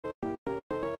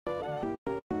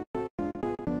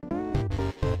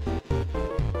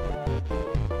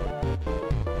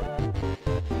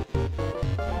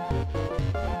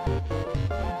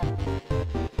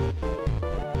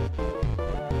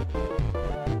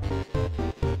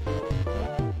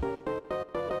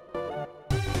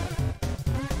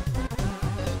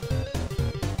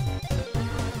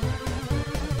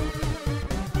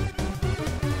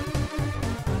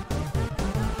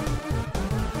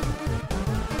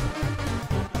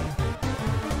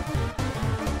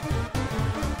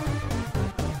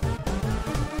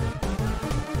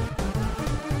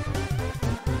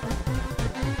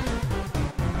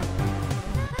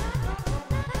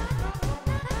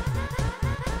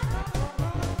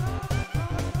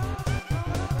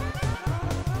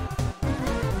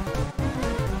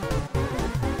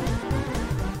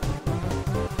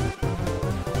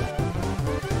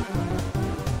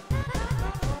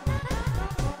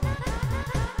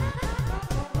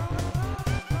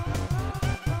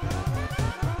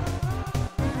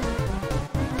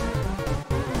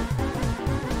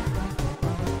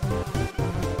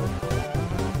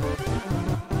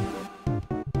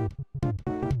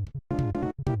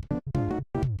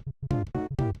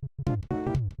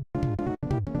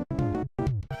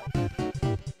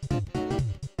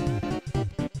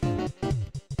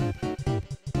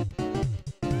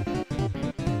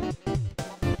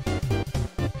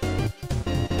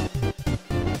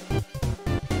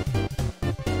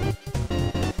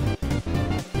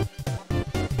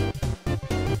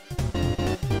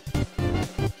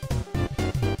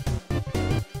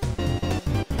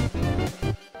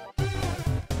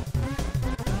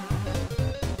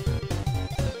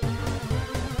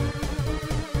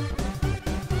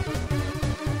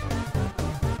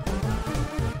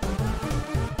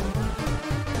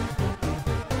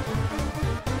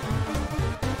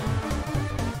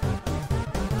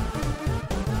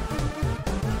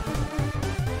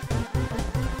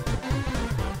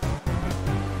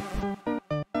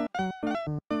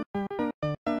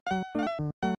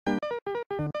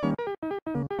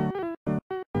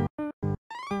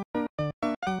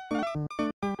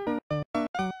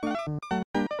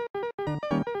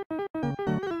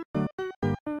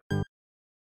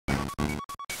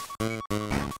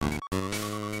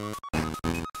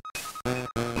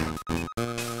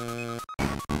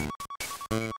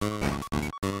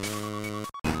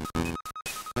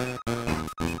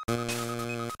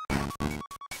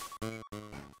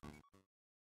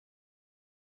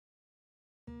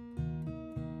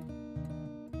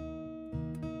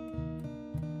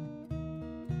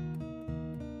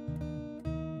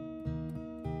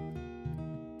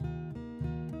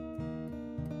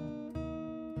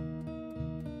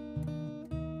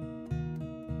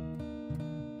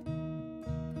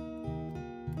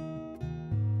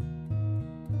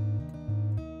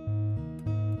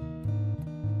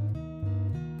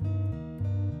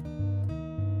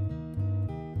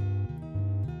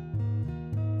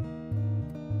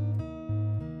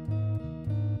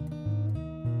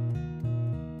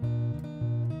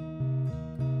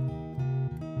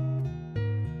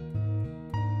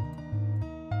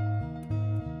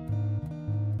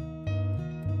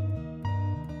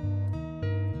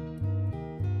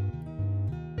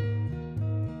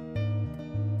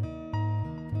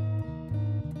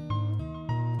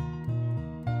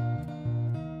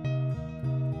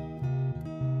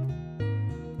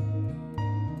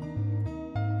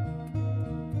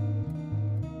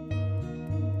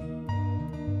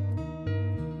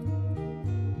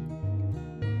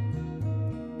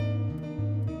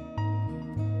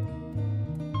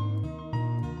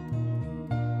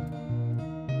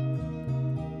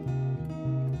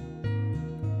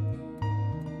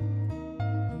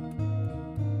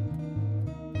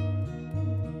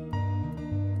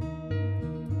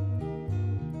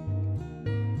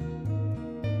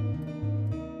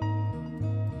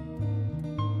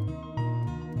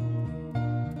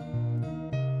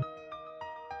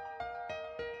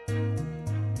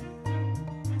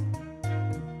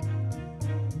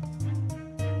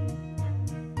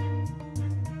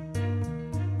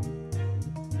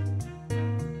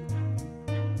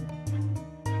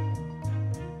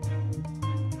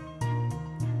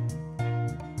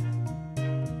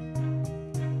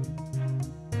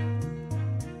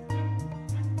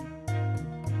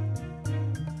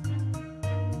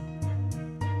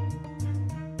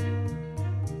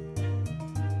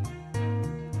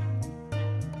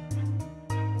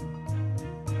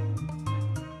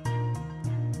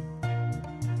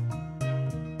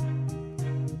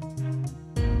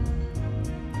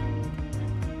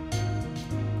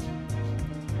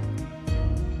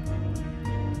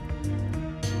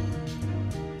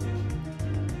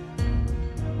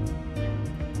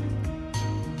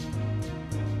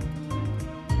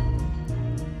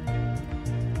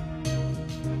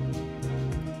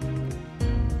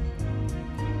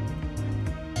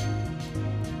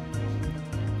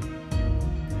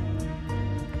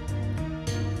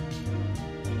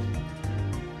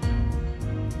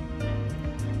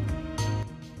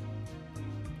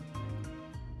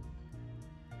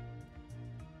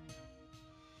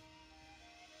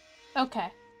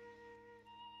Okay.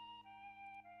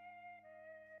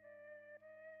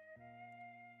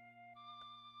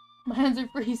 My hands are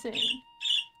freezing.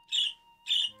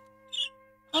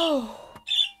 Oh.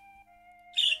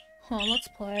 Hold on, let's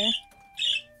play.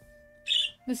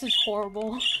 This is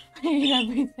horrible. I hate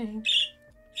everything.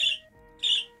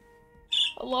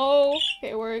 Hello?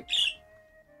 Okay, it worked.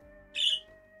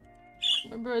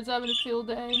 My bird's having a field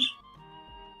day.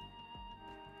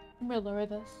 I'm gonna lower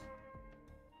this.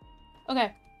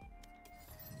 Okay.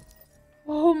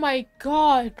 Oh my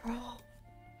god, bro.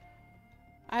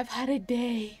 I've had a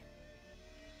day.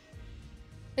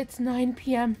 It's 9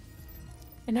 p.m.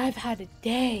 and I've had a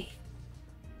day.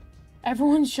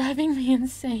 Everyone's driving me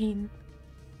insane.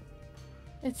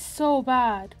 It's so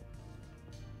bad.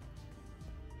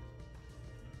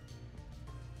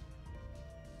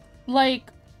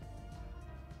 Like,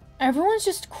 everyone's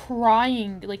just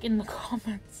crying, like, in the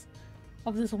comments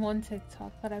of this one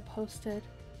TikTok that I posted.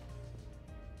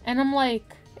 And I'm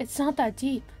like, it's not that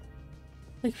deep.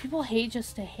 Like, people hate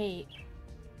just to hate.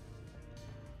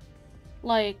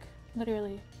 Like,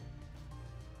 literally.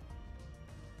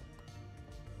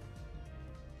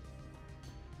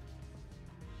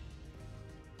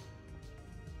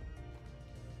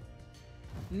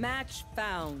 Match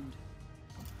found.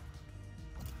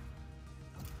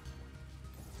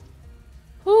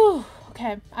 Whew.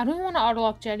 Okay, I don't want to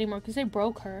autolock Jet anymore because they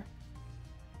broke her.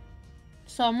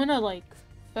 So I'm gonna, like,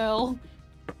 fail.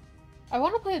 I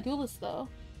want to play a duelist, though.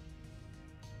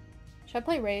 Should I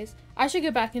play Raze? I should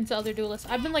get back into other duelists.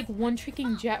 I've been, like,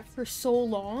 one-tricking Jet for so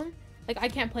long. Like, I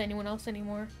can't play anyone else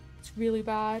anymore. It's really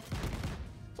bad.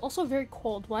 It's also very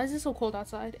cold. Why is it so cold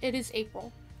outside? It is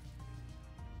April.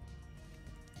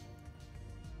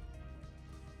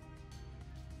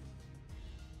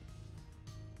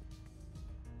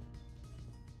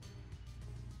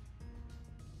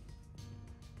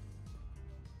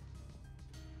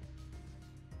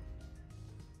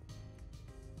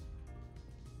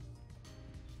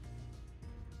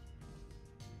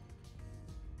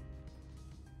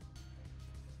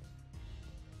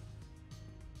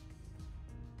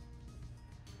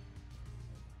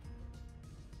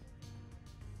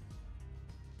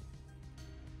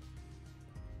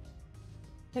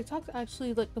 TikTok's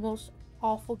actually like the most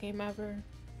awful game ever.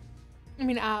 I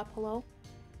mean app, hello?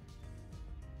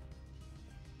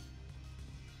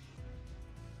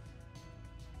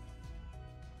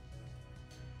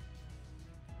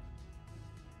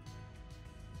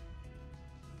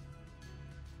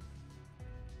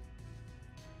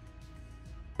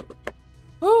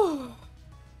 Oh.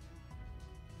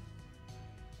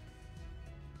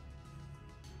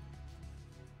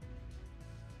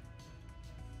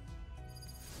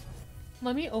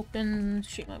 Let me open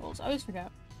street levels. I always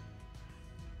forget.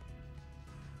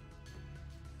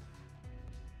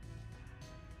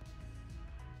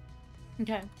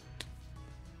 Okay.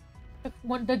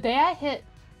 The day I hit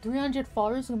 300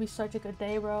 followers is gonna be such a good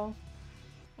day, bro.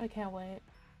 I can't wait.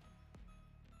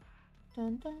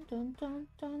 Dun dun dun dun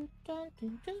dun dun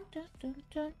dun dun dun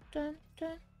dun dun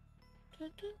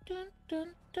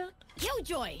dun.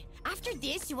 Killjoy! After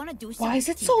this, you wanna do something? Why is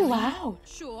it so loud?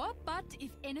 Sure, but if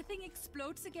anything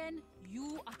explodes again,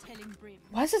 you are telling Brim.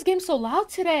 Why is this game so loud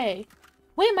today?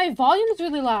 Wait, my volume is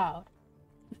really loud.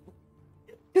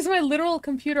 Because my literal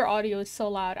computer audio is so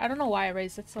loud. I don't know why I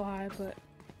raised it so high, but...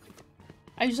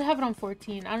 I usually have it on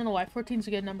 14. I don't know why. 14 is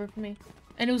a good number for me.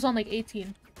 And it was on like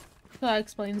 18. So that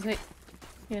explains it.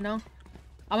 You know?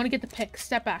 I want to get the pick.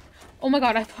 Step back. Oh my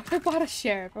god, I thought I bought a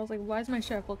sheriff. I was like, why does my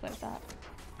sheriff look like that?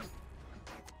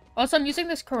 Also, I'm using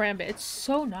this Karambit. It's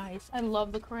so nice. I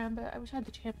love the Karambit. I wish I had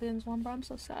the Champions one, but I'm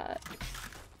so sad.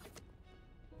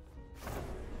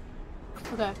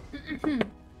 Okay.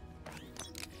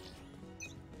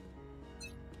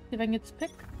 See if I can get this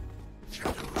pick.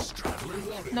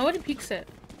 Nobody peeks it.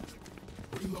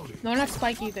 No one has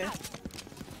spike either.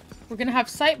 We're gonna have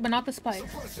sight, but not the spike.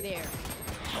 There.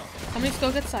 Somebody's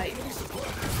go get sight.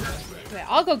 Okay,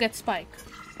 I'll go get spike.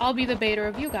 I'll be the baiter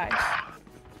of you guys.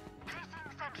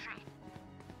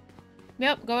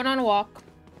 Yep, going on a walk.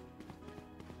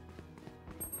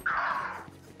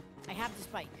 I have the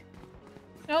spike.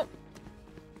 Nope.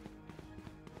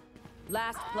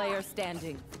 Last player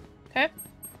standing. Okay.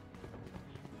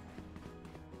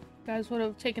 You guys would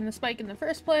have taken the spike in the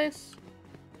first place.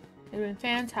 It would have been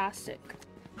fantastic.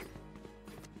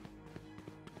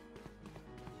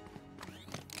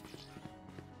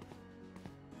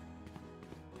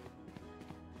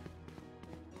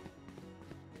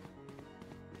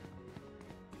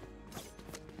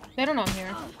 They don't know I'm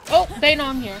here. Oh, they know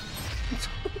I'm here.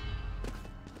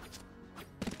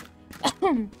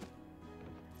 I'm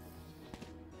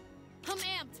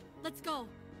amped. Let's go.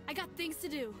 I got things to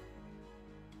do.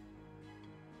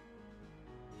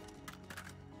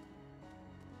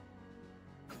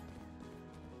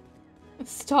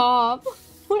 Stop.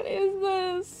 What is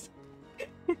this?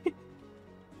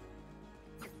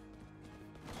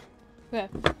 Okay.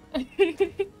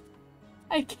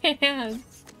 I can't.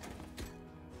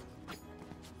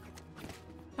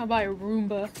 How about a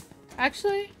Roomba?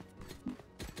 Actually,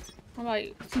 how about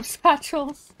some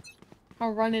satchels?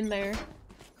 I'll run in there.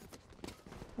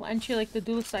 I'll enter like the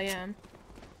duelist I am.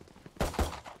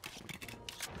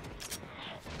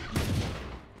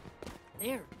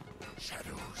 There.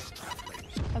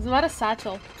 I was about a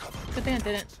satchel. Good thing I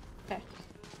didn't. Okay.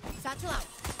 Satchel out.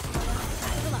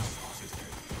 Satchel out.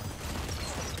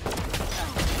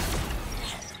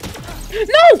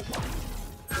 No!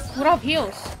 What up,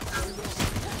 heals?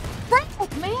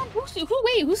 Frick, man!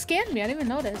 Who scanned me? I didn't even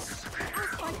notice.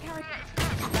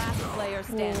 Last player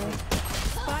standing.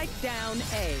 Spike down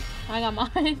A. I got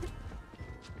mine.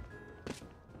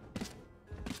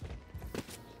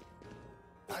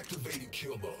 Activating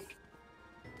kill mode.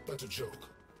 That's a joke.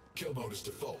 Kill mode is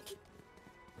default.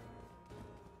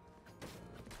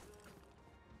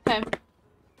 Okay.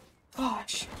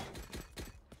 Gosh.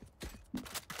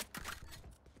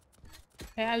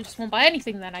 Okay, I just won't buy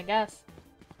anything then, I guess.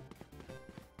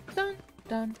 Dun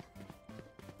dun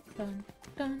dun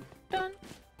dun dun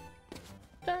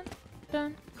dun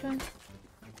dun dun.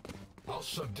 I'll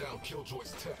shut down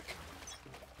Killjoy's tech.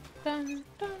 Dun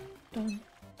dun dun.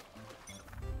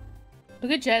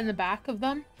 Look at Jet in the back of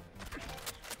them.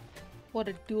 What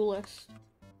a duelist.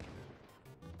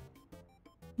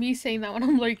 Me saying that when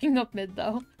I'm lurking up mid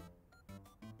though.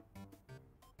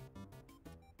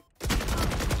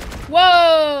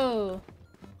 Whoa!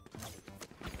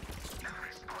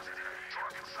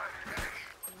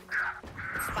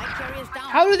 Spike carrier's down.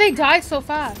 How do they die so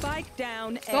fast? Spike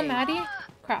down A. Go, Maddie.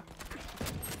 Crap.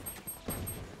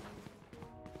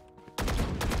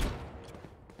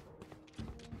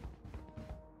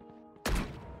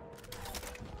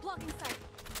 Blocking sight.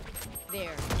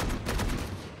 There.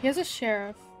 He has a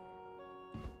sheriff.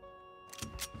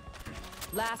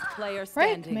 Last player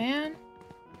Frick, standing. man.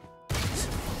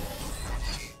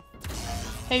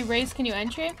 Hey, Raze, can you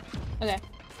entry? Okay.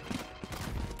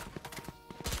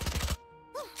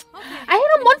 I hit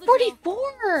him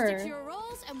 144! Stick to your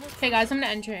roles and we'll Okay, guys, I'm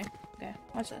gonna entry. Okay,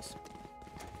 watch this.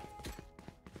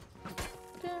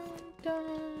 Dun,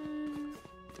 dun.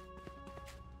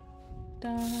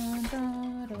 Dun,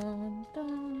 dun, dun,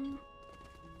 dun.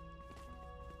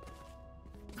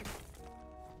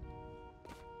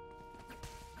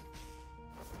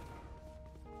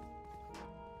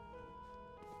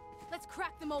 let's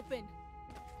crack them open.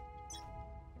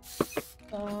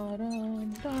 Dun,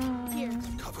 dun, dun. Here.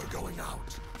 Cover going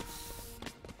out.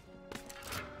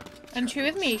 Entry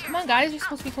with me. Come on, guys. You're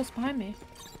supposed to be close behind me.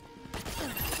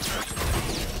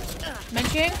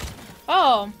 Mentioning?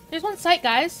 Oh, there's one site,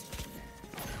 guys.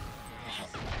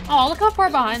 Oh, look how far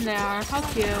behind they are. How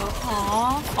cute.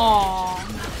 Aww.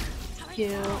 Aww.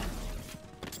 Cute.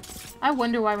 I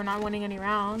wonder why we're not winning any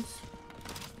rounds.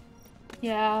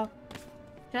 Yeah.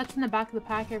 Jet's in the back of the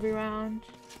pack every round.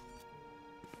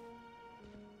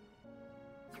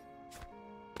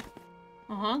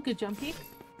 Good jump peek.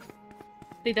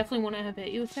 They definitely wouldn't have hit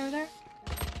you if they were there.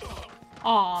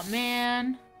 Aw,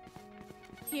 man.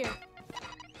 Here.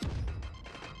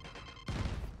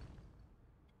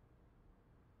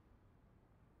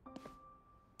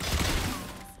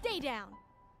 Stay down.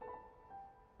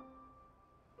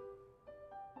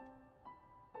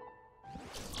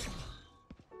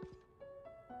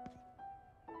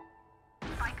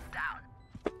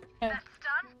 Okay.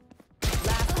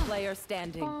 Last player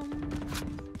standing.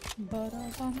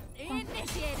 Ba-da-bum,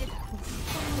 Initiated.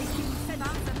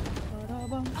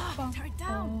 ba-da-bum, bum, turret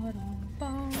down. ba-dum,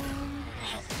 bum.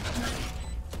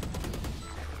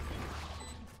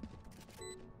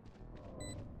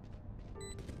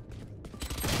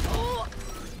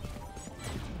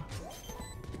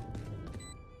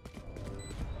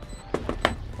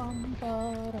 Bum,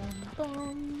 ba-dum,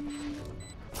 bum.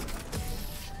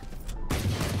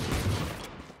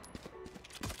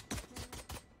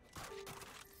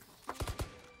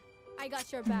 I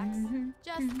got your backs.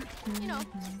 Just, you know,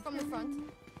 from the front.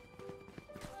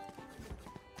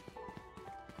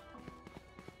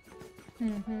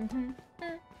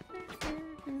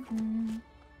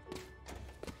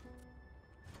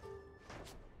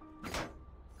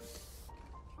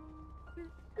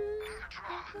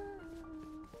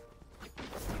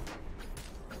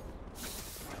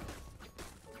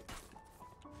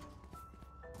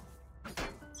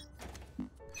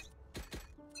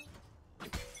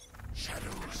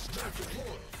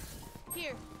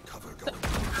 Here. Cover going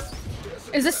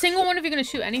Is a single one of you gonna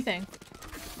shoot anything?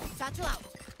 Satchel out.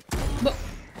 But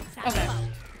Satchel okay. out.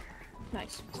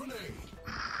 Nice. grenade.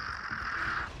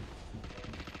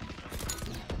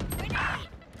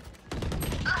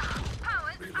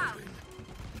 Reloading.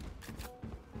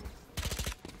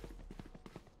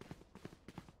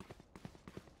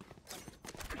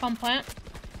 Bomb plant.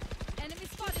 Enemy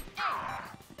spotted. A.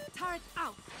 Turret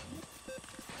out.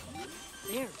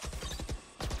 There.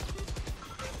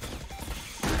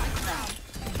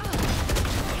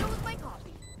 Deal with my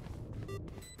copy.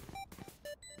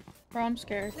 Bro, I'm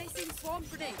scared. Placing swarm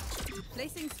grenade.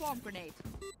 Placing swarm grenade.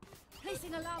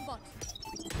 Placing alarm bot.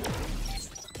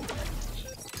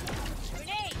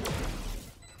 Grenade.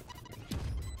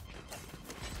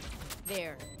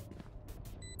 There.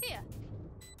 Here.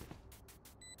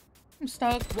 I'm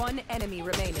stuck. One enemy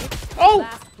remaining. Oh!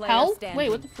 Last player Hell? standing. Wait,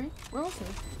 what the freak? Where was he?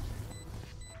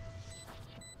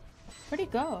 Where'd he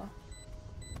go?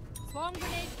 Swarm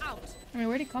grenade out. I mean,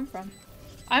 where'd he come from?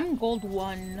 I'm gold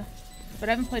 1, but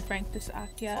I haven't played ranked this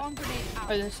act yet. Swarm grenade out.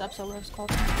 Or this episode, what it's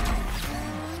called.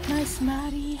 Nice,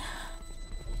 Maddie.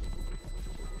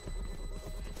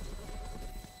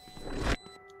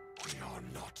 We are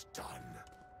not done.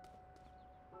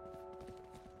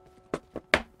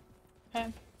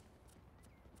 Okay.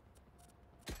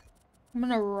 I'm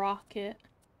gonna rock it.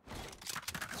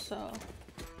 So.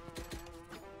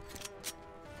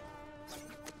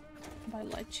 Buy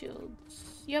light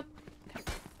shields. Yep. Okay.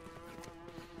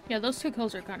 Yeah, those 2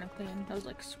 kills are kind of clean. Those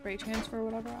like spray transfer or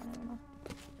whatever. I don't know.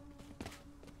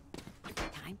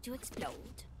 Time to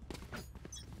explode.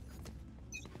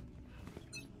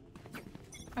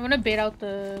 I'm gonna bait out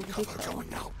the Cover decoy.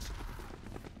 going out.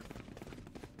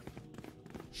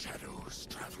 Shadows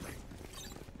traveling.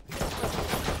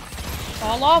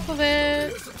 Fall off of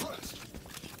it. Suppressed.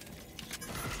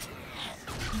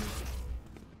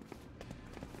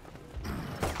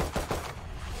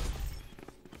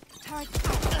 Turret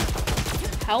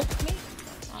out. Help me?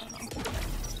 I don't know.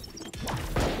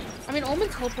 I mean,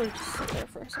 Omen's helper just sit there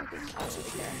for a second. I don't really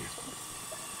care.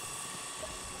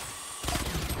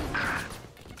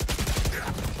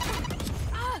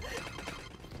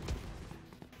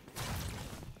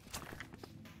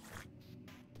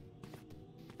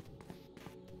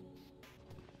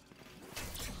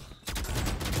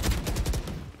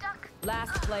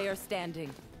 Last player standing.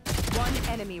 One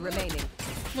enemy remaining.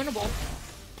 Winnable.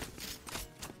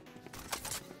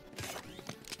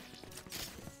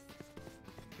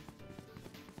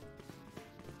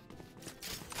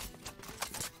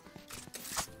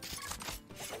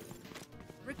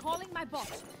 Recalling my bot.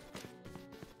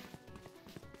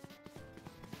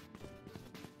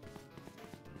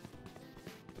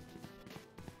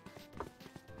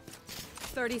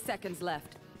 Thirty seconds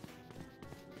left.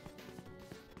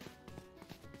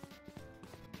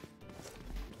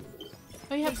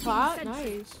 Oh, you have flat?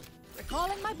 Nice.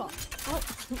 Recalling my bot. Oh,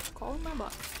 calling my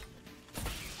butt.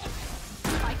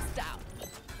 Spikes down.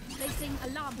 Placing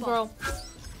alarm bot. Girl.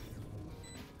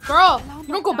 Girl, you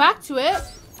don't go back to it.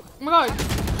 Oh my god.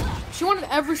 She wanted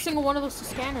every single one of those to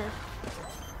scan her.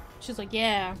 She's like,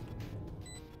 yeah.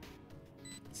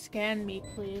 Scan me,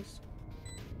 please.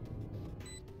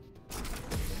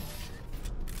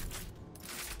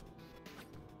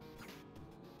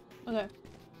 Okay.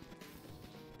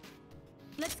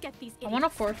 Let's get these. I want to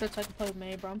forfeit so I can play with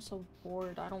May, bro. I'm so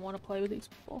bored. I don't want to play with these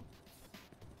people.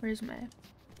 Where's May?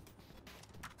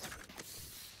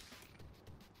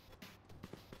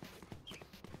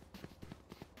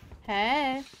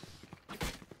 Hey.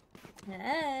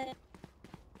 Hey.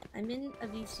 I'm in a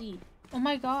VC. Oh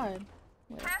my god.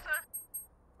 Wait.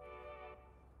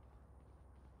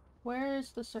 Where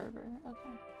is the server?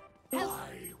 Okay.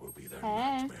 I will be their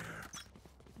Hey. nightmare.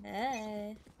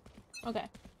 Hey. Okay.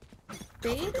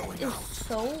 Fade is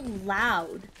so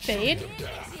loud. Fade?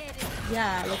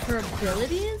 Yeah, like her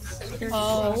abilities, they're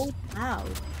Oh. so loud.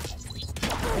 They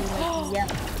like yell.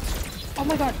 Oh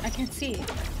my god, I can't see.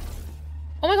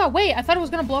 Oh my god, wait, I thought it was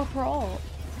gonna blow up her ult.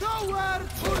 You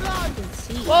can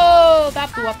see. Whoa,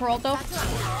 that blew up her ult though.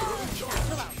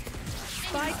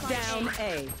 Spike down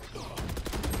A.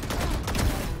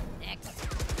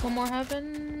 One more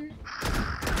heaven.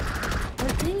 Her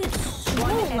thing is so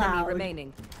One enemy loud.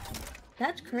 remaining.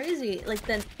 That's crazy. Like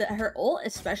the her ult,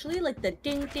 especially like the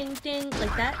ding ding ding,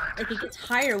 like that. Like it gets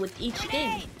higher with each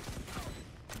ding.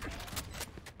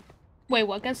 Wait,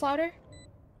 what gets louder?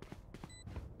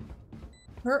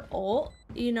 Her ult,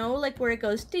 you know, like where it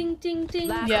goes ding ding ding.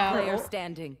 Last Yeah. player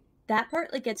standing. That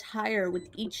part like gets higher with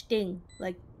each ding.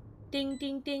 Like ding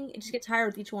ding ding. It just gets higher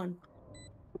with each one.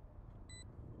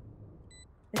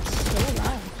 It's so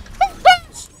loud.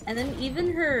 And then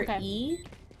even her Okay. E,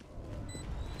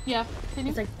 Yeah. Can you...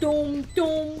 it's like dome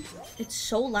dome. It's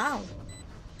so loud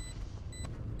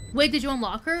Wait, did you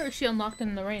unlock her or is she unlocked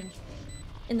in the range?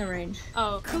 in the range.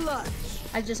 Oh, okay.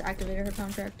 I just activated her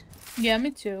contract. Yeah,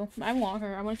 me too. I want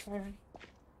her. I want to try her.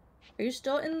 Are you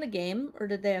still in the game, or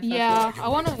did they have? Yeah, You I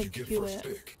want win, to you get queue first it.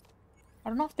 pick. I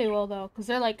don't know if they will though, because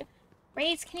they're like,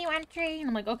 Raze, can you entry? And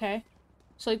I'm like, okay.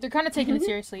 So like they're kind of taking it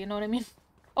seriously, you know what I mean?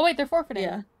 Oh wait, they're forfeiting.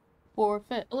 Yeah.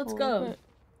 Forfeit. Let's go. Forfeit.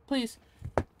 Please.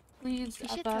 Please. You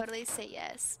should FF. totally say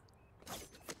yes.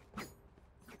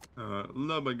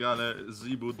 Lebegane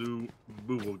Zibudu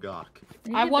Bubulgak.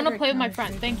 I want to play with my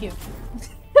friend. Thank you.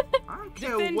 I don't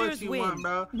care what you want,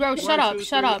 bro. Bro, shut up.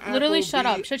 Shut up. Literally shut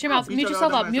up. Shut your mouth. Mute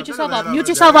yourself up. Mute yourself up. Mute Mute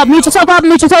yourself up. Mute yourself up.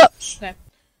 Mute yourself up.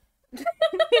 Okay.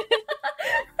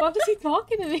 Why is he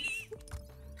talking to me?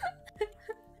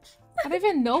 I don't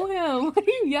even know him. Why are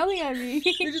you yelling at me?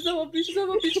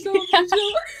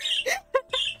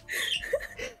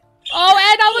 Oh,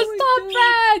 and I was top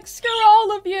frag! Screw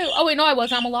all of you! Oh wait, no I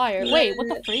wasn't, I'm a liar. Wait, what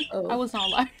the freak? Oh. I was not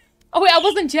a liar. Oh wait, I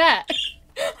wasn't Jet!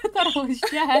 I thought I was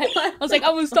Jet. I was like,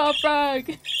 I was top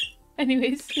frag!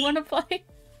 Anyways, you wanna play?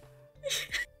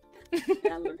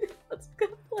 Let's go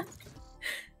play.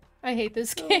 I hate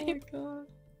this Oh game. my god.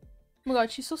 Oh my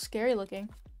god, she's so scary looking.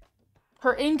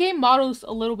 Her in-game model's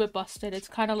a little bit busted. It's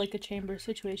kind of like a chamber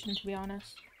situation, to be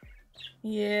honest.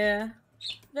 Yeah.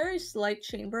 Very slight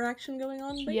chamber action going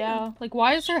on, but Yeah, like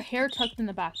why is her hair tucked in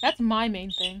the back? That's my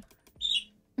main thing.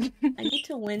 I need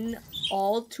to win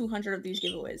all 200 of these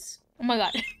giveaways. Oh my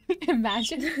god,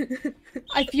 imagine.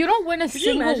 If you don't win a Could you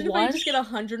single imagine if I one... just get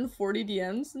 140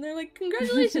 DMs and they're like,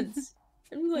 congratulations!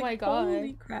 I'm like, Oh my god.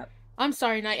 holy crap. I'm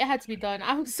sorry, Knight. It had to be done.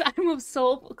 I'm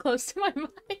so close to my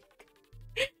mic.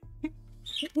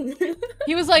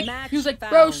 He was like, Match bro,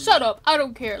 found. shut up. I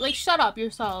don't care. Like, shut up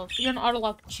yourself. You're an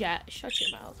autolock Jet. Shut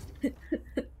your mouth.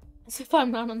 As if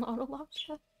I'm not an autolock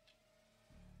Jet.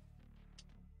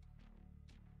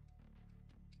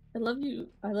 I love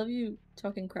you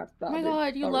talking crap Oh about my it.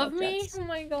 god, you All love Rob me? Jets. Oh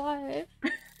my god.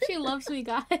 She loves me,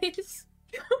 guys.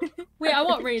 Wait, I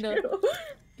want Reyna.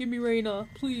 Give me Reyna,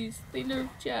 please. They nerfed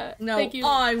Jet. No, Thank you.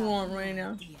 I want right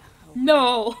now.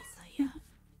 No.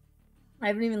 I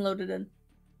haven't even loaded in.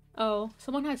 Oh,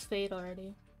 someone has Fade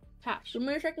already. Cash. Give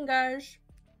me a second, guys.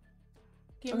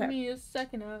 Give Okay. me a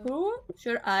second. Who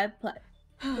should I play?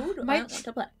 Who do I want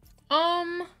to play?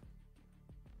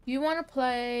 You want to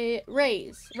play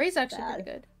Raze? Raze actually pretty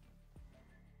good.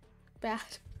 Bad.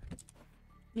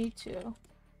 Me too.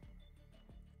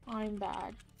 I'm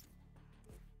bad.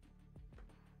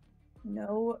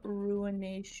 No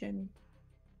ruination.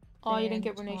 Oh, you didn't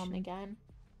get Phantom Ruination again.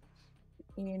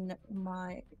 In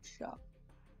my shop.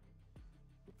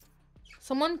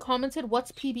 Someone commented,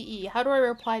 "What's PBE?" How do I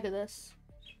reply to this?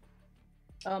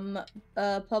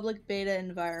 Public beta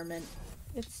environment.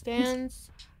 It stands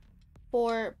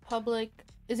for public.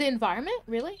 Is it environment?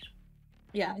 Really?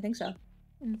 Yeah, I think so.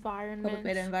 Environment. Public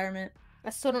beta environment. I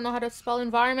still don't know how to spell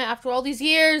environment after all these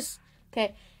years.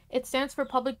 Okay, it stands for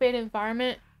public beta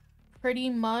environment. Pretty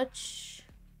much,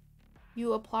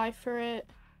 you apply for it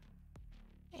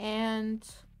and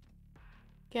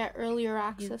get earlier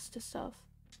access to stuff.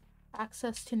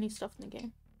 Access to new stuff in the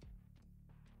game.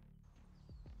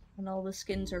 And all the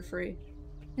skins are free.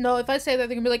 No, if I say that,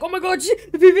 they're gonna be like, "Oh my god,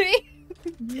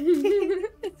 PBE!"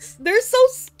 They're so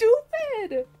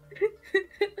stupid.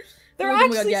 They're oh my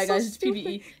actually god, yeah, so guys, it's stupid.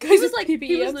 PBE. Guys, He was it's like, PBE,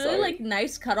 he was I'm literally sorry. like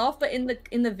nice cut off, but in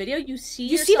the video you see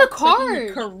You see the yourself clicking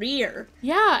the card. career.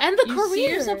 Yeah, and the You see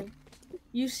career. yourself-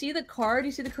 You see the card,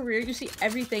 you see the career, you see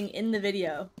everything in the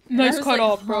video. And Nice I was cut like,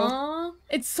 off, bro. huh?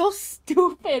 It's so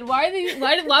stupid. Why are they?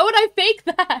 Why would I fake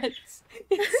that?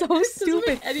 It's so Doesn't stupid.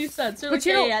 make any sense. They're But like,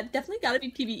 you know- yeah, definitely gotta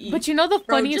be PBE. But you know the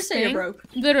Bro, funniest just say thing? you're broke.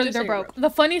 Literally, Just they're say you're broke. The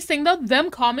funniest thing though, them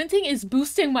commenting is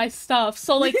boosting my stuff.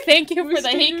 So like, thank you for the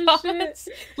Boosting hate your comments.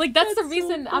 Like that's the That's so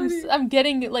reason funny. I'm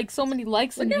getting like so many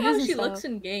likes Look and at views how and she stuff. looks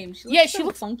in game. She looks Yeah, so she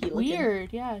looks funky looking. weird.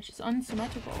 Yeah, she's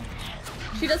unsymmetrical.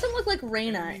 She doesn't look like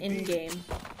Reyna in game.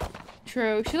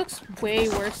 True. She looks way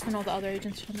worse than all the other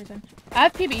agents for some reason. I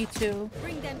have PBE too.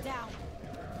 Bring them down.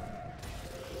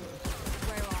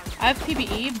 I have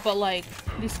PBE, but like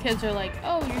these kids are like,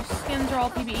 "Oh, your skins are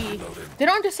all PBE." They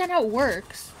don't understand how it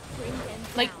works. Bring them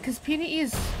Like, down. cause PBE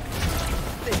is.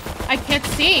 I can't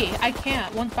see. I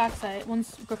can't. One's backside.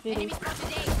 One's graffiti. Enemy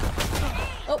spotted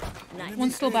A. Oh,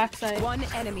 One's still backside. One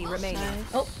enemy remaining. Nice.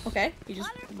 oh, okay. He just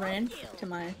ran to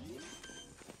my.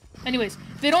 Anyways,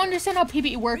 they don't understand how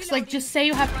PBE works. Like, just say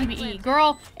you have PBE.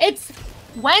 Girl, it's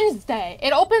Wednesday.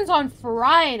 It opens on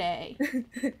Friday.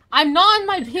 I'm not on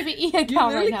my PBE You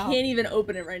account right literally now. can't even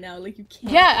open it right now. Like you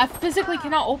can't. Yeah, I physically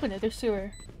cannot open it. There's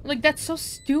sewer. Like, that's so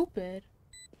stupid.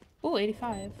 Oh,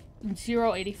 85.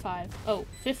 0.85. Oh,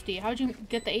 50. How'd you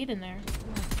get the 8 in there?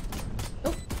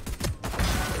 Oh.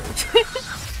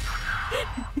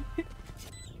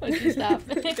 What just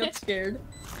happened? I got scared.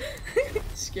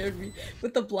 Scared me.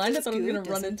 With the blind, I thought I was gonna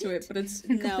run into it, but it's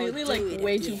completely like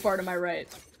way too far to my right.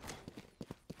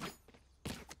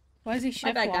 Why is he My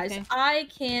shift bad, walking? guys. I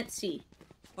can't see.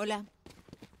 Hola.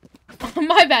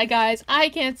 My bad, guys. I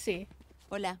can't see.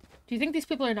 Hola. Do you think these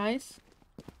people are nice?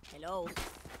 Hello.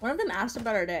 One of them asked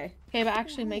about our day. Okay, but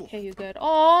actually make KU good.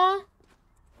 Aww.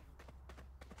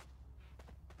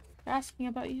 They're asking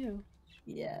about you.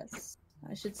 Yes.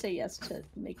 I should say yes to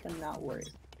make them not worry.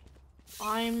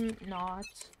 I'm not.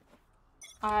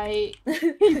 I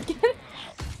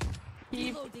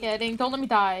keep getting. Don't let me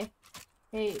die.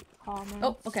 Hey, comments.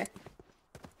 Oh, okay.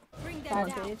 Bring them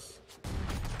Bad down. face.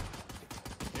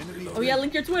 Oh yeah,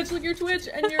 link your Twitch, and your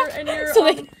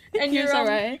So they- and your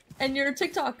alright. and your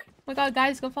TikTok. Oh my god,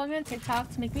 guys, go follow me on TikTok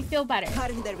to make me feel better.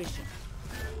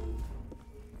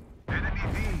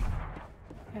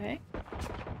 Okay.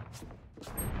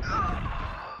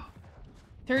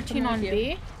 13 on with you.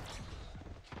 B.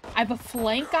 I have a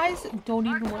flank, guys. Don't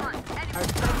even worry. Our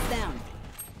spike's down.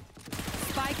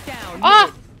 Spike down.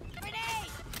 Ah!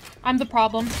 I'm the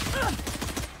problem.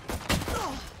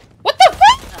 What the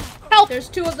fuck? Help! There's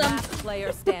two of them. Last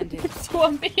player standing. There's two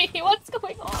on B. What's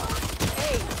going on?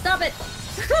 Hey, stop it!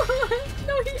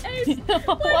 No, he aced.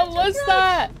 What was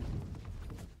that?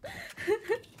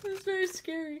 It was very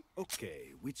scary.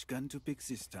 Okay, which gun to pick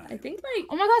this time? I think my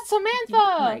Oh my god,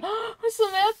 Samantha! Like-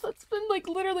 Samantha, it's been like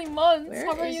literally months. where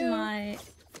How are is you? my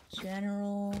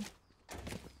general?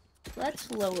 Let's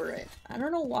lower it. I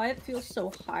don't know why it feels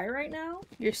so high right now.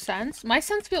 Your sense? My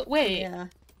sense feels. Wait. Yeah,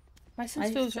 My sense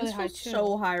my feels sense really high feels too.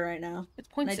 so high right now. It's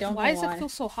point I six. don't Why know does why. it feel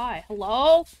so high?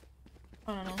 Hello?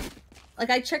 I don't know. Like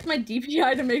I checked my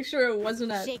DPI to make sure it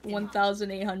wasn't at Shake them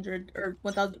 1,800 or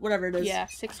 1,000, whatever it is. Yeah,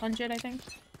 600, I think.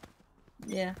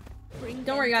 Yeah. Bring Don't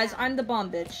them worry, guys. down. I'm the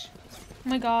bomb bitch. Oh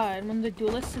my god, when the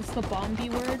duelist is the bomb B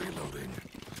word.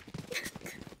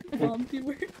 Bomb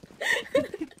word.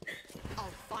 I'll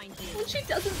find you. When she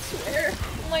doesn't swear.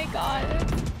 Oh my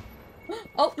god.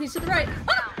 Oh, he's to the right.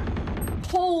 Ah!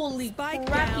 Holy Spike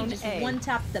crap! He down just A. one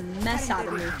tapped the mess out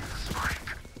of me.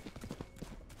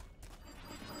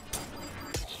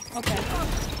 Okay.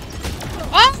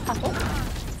 Ah!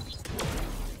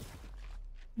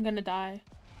 I'm gonna die.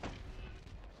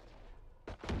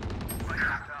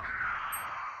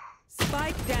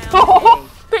 Spike down. Oh,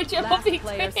 great A. job, Last Pixie.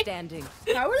 player standing.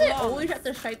 How are they always at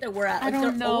the site that we're at? I Like, don't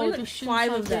there are know. always like Just shoot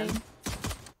 5 of them.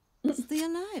 something. Stay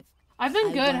alive. I've been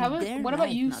I good. want their What about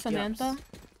life, you, not Samantha? yours.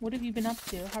 What have you been up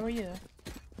to? How are you?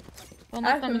 Don't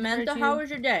let them Samantha, encourage how you. was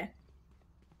your day?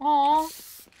 Aw.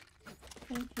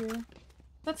 Thank you.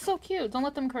 That's so cute. Don't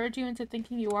let them encourage you into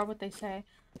thinking you are what they say.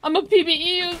 I'm a PvE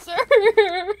user!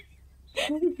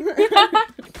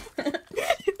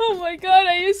 Oh my god,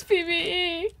 I use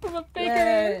PvE! I'm a faker!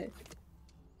 Yay.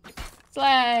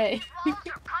 Slay!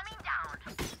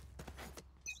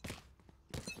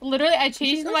 Literally, I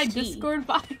changed so my sweet. Discord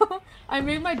bio. I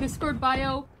made my Discord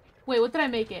bio. Wait, what did I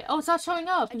make it? Oh, it's not showing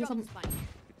up because I'm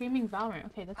streaming Valorant.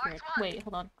 Okay, that's weird. Wait,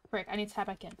 hold on. Frick, I need to tap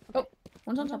back in. Okay. Oh,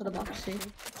 one's on top of the box, see?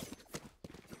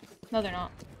 No, they're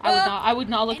not. I would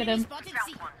not look at him. Let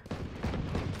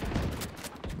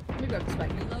me grab the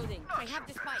spike. Reloading. I have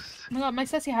the spike. Oh my god, my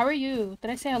Ceci, how are you?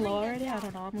 Did I say hello already? I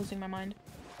don't know, I'm losing my mind.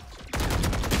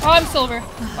 Oh, I'm silver.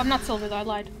 I'm not silver though, I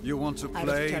lied. You want to I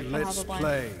was play? checking. I'll have Let's a blind.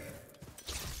 play.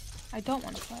 I don't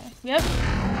want to play. Yep.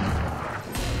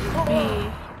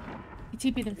 Me. He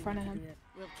TP'd in front of him.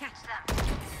 We'll catch them.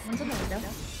 One's on the window.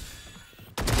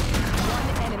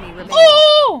 One enemy remaining.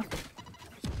 Oh!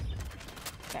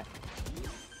 Okay.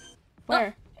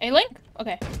 Where? A-Link?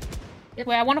 Okay. Yep.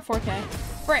 Wait, I want a 4K.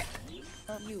 Frick.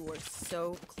 You were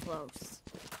so close.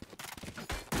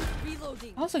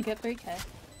 Reloading. I also get 3K.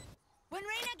 When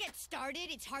Reyna gets started,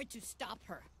 it's hard to stop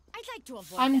her. I'd like to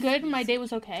avoid I'm that, good. please. My day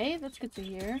was okay. That's good to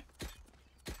hear.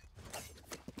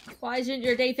 Why isn't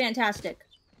your day fantastic?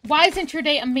 Why isn't your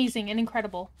day amazing and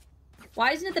incredible?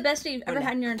 Why isn't it the best day you've ever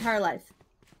had in your entire life?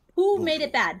 Who made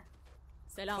it bad?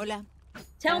 Hola.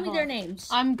 Tell me their names.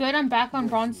 I'm good. I'm back on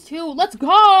bronze too. Let's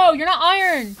go! You're not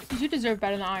iron! Because you deserve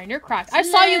better than iron. You're cracked. I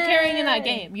saw you carrying in that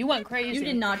game. You went crazy. You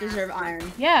did not deserve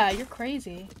iron. Yeah, you're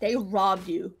crazy. They robbed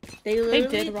you. They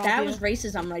literally, did rob that you. was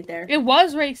racism right there. It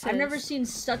was racist. I've never seen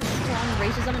such strong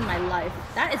racism in my life.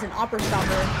 That is an opera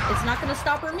stopper. It's not gonna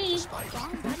stop her me.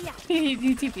 He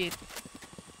TP'd.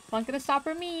 Not gonna stop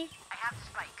her me.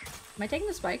 Am I taking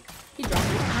the spike? He dropped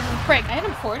it. Frick, I hit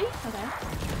him 40? Okay.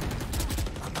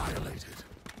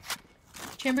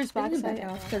 Chamber's back side.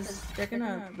 Because they're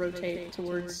gonna rotate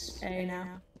towards A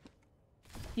now.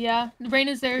 Yeah,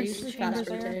 Reyna's there. They usually fast Chamber's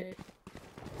there. rotate.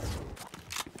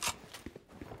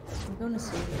 I'm going to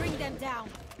see. Bring them down.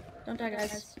 Don't die,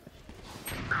 guys.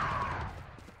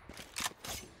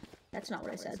 That's not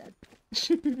what I said.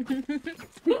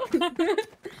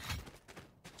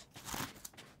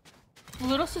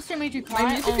 Little sister made you cry?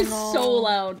 My music oh, is no. so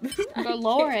loud. I Go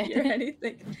lower can't it. hear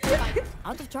anything.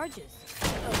 Out of charges.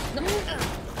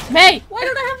 May! Why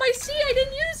don't I have my C? I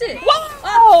didn't use it.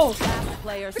 Whoa! Last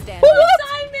player standing.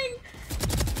 Timing.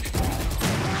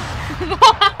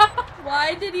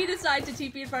 Why did he decide to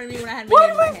TP in front of me when I had my What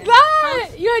hand in my was hand?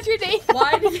 that? You had your day.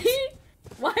 Why did he?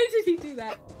 Why did he do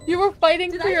that? You were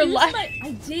fighting Did for I your use life.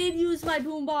 I did use my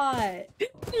boombot.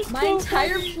 You're My so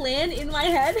entire funny. plan in my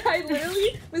head, I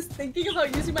literally was thinking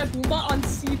about using my boombot on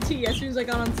CT as soon as I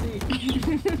got on C.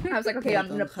 I was like, okay, I'm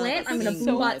gonna plant, I'm gonna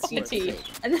So boombot funny. CT.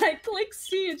 And then I click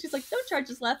C and she's like, no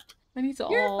charges left. I need to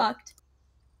You're all. fucked.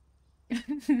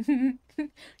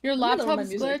 Your lower my laptop's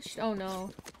music. glitched? Oh no.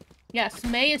 Yes,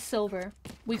 May is silver.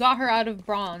 We got her out of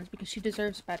bronze because she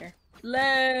deserves better.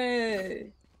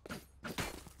 Lay.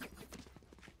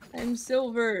 I'm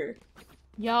silver.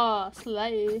 Yeah,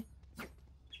 slay.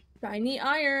 Shiny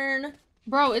iron.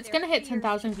 Bro, it's gonna hit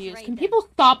 10,000 views. Can people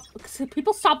stop?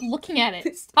 People stop looking at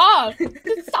it. Stop.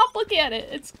 Just stop looking at it.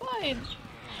 It's fine.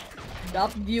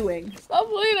 Stop viewing. Stop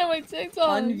looking at my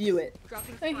TikTok. Unview it.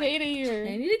 I hate it I here.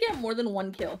 need to get more than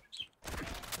 1 kill.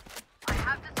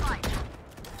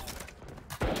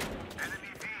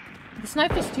 The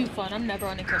snipe is too fun. I'm never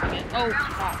unequipping it. Oh,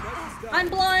 God. I'm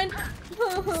blind.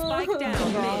 Spike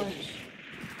down mid.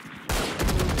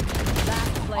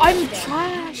 Last player I'm standing.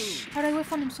 trash. How did I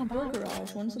whiff on him so Door bad?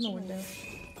 garage. One's in the window.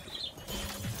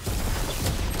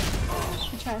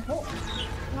 Good try.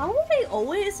 How are they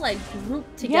always like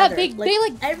grouped Yeah, together? they,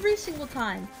 like every single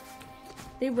time.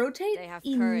 They rotate They have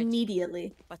courage.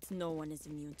 immediately. But no one is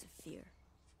immune to fear.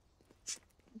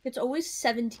 It's always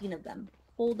 17 of them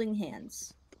holding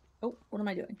hands. Oh, what am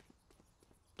I doing?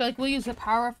 like we'll use the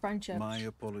power of friendship. My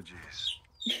apologies.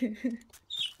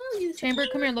 Chamber,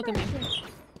 come here and look at me.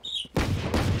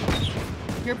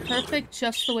 You're perfect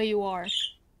just the way you are.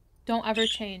 Don't ever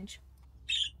change.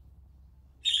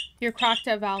 You're cracked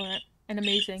at Valorant and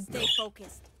amazing. Stay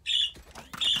focused.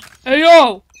 Hey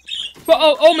yo!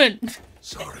 Oh, Omen!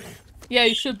 Sorry. Yeah,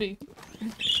 you should be.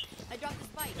 I dropped the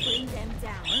spike. Bring them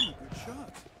down. Good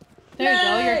shot. There you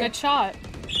go, you're a Yay! good shot.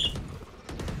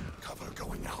 Cover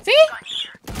going out. See?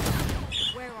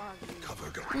 Where are you? Cover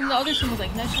going And the other team was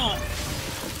like, nice shot.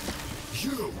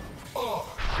 You are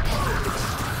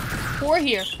 4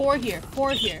 here, 4 here,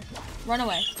 4 here. Run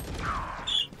away.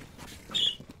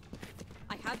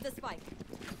 I have the spike.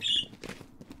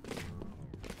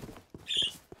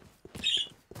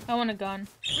 I want a gun.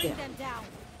 Bring them down.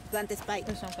 Plant the spike.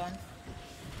 There's no gun.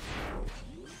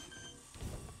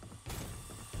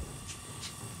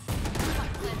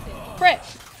 Frick!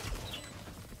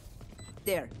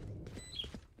 There.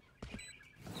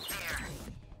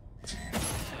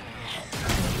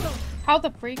 How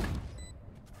the freak?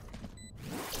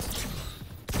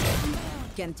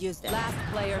 Can't use them. Last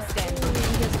player standing.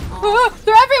 Ah,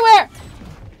 they're everywhere!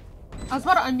 I was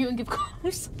about to unmute and give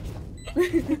calls.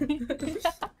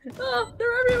 Oh,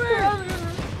 they're everywhere.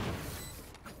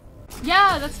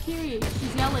 Yeah, that's Kiri.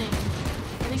 She's yelling.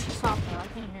 I think she stopped though. I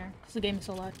can't hear because the game is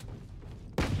so loud.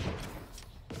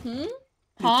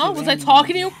 Huh? Was I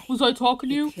talking to you? Was I talking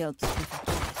to you? Killed.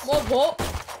 What?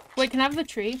 Wait, can I have the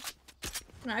tree?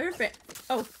 Can I have your fan?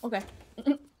 Oh, okay.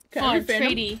 Can Come I on, have your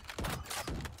phantom? Trady.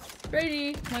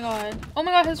 Brady. Oh my god. Oh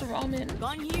my god, his ramen.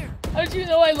 Gun here. How did you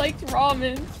know I liked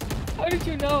ramen? How did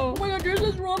you know? Oh my god, yours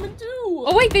has ramen too.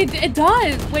 Oh wait, it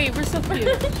does. Wait, we're so cute.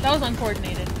 That was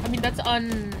uncoordinated. I mean, that's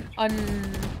unplanned.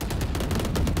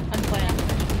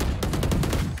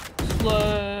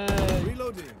 Slay.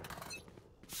 Reloading.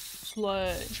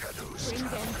 Slay. Bring them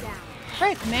down.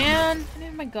 Frick, man. I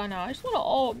need my gun out. I just want to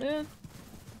ult, man.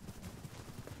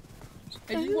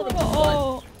 I just I want to wanna gun.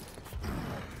 ult.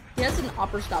 He has an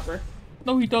upper stopper.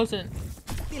 No, he doesn't.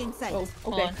 Feeling sight. Oh,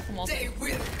 Hold okay. on, come on.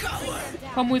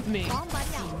 Come with me. Bomb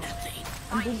buddy out.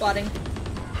 I'm boom botting.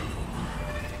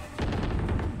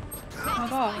 Oh my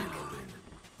god.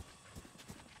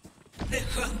 The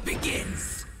hunt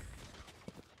begins.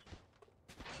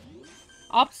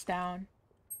 Ops down.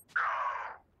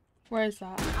 Where is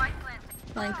that?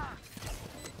 Flank.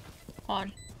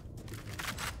 On.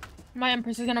 My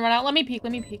Empress is gonna run out. Let me peek.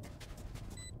 Let me peek.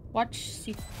 Watch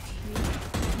CT.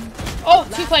 Oh,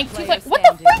 two flank. Two flank. What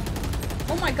the frick?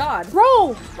 Oh my god.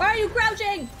 Bro! Why are you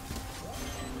crouching?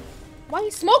 Why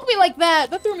you smoke me like that?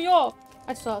 That threw me off.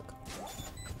 I suck.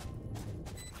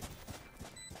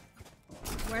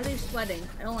 Why are they sweating?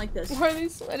 I don't like this. Why are they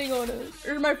sweating on us? This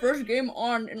is my first game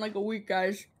on in like a week,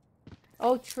 guys.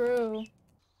 Oh, true.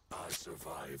 I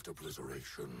survived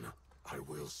obliteration. I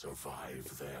will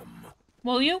survive them.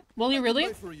 Will you? Will you really?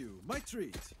 Wait for you. My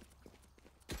treat.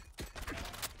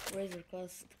 Where's your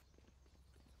quest?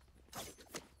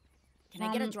 Can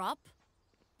I get a drop?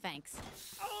 Thanks.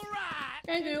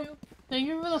 Thank you. Thank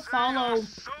you for the follow.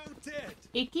 So dead.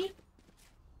 Icky?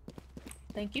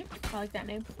 Thank you. I like that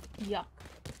name. Yuck.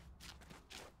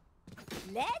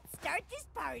 Let's start this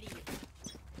party.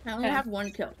 I only Okay. have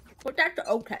 1 kill. But that's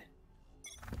okay.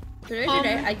 Today's the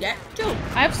day I get 2.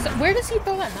 I have. Where does he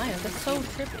throw that knife? That's so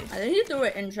trippy. I think he threw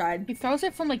it inside. He throws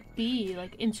it from like B,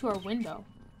 like into our window.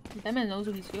 That man knows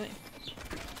what he's doing.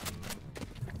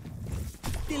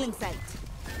 Feeling sight.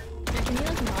 Can he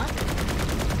like not?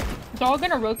 They're all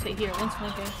gonna rotate here. One's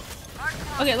flanking.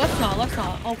 Okay, let's not. Let's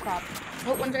not. Oh crap.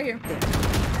 Oh, one's right here.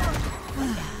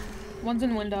 One's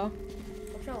in window.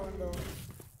 Watch out, window.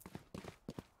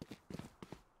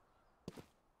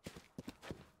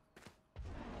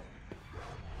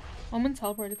 Omen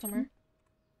teleported somewhere.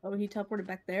 Oh, he teleported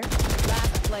back there.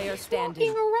 Last player Walking standing.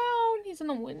 around. He's in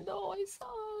the window. I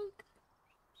suck.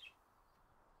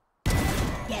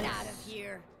 Get out of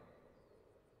here.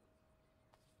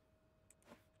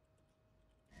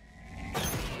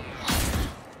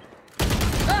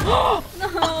 No,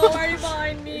 why are you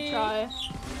behind me? Try.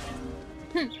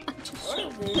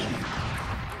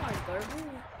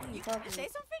 Say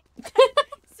something?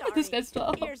 Sorry. This guy's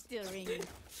slow. Ears still ringing.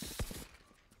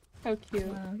 How cute.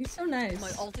 Wow, he's so nice.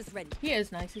 My ult is ready. He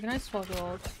is nice. He's a nice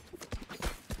 12-year-old.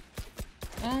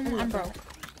 I'm broke.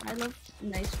 I love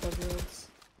nice 12-year-olds.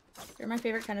 They're my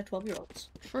favorite kind of 12-year-olds.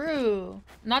 True.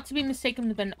 Not to be mistaken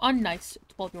with an unnice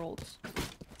 12-year-olds.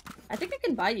 I think I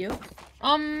can buy you.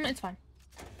 It's fine.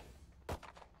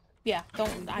 Yeah,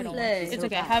 I don't. Slay. It's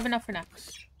okay. I have enough for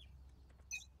next.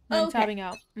 I'm Okay. tapping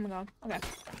out. Oh my god. Okay.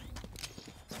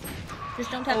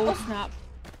 Just don't have. Oh Oh, snap.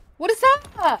 What is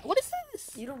that? What is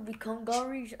this? You don't become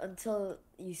garbage until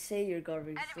you say you're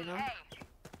garbage, you know?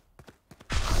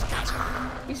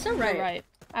 he's so You're right. right.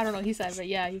 I don't know what he said, but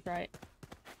yeah, he's right.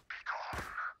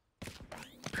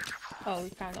 Oh, we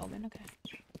found Omen. Okay.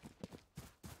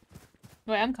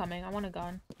 Wait, I'm coming. I want a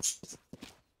gun.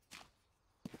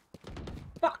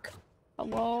 Fuck.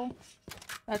 Hello?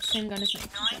 That same gun is me.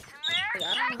 Like,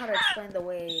 I don't know how to explain the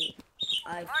way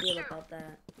I feel about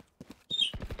that.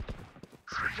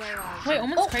 Wait,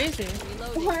 almost crazy.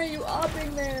 Why are you up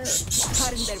in there?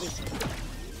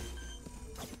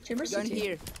 Chamber Gun CT.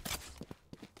 here.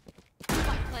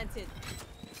 Planted.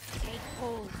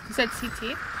 You said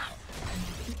CT?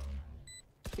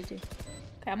 CT. Okay,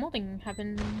 I'm holding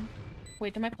heaven.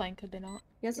 Wait, am I playing? Could they not?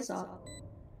 Yes, it's up.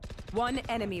 One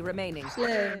enemy remaining.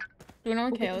 Slay. Do we know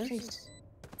what Look at the KOs? face.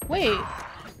 Wait.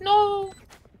 No!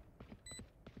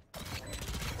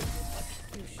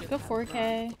 Go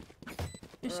 4K.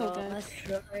 You're so Bro, good. let's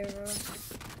try, bro.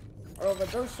 Bro,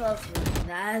 but those shots were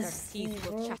nasty,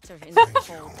 bro. Chatter in the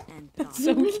cold and dark.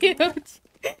 So cute.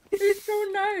 It's so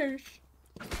nice.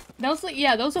 That was like,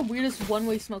 yeah, that was the weirdest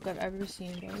one-way smoke I've ever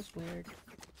seen. That was weird.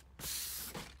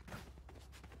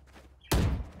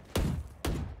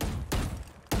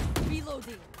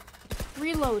 Reloading.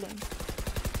 Reloading.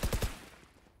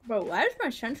 Bro, why is my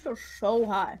sense feel so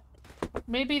high?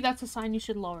 Maybe that's a sign you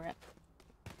should lower it.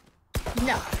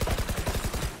 No.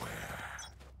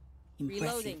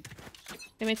 Reloading.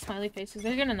 They made smiley faces.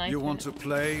 They're gonna knife You it. want to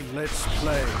play? Let's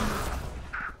play.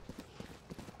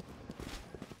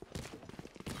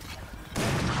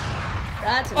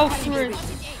 That's Oh, nice. sewers.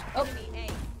 Oh.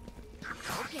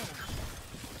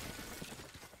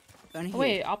 Oh,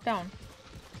 wait, up down.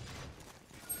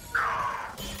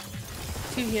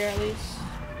 2 here at least.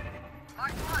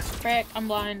 Frick, I'm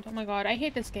blind. Oh my god, I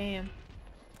hate this game.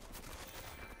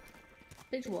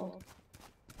 Visual.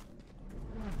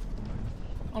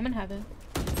 I'm in heaven.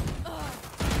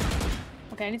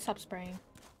 Okay, I need to stop spraying.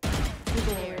 There's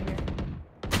a wall right here.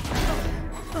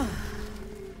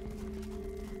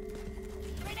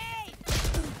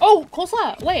 Oh,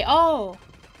 Coleslaw! Wait, oh!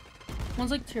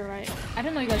 One's like to your right. I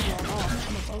didn't know you guys were all. I'm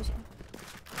a bozo.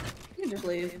 You can just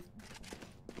leave.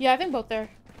 Yeah, I think both there.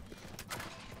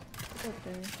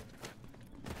 Okay.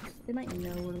 They might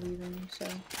know we're leaving, so.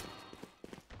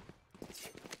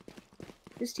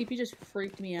 This TP just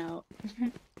freaked me out.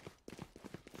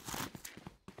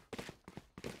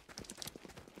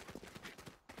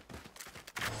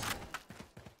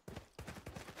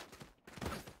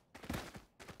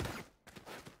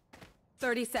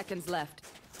 30 seconds left.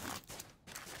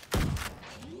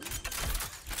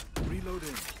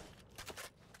 Reloading.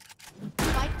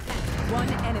 One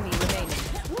enemy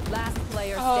remaining. Last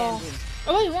player Oh. standing.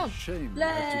 Oh, wait, you won. Shame you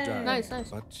had to die. Nice, nice.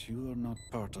 But you are not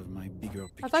part of my bigger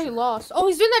picture. I thought you lost. Oh,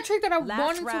 he's doing that trick that I Last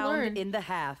wanted to round learn. in the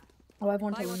half. Oh, I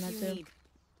want Buy to what learn that you too. need.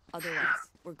 Otherwise,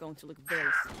 we're going to look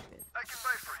very stupid. I can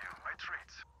buy for you my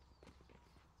treats.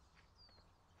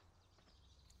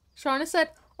 Shauna said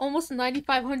almost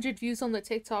 9,500 views on the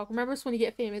TikTok. Remember when you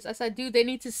get famous? I said, dude, they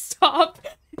need to stop.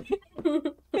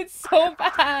 It's so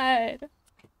bad.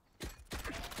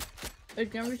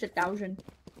 It's gonna reach 1,000.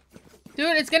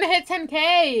 Dude, it's gonna hit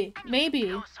 10K.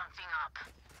 Maybe.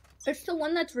 It's the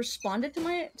one that's responded to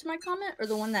my comment, or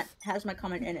the one that has my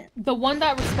comment in it. The one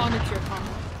that responded to your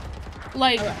comment.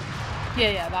 Like, Okay.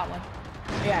 yeah, that one.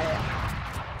 Yeah.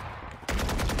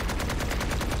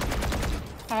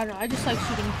 I don't know. I just like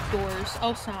shooting doors.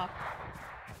 Oh, snap.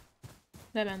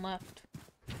 That man left.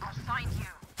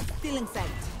 Feeling sight.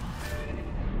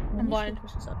 I'm blind.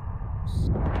 Push this up.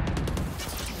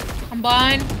 I'm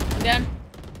blind. Again.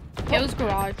 It was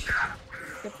garage.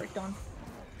 Get freaked on.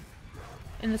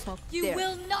 In the smoke. You There.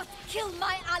 will not kill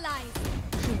my allies.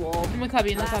 She walled. In the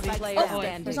cubby, in the Last cubby. player Oh,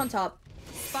 standing. wait. He's on top.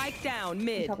 Spike down On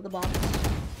mid. top of the bomb.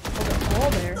 Oh, they're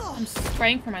all there. I'm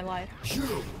spraying for my life. You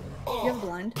You are have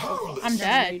blind. powerless. I'm No,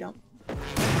 dead. you don't.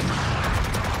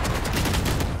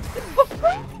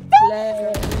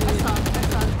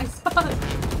 I saw.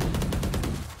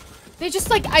 They just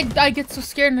like, I get so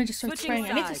scared and I just start Switching spraying.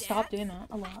 I need to sides. stop doing that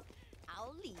a lot.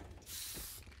 I'll leave.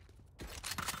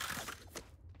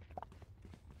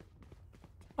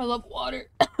 I love water.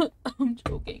 I'm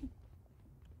joking.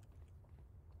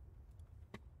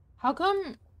 How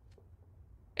come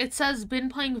it says been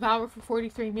playing Valorant for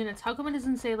 43 minutes? How come it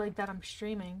doesn't say like that I'm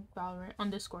streaming Valorant on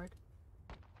Discord?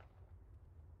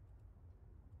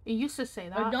 It used to say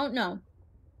that. I don't know.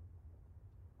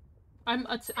 I'm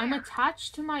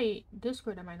attached to my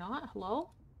Discord, am I not? Hello?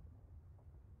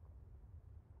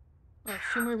 Oh,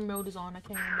 streamer mode is on. I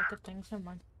can't even look at things. Never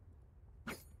mind.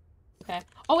 Okay.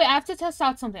 Oh wait, I have to test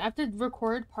out something. I have to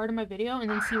record part of my video and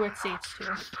then see where it saves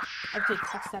to. I have to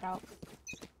test that out.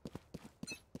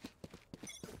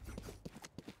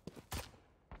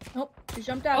 Nope. She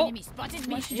jumped out. Oh. Enemy spotted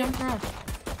Why me. she jumped around?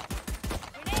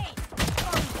 Grenade.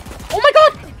 Oh my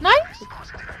god! Nice!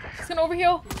 He's gonna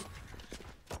overheal.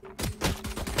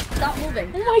 Stop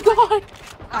moving. Oh my god!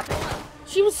 Stop it.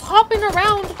 She was hopping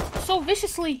around so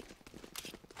viciously.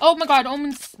 Oh my god,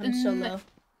 Omen's I'm so low.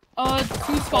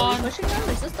 Two spawn. Pushing them?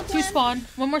 Is this the Two plan? spawn.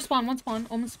 One more spawn, one spawn.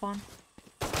 Omen spawn.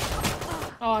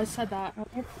 Oh, I said that.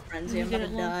 Frenzy, I'm gonna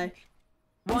die.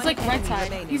 He's like right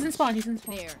side. He's in spawn, he's in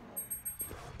spawn.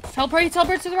 Teleport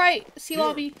to the right. C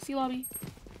lobby, C lobby.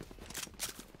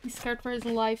 He's scared for his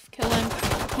life. Kill him.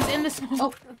 He's in the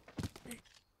smoke. No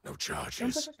Don't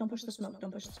charges. push the smoke.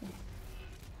 Don't push the smoke.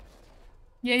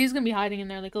 Yeah, he's gonna be hiding in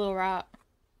there like a little rat.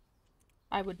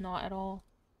 I would not at all.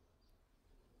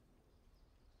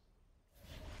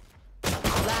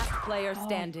 Last player Oh,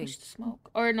 standing. push the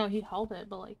smoke. Or no, he held it,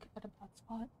 but like at a bad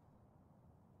spot.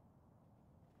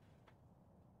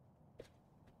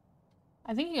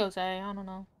 I think he goes A. I don't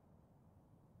know.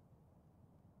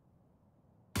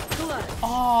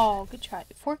 Oh, good try.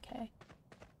 4K.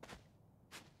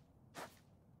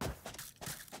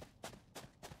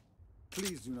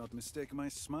 Please do not mistake my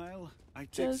smile. I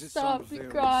take Just this stop song the very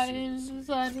crying, seriously. it's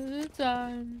the sign of the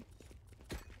time.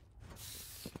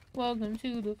 Welcome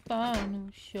to the final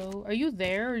show. Are you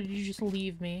there, or did you just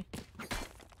leave me?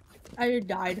 I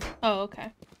died. Oh,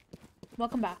 okay.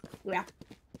 Welcome back. Yeah.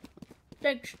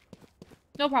 Thanks.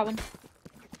 No problem.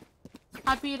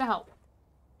 Happy to help.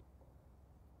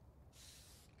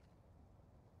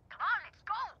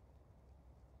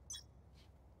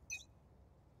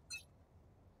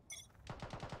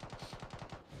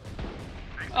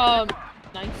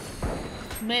 Nice.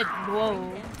 Mid,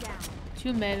 whoa.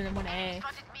 2 mid and then 1 A.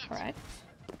 Correct.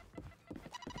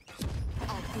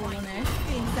 1 A.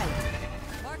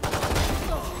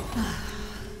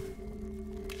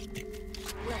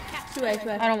 2A,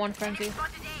 2A. I don't want frenzy.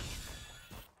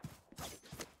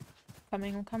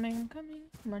 I'm coming.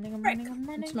 I'm running.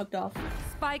 I'm smoked off.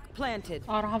 Spike planted.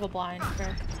 Oh, I don't have a blind.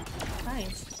 Fair.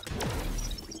 Nice.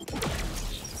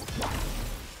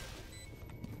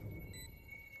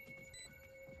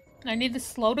 I need the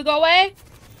slow to go away.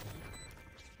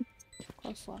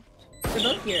 Close left. They're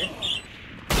both here.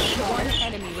 One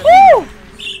enemy Woo!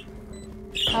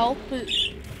 remaining. Help.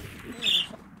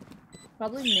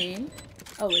 Probably main.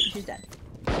 Oh wait, she's dead.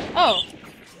 Oh,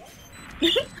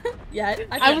 Yeah,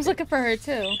 I was looking for her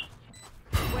too.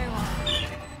 Where are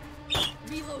you?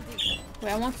 Reloading.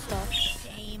 Wait, I want stuff.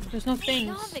 There's no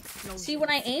things. See, when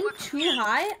I aim too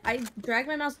high, I drag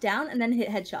my mouse down and then hit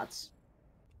headshots.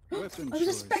 Weapon I was a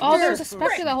choice. spectre. Oh, there's a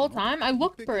spectre the whole time? I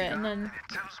looked for it and then...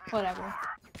 Whatever.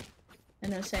 I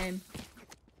know, same.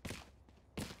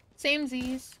 Same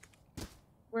Z's.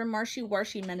 We're marshy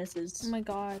warshy menaces. Oh my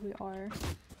god, we are.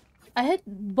 I hit...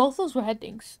 Both those were head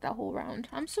dinks that whole round.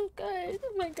 I'm so good.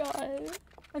 Oh my god.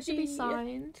 I should be Yeah.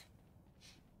 signed.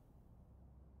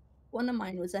 One of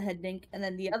mine was a head dink, and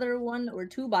then the other one were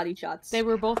 2 body shots. They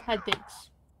were both head dinks.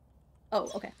 Oh,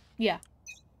 okay. Yeah.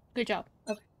 Good job.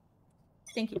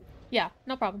 Thank you. Yeah,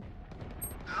 no problem.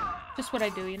 Just what I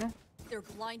do, you know? They're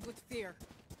blind with fear.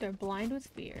 They're blind with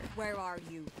fear. Where are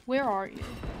you? Where are you?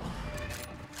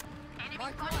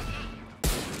 Mark one.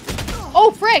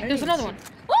 Oh, frick! There's another one.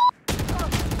 What?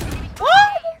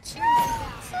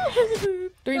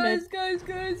 3 mid.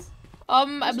 Guys.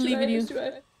 I believe in you.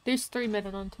 There's 3 mid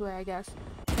and on 2A, I guess.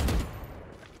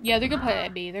 Yeah, they're gonna play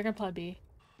at B. They're gonna play B.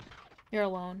 You're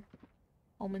alone.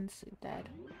 Omen's dead.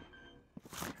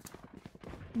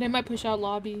 They might push out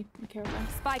lobby. Be careful.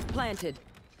 Spike planted.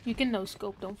 You can no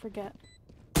scope, don't forget.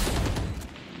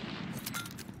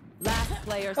 Last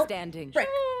player standing. frick.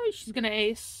 Oh, she's gonna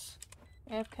ace.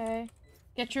 AFK.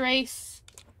 Get your ace.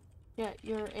 Get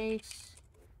your ace.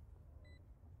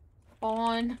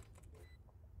 On.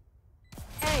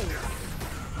 Hey.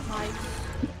 Nice.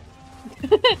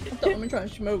 Let me try to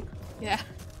smoke. Yeah.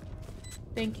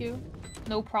 Thank you.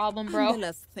 No problem, bro.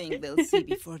 last thing they'll see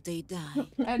before they die.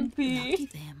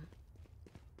 NP. Them.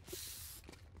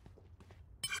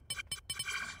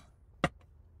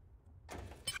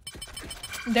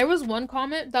 There was one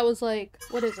comment that was like,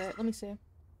 what is it? Let me see.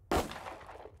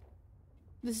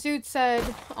 This dude said,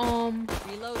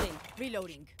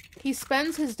 Reloading. he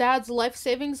spends his dad's life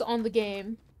savings on the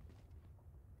game.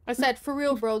 I said, for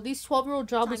real, bro, these 12-year-old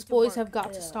jobless boys have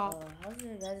got to stop. How's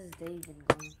your guys' day been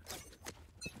going?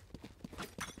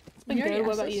 It's been You already good.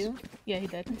 What asked about us? you? Yeah, he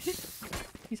did.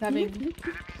 He's having...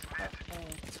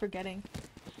 He's forgetting.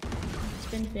 It's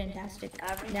been fantastic.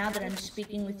 Now that I'm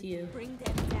speaking with you. Bring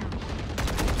them down.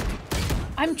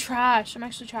 I'm trash. I'm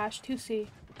actually trash. 2C.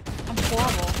 I'm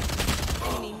horrible.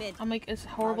 Enemy mid. I'm like as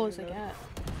horrible as I get.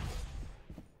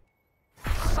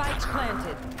 Spike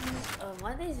planted.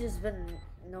 My day's just been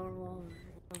normal,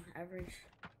 average.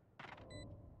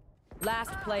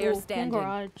 Last player Ooh, standing.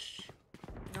 garage.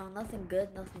 No, nothing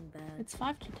good, nothing bad. It's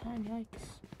 5 to 10. Yikes.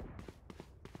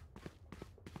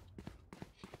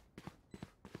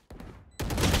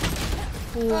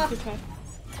 Ooh, good try.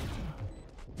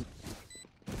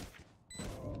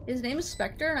 His name is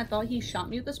Spectre, and I thought he shot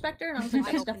me with the Spectre, and I was like,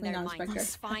 that's definitely not a Spectre.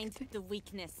 Find the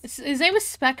weakness. His name is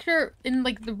Spectre in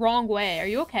like the wrong way. Are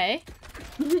you okay?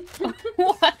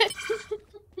 What?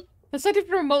 That's not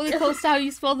even remotely close to how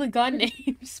you spell the gun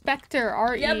name. Spectre,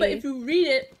 R-E. Yeah, but if you read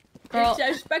it, Girl, it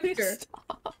says Spectre.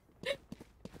 stop.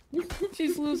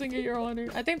 She's losing at your honor.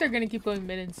 I think they're gonna keep going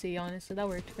mid and C, honestly. That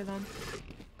worked for them.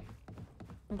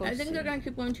 I think they're gonna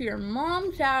keep going to your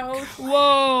mom's house.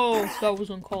 Whoa! That was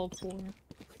uncalled for.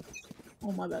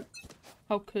 Oh my bad.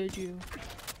 How could you?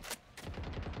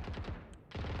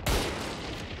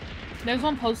 There's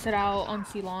one posted out on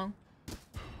C long.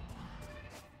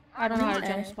 I don't know how to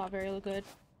jump spot very good.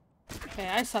 Okay,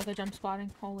 I suck at jump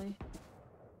spotting. Holy.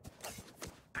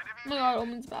 Oh my god,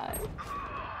 Omen's back.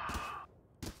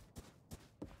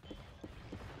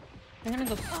 They're gonna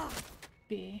go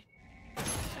B.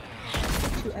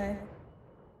 2A.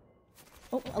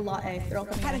 Oh, a lot A. They're all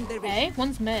coming in. A?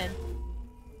 One's mid.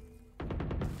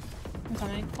 I'm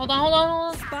coming. Hold on, hold on,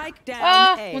 hold on. Spike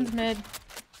down A. One's mid.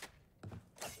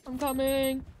 I'm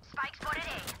coming. Spike spotted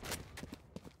A.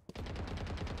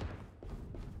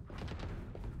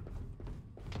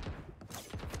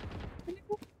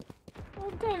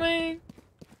 I'm coming.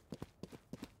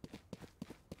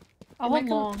 I It went might come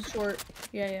long. short.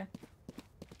 Yeah.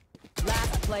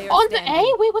 Last player On the standing.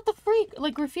 A? Wait, what the freak?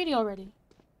 Like graffiti already.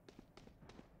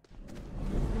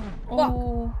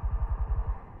 Oh.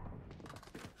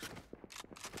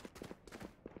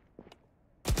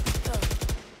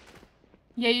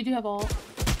 Yeah, you do have ult.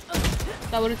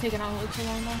 That would have taken out like too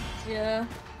long though. Yeah.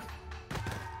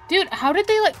 Dude, how did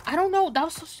they like? I don't know. That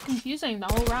was so confusing the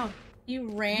whole round. He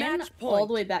ran Match all point.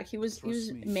 the way back. He was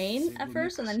me. main at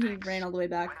first, and then he ran all the way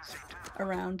back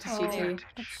around to CT.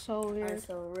 That's so weird. Alright,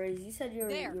 so Riz, you said you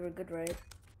were good, right?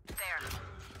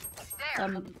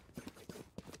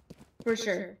 For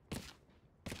sure.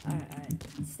 Alright.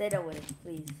 Stay that way,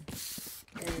 please.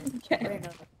 Okay. Right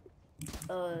now.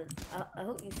 I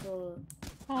hope you feel.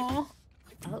 Aw.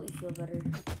 I hope you feel better.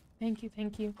 Thank you,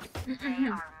 thank you.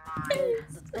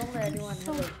 Don't let anyone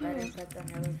have a bad impact on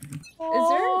your life. Is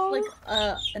there like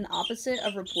an opposite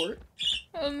of report?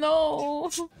 Oh no.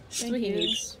 That's Thank what he you.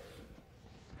 needs.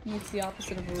 He needs the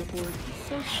opposite of a report.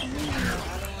 So sweet.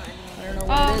 I don't know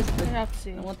what it is, but I have to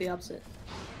see. I want the opposite.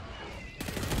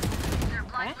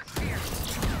 Okay.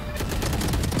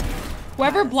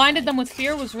 Whoever blinded them with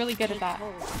fear was really good at that.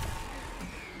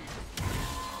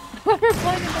 Whoever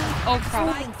blinded them. Oh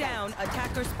crap. Spike down.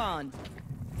 Attacker spawn.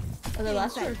 Are they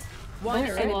last or? One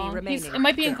So enemy long. remaining. It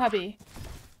might be in cubby.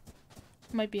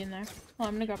 It might be in there. Oh,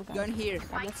 I'm gonna grab a gun. Gun here.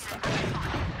 Grab this stuff.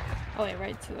 Oh wait,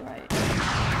 right to the right.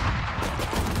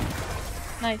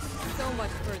 Nice. So much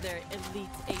for their elite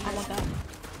aim. I want that.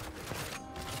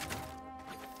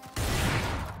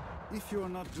 If you are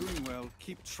not doing well,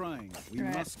 keep trying. We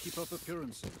Right. must keep up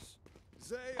appearances.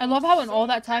 I love how in all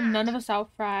that time none of us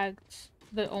outfragged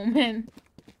the Omen.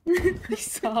 He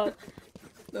suck.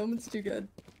 The Omen's too good.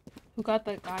 Who got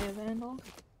the Gaia Vandal?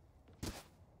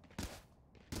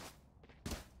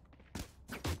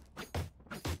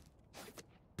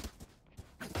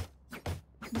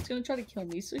 He's gonna try to kill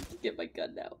me so he can get my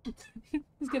gun now.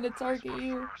 He's gonna target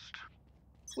you.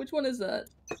 Which one is that?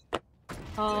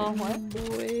 What?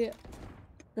 Boy.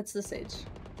 That's the Sage.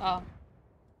 Oh.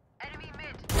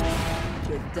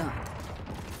 You're done.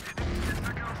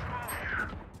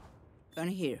 Gun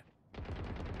here.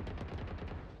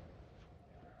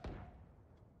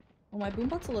 Oh, my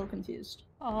boombot's a little confused.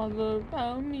 All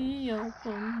around me are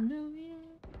familiar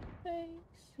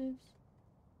faces.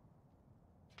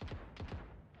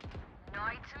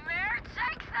 Nightmare,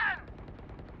 take them!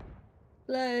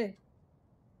 Play.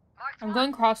 I'm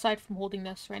going cross-eyed from holding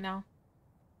this right now.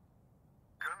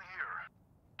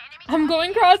 I'm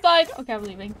going cross-eyed! Okay, I'm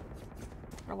leaving.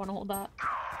 I don't want to hold that.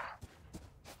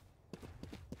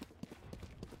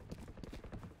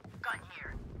 Gun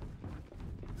here.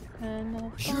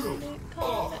 And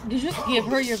did you just give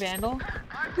her your Vandal?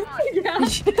 Yeah.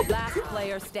 Last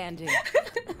player standing.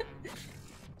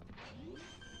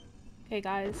 Okay,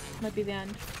 guys. Might be the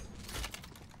end.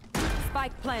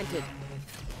 Spike planted.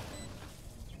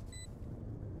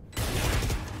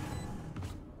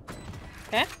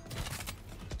 Okay?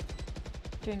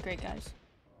 Doing great, guys.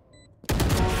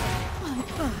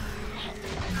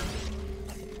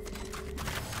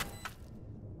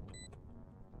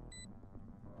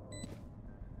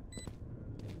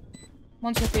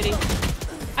 One's graffiti.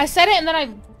 I said it and then I...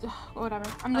 Whatever.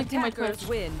 I'm like doing my Attackers Twitch.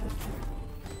 win.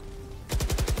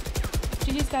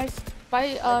 GG's, guys.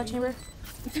 Bye, Chamber.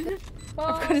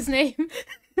 I forgot his name.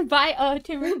 Bye,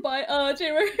 Timber. Bye,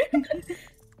 Chamber.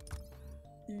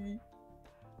 E.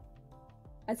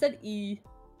 I said E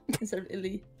instead of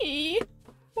Illy. E.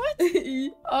 What?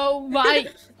 E. Oh my.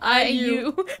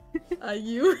 I-U.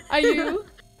 I-U. I-U.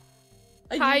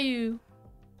 Caillou.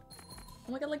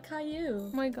 Oh my god, like Caillou.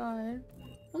 Oh my god.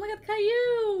 Oh my god,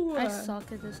 Caillou. I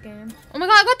suck at this game. Oh my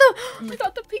god, I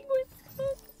got the penguin.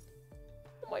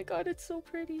 Oh my god, it's so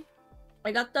pretty.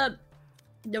 I got the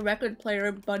record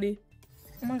player buddy.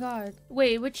 Oh my god.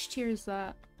 Wait, which tier is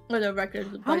that? Or the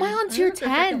record buddy. How am I on tier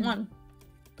 10? One.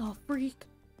 The freak.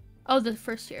 Oh, the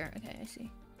first tier. Okay, I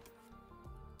see.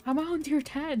 How am I on tier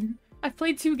 10? I've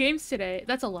played 2 games today.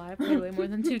 That's a lie. I've played way more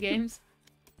than 2 games.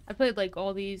 I played like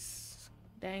all these.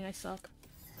 Dang, I suck.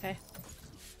 Okay.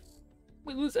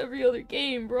 We lose every other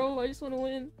game, bro. I just want to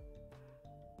win.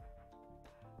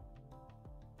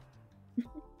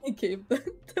 He gave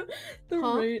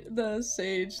the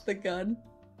Sage the gun.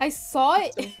 I saw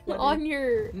it so on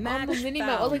your Match on the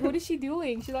minimap. I was like, what is she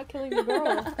doing? She's not killing the girl.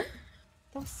 That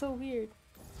was so weird.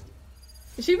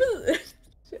 She was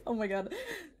oh my god.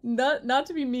 Not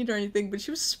to be mean or anything, but she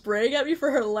was spraying at me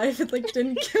for her life and like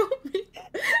didn't kill me.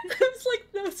 I was like,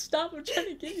 no, stop, I'm trying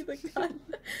to get you the gun.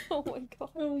 Oh my god.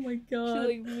 Oh my god.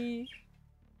 She like me.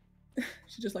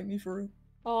 She just like me for real.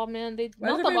 Oh man, they Why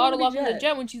knocked does the everyone bottle off be of the Jet?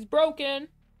 Jet when she's broken.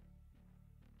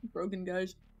 Broken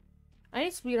guys. I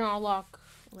need speed on unlock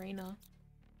Reyna.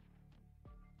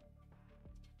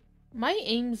 My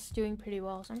aim's doing pretty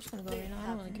well, so I'm just gonna go Reyna. I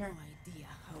don't really care. idea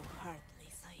how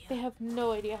heartless I They have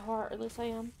no idea how heartless I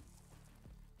am.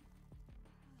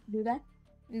 Do that?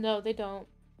 No, they don't.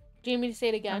 Do you need me to say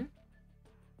it again?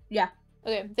 Yeah.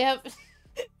 Okay, they have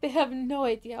they have no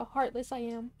idea how heartless I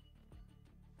am.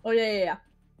 Oh yeah.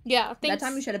 Yeah, That thanks.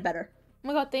 time you said it better. Oh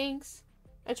my god, thanks.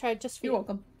 I tried just for You're you.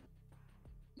 welcome.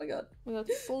 Oh my god. Oh my god,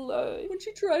 slay. When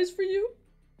she tries for you.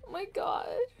 Oh my god.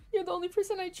 You're the only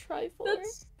person I try for.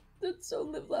 That's so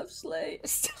live, laugh, slay.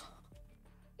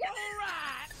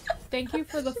 Thank you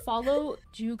for the follow,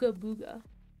 Juga Booga.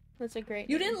 That's a great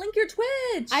You name. didn't link your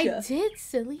Twitch! I did,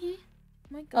 silly. Oh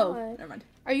my god. Oh, never mind.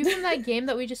 Are you from that game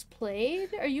that we just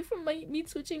played? Are you from me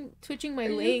twitching my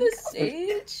Are link? you the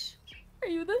Sage? Are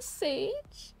you the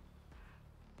Sage?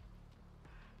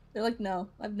 They're like, no,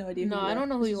 I have no idea who No, you are. I don't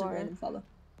know who This you is a are. random follow.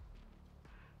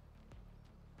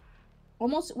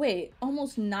 Almost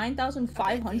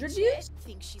 9,500 views?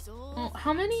 Think she's all Oh,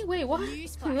 how many? Wait, what?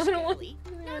 Newsflash, I don't want- girly.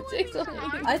 I'm gonna take so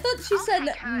many. I thought she said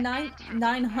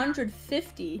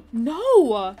 950.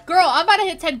 No! Girl, I'm about to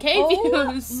hit 10k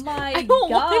Oh views! my I don't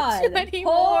god. want you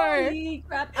anymore! Holy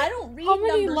crap. I don't read How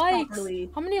many numbers likes? properly.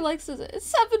 How many likes is it? It's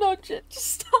 700! Just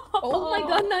stop! Oh my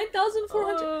god,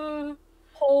 9,400.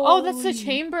 Oh, that's the Holy-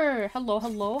 chamber! Hello,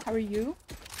 hello, how are you?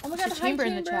 Oh my There's god, a chamber hi,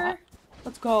 in the chat.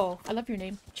 Let's go. I love your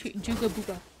name. Juga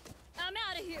Booga. I'm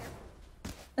out of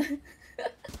here.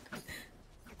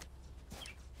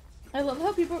 I love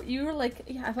how you were like,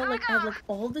 yeah, I felt like I had like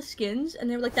all the skins, and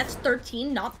they were like, that's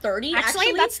 13, not 30.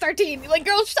 Actually, that's 13. Like,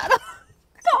 girl, shut up.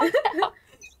 Calm down.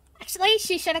 Actually,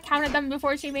 she should have counted them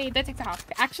before she made the TikTok.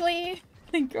 Actually,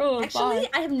 girl, Actually,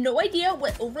 I have no idea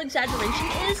what over-exaggeration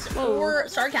is or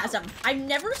sarcasm. I've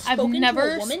never spoken to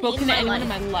a woman spoken in to my anyone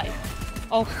life. in my life.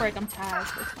 Oh, frick, I'm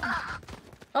tagged. It's fine.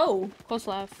 Oh, Close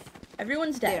left.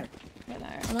 everyone's dead. Right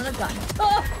there. I'm on a gun.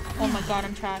 Oh, Oh my god,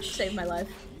 I'm trash. saved my life.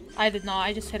 I did not.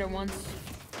 I just hit her once.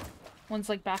 One's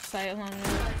like backside. Hold on.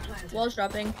 Wall's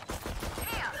dropping.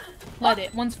 Let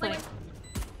it. One's flank.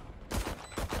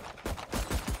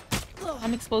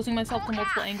 I'm exposing myself to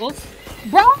multiple angles.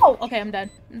 Bro! Okay, I'm dead.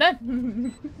 I'm dead.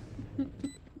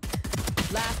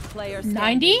 Last player standing.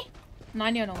 90?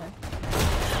 90 I don't win.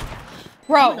 Oh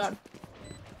Bro! my god.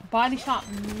 Body shot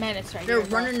menace right They're here.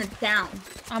 bro. running it down.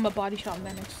 I'm a body shot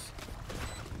menace.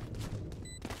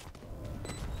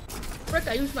 Frick,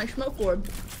 I used my smoke orb.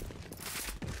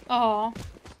 Aw.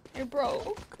 You're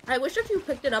broke. I wish if you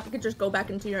picked it up, it could just go back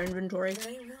into your inventory.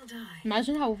 They will die.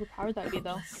 Imagine how overpowered that would be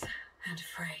though. And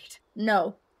afraid.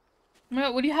 No. Oh my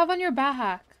god, what do you have on your bat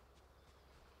hack?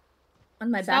 On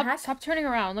my Stop, backpack? stop turning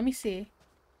around. Let me see.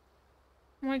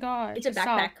 Oh my god. It's a stop.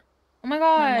 backpack. Oh my My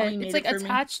god. mommy made It's like it for me.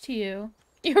 attached to you.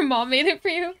 Your mom made it for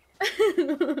you?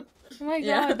 Oh my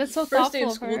god, that's so First day thoughtful of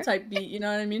of school her. type beat, you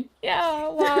know what I mean? Yeah,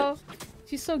 wow.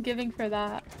 She's so giving for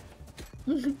that.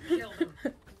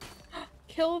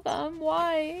 Kill them?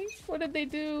 Why? What did they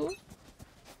do?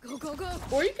 Go, go, go.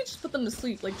 Or you could just put them to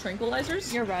sleep, like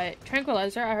tranquilizers. You're right.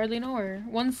 Tranquilizer, I hardly know her.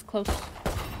 One's close.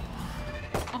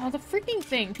 Oh, the freaking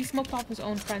thing. He smoked off his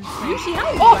own friend's You thing. see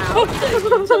how loud the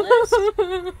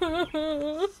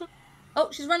is? Oh,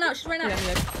 she's run out, she's run out. Yeah,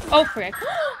 yeah. Oh, frick.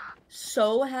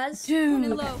 So has Dude.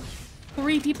 Low.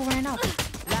 3 people ran out.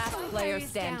 Last player player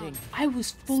standing. I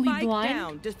was fully Spike blind.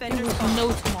 down. Defender There was spawn.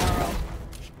 no tomorrow.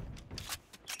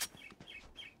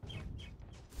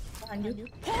 Behind you.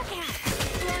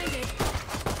 Blinded.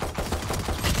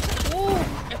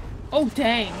 Oh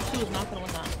dang, she was not gonna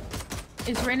win that.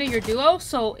 Is Reyna your duo?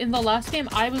 So in the last game,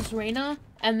 I was Reyna,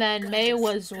 and then May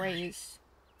was Raze.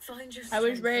 I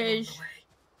was Rage.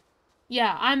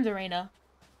 Yeah, I'm the Reyna.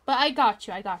 But I got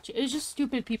you, I got you. It's just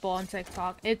stupid people on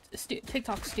TikTok.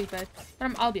 TikTok's stupid.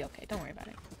 But I'll be okay, don't worry about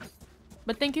it.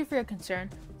 But thank you for your concern.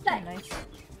 Very nice.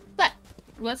 But,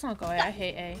 let's not go A, I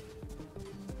hate A.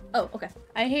 Oh, okay.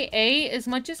 I hate A as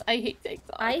much as I hate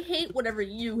TikTok. I hate whatever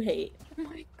you hate. Oh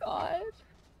my god.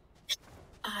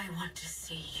 I want to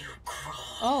see you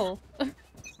crawl. Oh.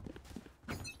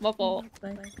 My fault.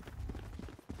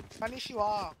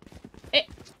 Eh.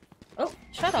 Oh,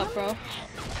 shut up, bro.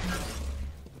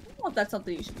 Well, that's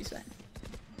something you should be saying.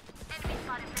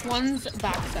 One's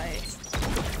backside.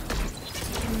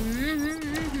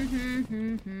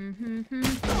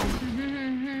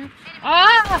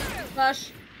 Ah!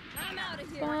 Flash.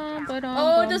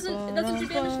 Oh, it doesn't do damage to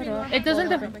me anymore. It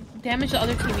doesn't damage the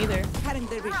other team either.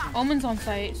 Omen's on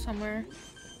site somewhere.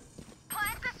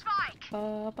 I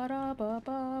don't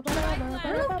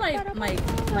know if my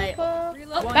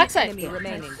One backside enemy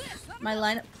remaining. my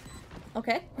lineup.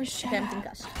 Okay. Where's Okay, I'm Shaq?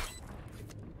 concussed.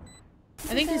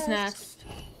 I think his nest.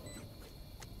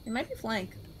 It might be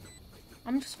flank.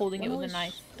 I'm just holding it with a Almost-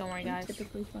 knife. Don't worry, guys.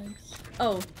 Typically flanks.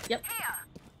 Oh, yep.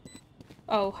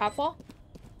 Oh, half wall?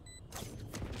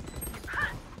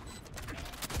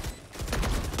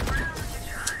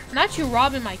 Not you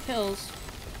robbing my kills.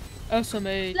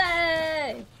 SMA.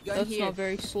 Slay! That's not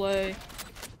very slay.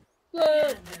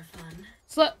 Slay!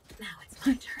 Slay. Now it's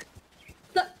my turn.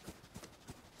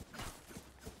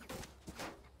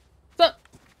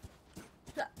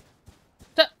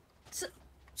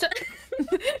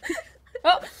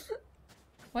 Oh!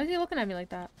 Why is he looking at me like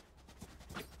that?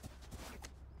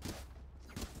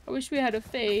 I wish we had a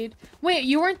fade. Wait,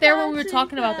 you weren't there when we were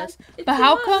talking about this. But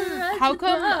how come,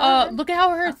 look at how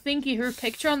her thingy, her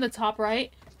picture on the top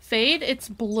right, fade, it's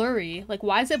blurry. Like,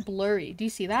 why is it blurry? Do you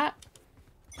see that?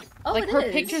 Oh, like, it her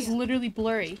is. picture's literally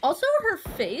blurry. Also, her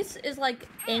face is like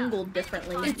angled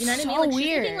differently. It's you know what I mean? so Like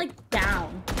weird. she's looking like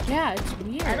down. Yeah, it's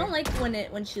weird. I don't like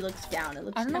when she looks down. It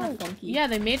looks I don't kind know. of funky. Yeah,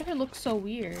 they made her look so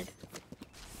weird.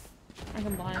 I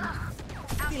can blind.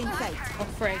 Oh,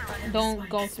 frick. Don't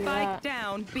go through Spike that.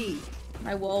 down B.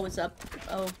 My wall was up.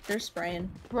 Oh, they're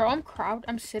spraying. Bro,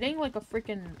 I'm sitting like a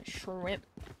freaking shrimp.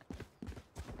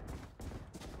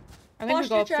 I think we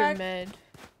go up through mid.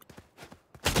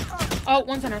 Oh,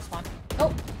 one's in our spawn.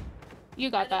 Oh.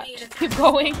 You got that. Just keep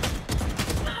going.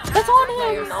 That's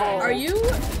on him! No! Are you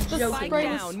The joking? spray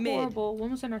was horrible.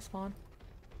 One was in our spawn.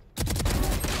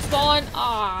 Spawn!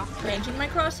 Ah! Ranging my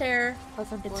crosshair.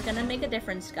 That's It's unfortunate. gonna make a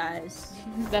difference, guys.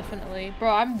 Definitely.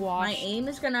 Bro, I'm My washed. aim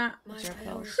is gonna...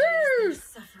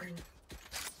 Suffering.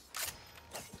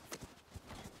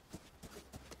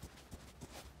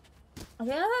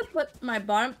 Okay, I gotta put my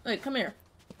bottom... Wait, come here.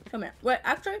 Come here. Wait,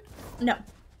 actually, no.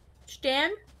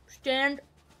 Stand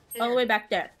all the way back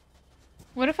there.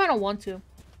 What if I don't want to?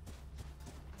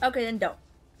 Okay, then don't.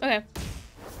 Okay.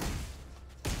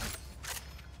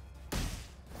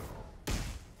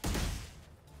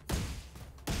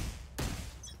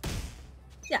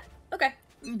 Yeah, okay.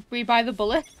 We buy the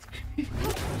bullet?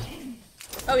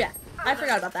 Oh yeah, I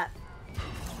forgot about that.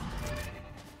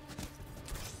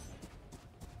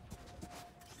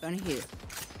 Gun here.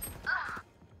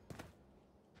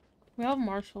 We have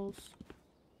marshals.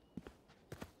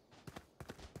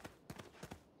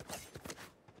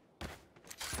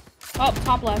 Oh,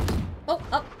 top left. Oh,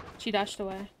 up. She dashed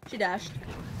away. She dashed.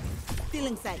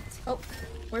 Feeling sight. Oh,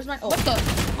 where's my... Oh. What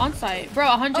the? On site. Bro,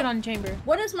 100 on chamber.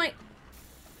 What is my...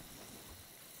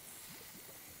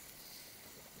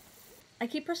 I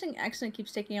keep pressing X and it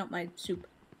keeps taking out my soup.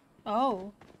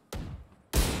 Oh.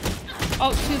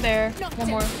 Oh, two there. One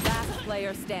more. Last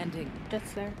player standing.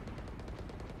 That's there.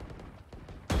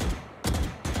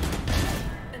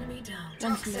 Enemy down.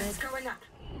 One's mid. Going up.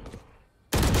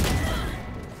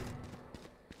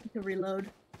 To reload.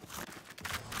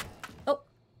 Oh,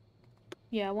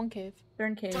 Yeah, one cave. they're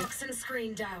in cave. Toxin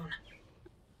screen down.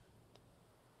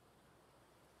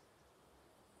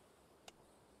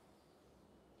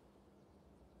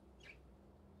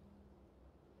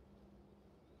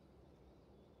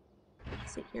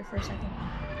 Sit here for a second.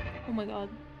 Oh my god.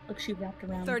 Look, she wrapped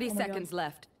around. 30 Oh my God. seconds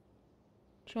left.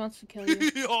 She wants to kill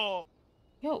you.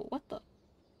 Yo, what the?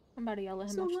 I'm about to yell at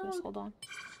him So after this. loud. Hold on.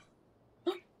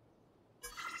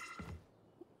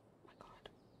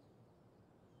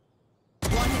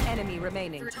 One enemy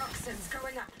remaining. Toxins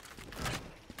going up.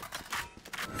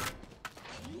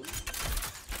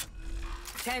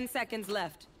 10 seconds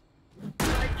left.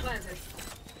 Spike planted.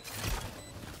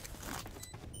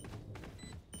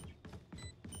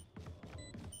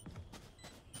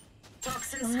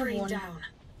 Toxin I have screen one. down.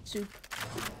 Soup.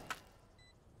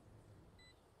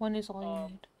 One is all you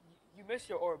need. You missed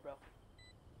your orb, bro.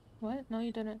 What? No,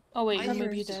 you didn't. Oh wait, I maybe you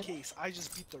beat the did. case. I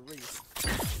just beat the race.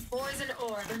 Poison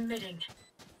orb emitting.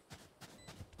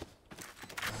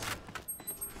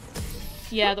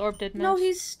 Yeah, the orb did miss. No,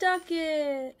 he stuck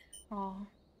it. Aw.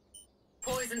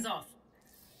 Poison's off.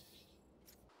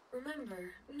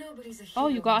 Remember, nobody's a hero. Oh,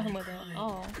 you got when him they with it. cry.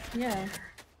 Oh. Yeah.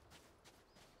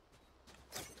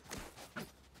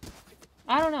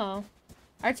 I don't know.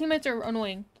 Our teammates are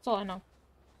annoying. That's all I know.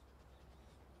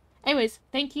 Anyways,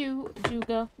 thank you,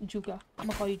 Juga. Juga. I'm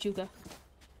gonna call you Juga.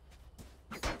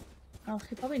 Oh,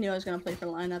 he probably knew I was gonna play for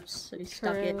lineups, so he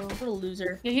stuck it. True. What a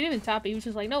loser. Yeah, he didn't even tap it. He was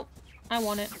just like, nope, I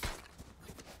want it.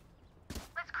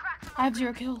 I have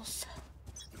 0 kills.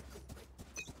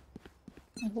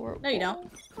 I'm horrible. No, you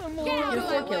don't. I'm You have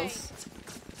horrible. 4 kills.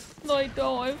 No, I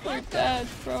don't. I play bad,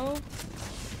 bro.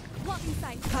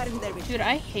 Dude,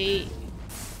 I hate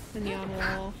the neon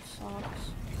wall. Sucks.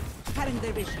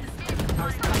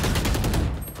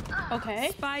 Okay.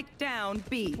 Spike down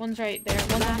B. One's right there.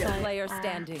 One's Last outside. player Aw.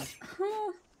 standing.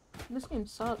 This game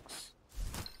sucks.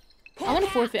 I want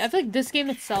to forfeit. I feel like this game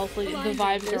itself, like, the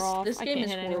vibes are off. This I game can't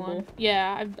is hit horrible. anyone.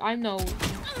 Yeah, I know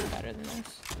better than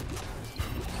this.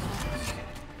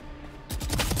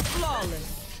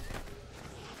 Flawless.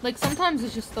 Like, sometimes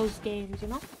it's just those games, you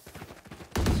know?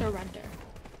 Surrender.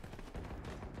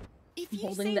 If I'm you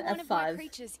holding say the one of my F5.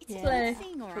 creatures, it's Yeah. a Play. good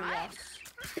thing, alright?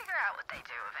 Figure out what they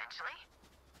do eventually.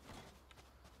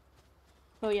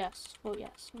 Vote yes. Vote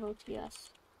yes. Vote yes.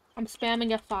 I'm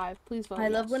spamming F5. Please vote I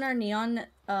love yes. when our neon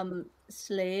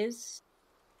slays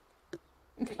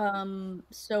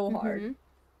so hard.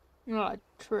 Oh,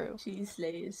 true. She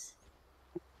slays.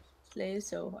 Slays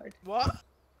so hard. What?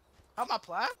 I'm not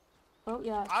plat? Vote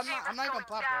yes. I'm not even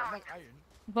plat, bro. I'm like iron.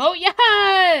 Vote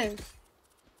yes!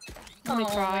 Let me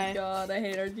Oh try. my god, I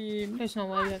hate our team. There's no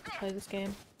way we have to play this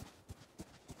game.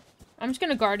 I'm just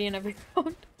gonna Guardian every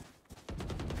round.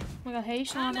 Oh my god, hey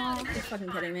Shauna. You're fucking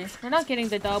kidding me. We're not getting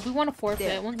the dub. We want to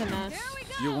forfeit. One's a mess.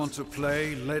 You want to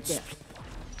play? Let's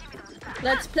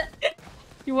Let's play.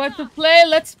 You want to play?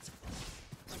 Let's.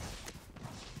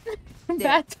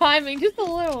 Bad timing, just a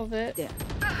little bit.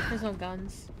 There's no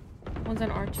guns. One's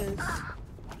on arches.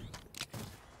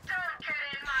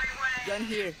 Gun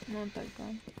here. No that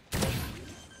gun.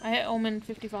 I hit Omen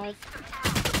 55.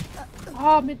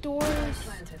 Ah, mid doors.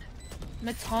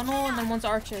 Mid tunnel, and then one's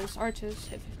arches. Arches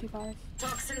hit 55.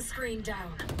 Toxin screen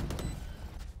down.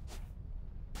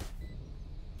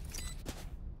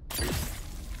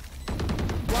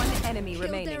 One enemy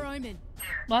remaining. Their omen.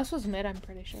 Last was mid, I'm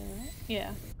pretty sure, right?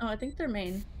 Yeah. Oh, I think they're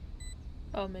main.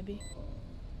 Oh, maybe.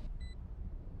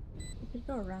 We could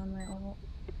go around my ult.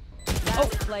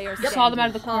 Last player I saw them out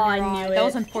of the corner. Oh, I Rod. knew That it.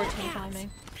 was unfortunate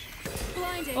timing.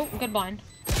 Blinded. Oh, good blind.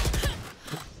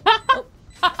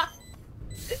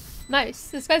 Nice.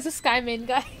 This guy's a sky main,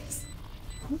 guys.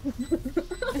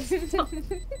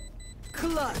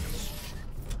 Clutch.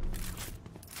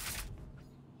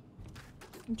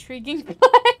 Intriguing play.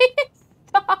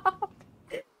 Stop.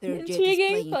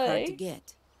 Intriguing play.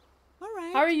 Get. All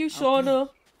right. How are you, Shauna?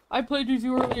 I played with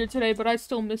you earlier today, but I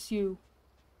still miss you.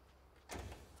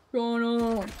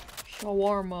 Shauna.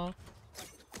 Shawarma.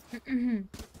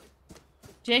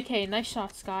 JK, nice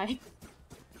shot, Sky.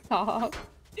 Stop.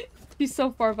 He's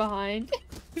so far behind.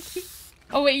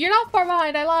 Oh wait, you're not far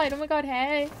behind. I lied. Oh my god,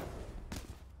 hey.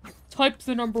 Type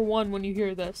the number 1 when you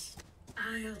hear this.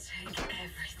 I'll take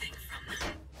everything from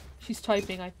them. She's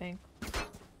typing, I think.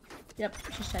 Yep,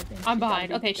 she's typing. I'm She's behind.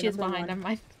 gotta be Okay, the she is number behind. one. Never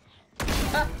mind.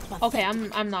 Ah, Okay,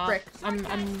 I'm not. Frick.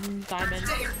 I'm diamond.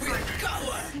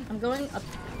 I'm going up.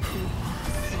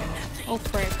 Oh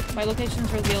frick. My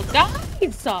location's revealed.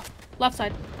 Guys! Left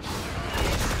side.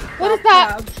 What is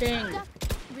that? Crouching.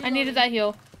 I needed that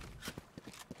heal.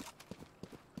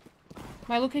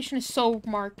 My location is so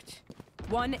marked.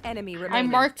 One enemy remaining. I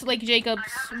marked like Jacobs.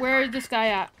 Where is this guy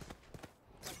at?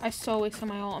 I so wasted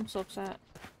my ult. I'm so upset.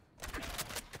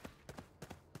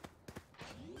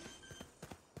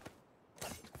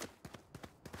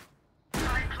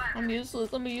 I'm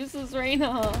useless. Let me use this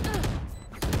Reyna.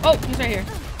 Oh, he's right here.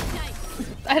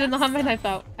 I did not have my knife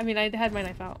out. I mean, I had my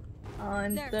knife out.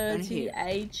 On 30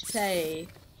 HT.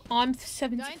 I'm Don't sit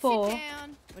 74.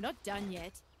 down. We're not done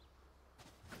yet.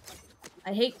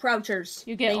 I hate crouchers.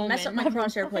 You get They mess up Omen. my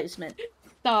crosshair placement.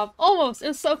 Stop. Almost. It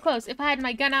was so close. If I had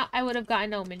my gun out, I would have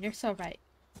gotten Omen. You're so right.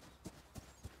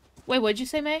 Wait, what'd you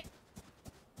say, May?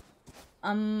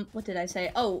 What did I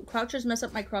say? Oh, crouchers mess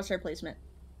up my crosshair placement.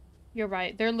 You're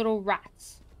right. They're little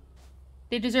rats.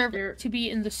 They deserve to be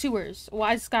in the sewers.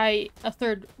 Why is this guy a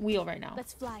third wheel right now?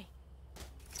 Let's fly.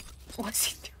 What's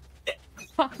he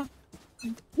doing?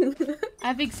 I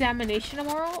have examination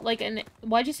tomorrow? Like,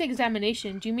 why'd you say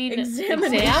examination? Do you mean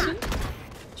exam?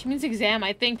 She means exam,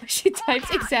 I think, but she types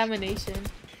examination.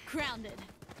 Grounded.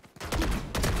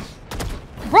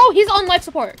 Bro, he's on life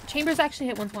support. Chambers actually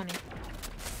hit 120.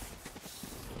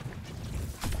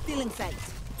 Stealing sight.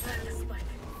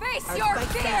 Face your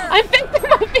fear! I'm facing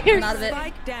my fears! Out of it.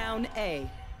 Spike down A.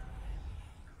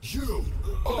 You.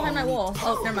 Behind my wall.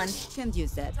 Oh, never mind. Can't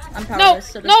use that. I'm No, powerless.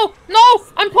 So no, no!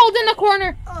 I'm pulled in the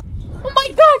corner! Oh my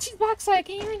god, she's backside. I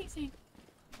can't hear anything.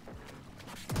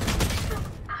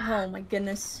 Oh my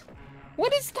goodness.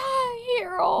 What is that,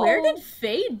 hero? Where did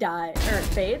Fade die? Or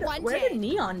Fade? One Where J. did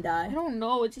Neon die? I don't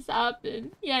know. It just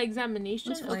happened. Yeah,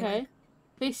 examination. That's fine. Okay.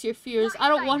 Face your fears. I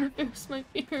don't want to face my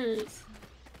fears.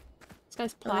 This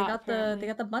guy's Oh, plot. they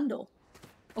got the bundle.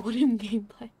 Odin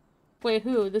gameplay. Wait,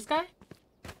 who? This guy?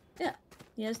 Yeah,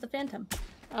 he has the Phantom.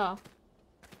 Oh.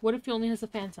 What if he only has a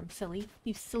phantom? Silly.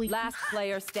 You silly. Last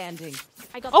player standing.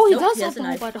 I got. Oh, he Nope, does he have has the a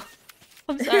whole knife. bundle.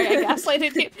 I'm sorry, I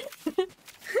gaslighted you.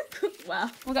 Wow.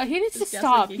 Oh my god, he needs to This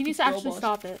gaslight stop. geek He needs is to girl actually boss.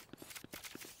 stop it.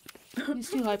 He's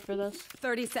too hyped for this.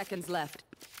 30 seconds left.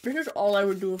 This is all I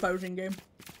would do if I was in game.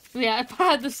 Yeah, if I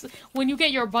had this, when you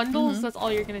get your bundles, that's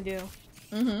all you're gonna do.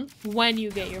 When you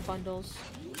get your bundles.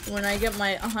 When I get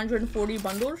my 140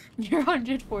 bundles. You're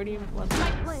 140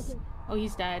 bundles. Oh,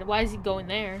 he's dead. Why is he going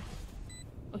there?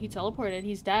 Oh, he teleported.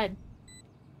 He's dead.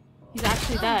 He's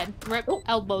actually dead. Rip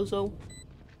Elbozo.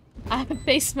 I haven't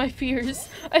faced my fears.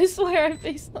 I swear I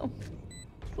faced them.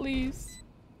 Please.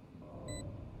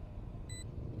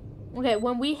 Okay,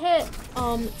 when we hit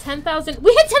 10,000,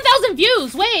 we hit 10,000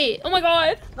 views. Wait, oh my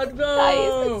god, Let's go.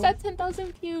 guys, it's at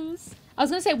 10,000 views. I was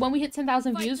gonna say when we hit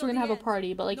 10,000 views, we're gonna have a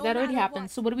party, but like that already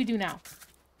happened. So what do we do now?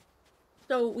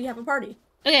 So we have a party.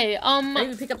 Okay, Maybe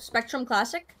we pick up Spectrum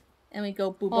Classic, and we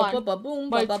go boom, hold ba on. ba boom,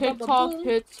 My ba ba ba TikTok boom.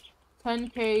 hits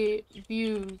 10K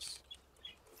views.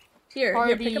 Here,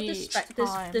 pick up Party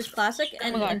time. this classic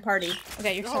and, Oh my God. and party.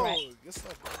 Okay, you're so right.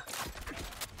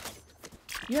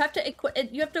 You have to equip.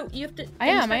 You have to. I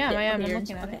am. inspect it. I'm Okay,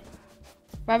 looking at okay. it.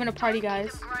 We're having a party,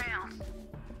 guys.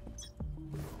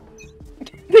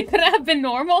 They couldn't have been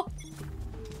normal.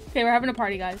 Okay, we're having a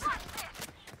party, guys.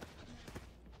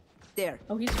 There.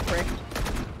 Oh, he's fricked.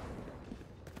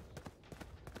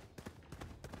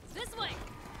 This way.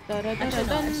 Actually,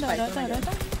 no, I spiked when I did.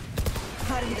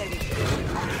 Party ready.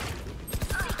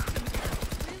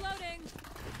 Reloading.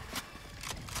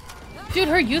 Dude,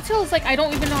 her util is like, I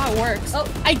don't even know how it works. Oh,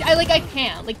 I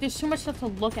can't. Like, there's too much stuff to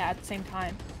look at the same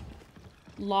time.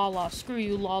 Lala. Screw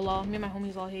you, Lala. Me and my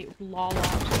homies all hate Lala.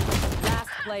 Last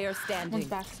player One's standing.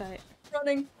 backside.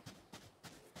 Running.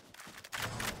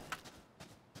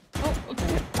 Oh,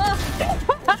 okay.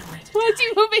 Why is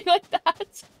he moving like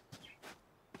that?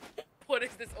 What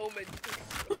is this omen?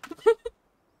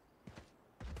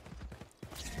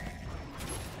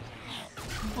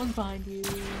 One's behind you.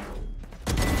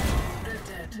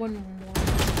 One more.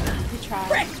 Good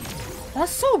try.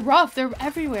 That's so rough. They're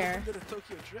everywhere.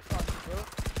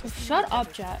 Oh, shut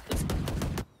up, Jet.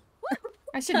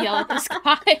 I should yell at this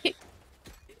guy.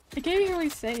 I can't even really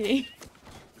say.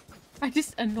 I'm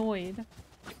just annoyed.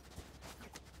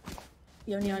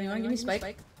 Yo, Neon, you wanna give me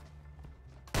spike?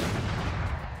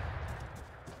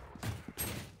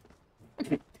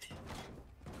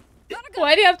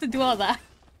 Why do you have to do all that?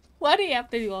 Why do you have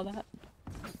to do all that?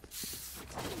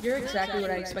 You're exactly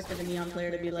what I expected a Neon player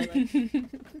to be like.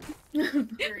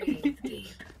 Literally.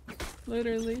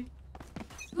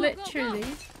 Go, Literally.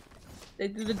 They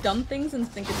do the dumb things and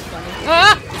think it's funny.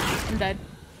 Ah! I'm dead.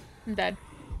 I'm dead.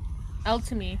 L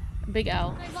to me. Big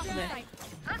L. Okay.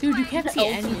 Dude, you can't see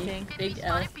L to me. anything. Big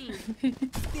L.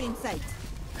 Stealing sight.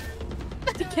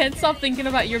 I can't stop thinking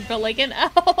about your built like an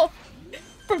L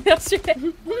from yesterday.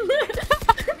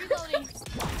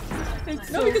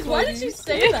 It's No, so because why did funny. you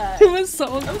say that? It was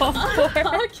so uncalled for.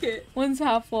 Pocket. One's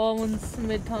half wall, one's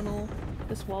mid tunnel.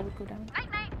 This wall would go down.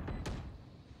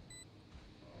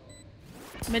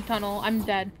 Mid tunnel. I'm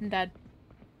dead. I'm dead.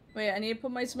 Wait, I need to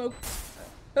put my smoke.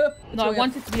 No, I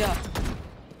want it to be up.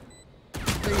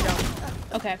 So you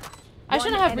don't. Okay. I One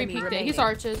shouldn't have enemy repeated it. remaining. He's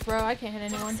arches, bro. I can't hit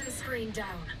anyone. Screen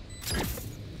down.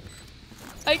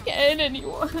 I can't hit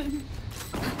anyone.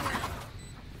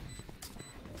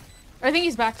 I think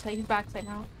he's backside. He's backside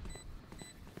now.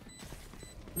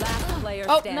 Last player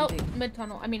Oh, no. standing. Mid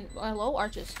tunnel. I mean, hello,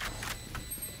 arches.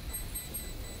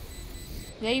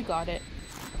 Yeah, you got it.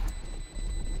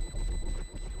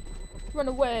 Run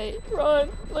away. Run.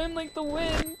 Learn like the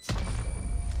wind.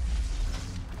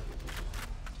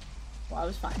 Well, I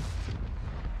was fine.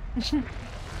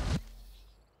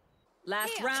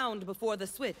 Last round before the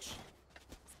switch.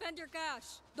 Spend your cash.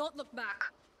 Don't look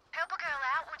back. Help a girl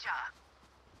out, would ya?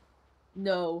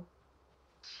 No.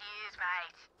 Cheers,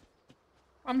 mate.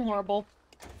 I'm horrible.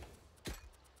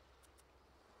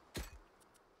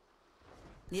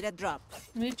 Need a drop.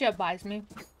 Maybe Jet buys me.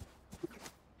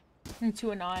 I'm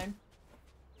 2 and 9.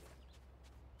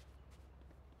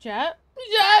 Jet?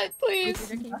 Jet,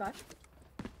 please!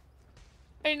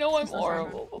 I know I'm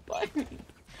horrible, but buy me.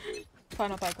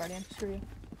 Fine, I'll buy Guardian. Screw you.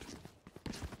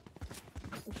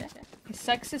 Okay. He's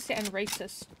sexist and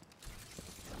racist.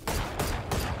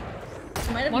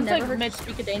 He might have One's never like heard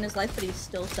speak a day in his life, but he's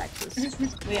still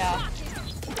sexist. Yeah.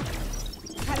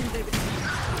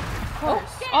 Oh,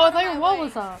 I thought your wall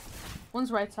was up.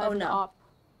 One's right side. Oh, no. Up.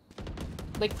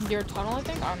 Like near tunnel, I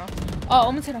think? I don't know. Oh,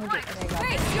 almost hit 100. Okay, got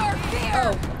it.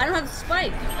 Oh, I don't have the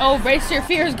spike. Oh, brace your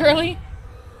fears, girly.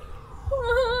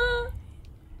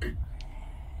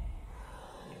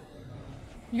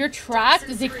 You're trapped,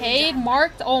 decayed,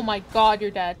 marked. Oh my god,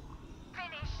 you're dead.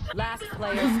 Last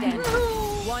player standing.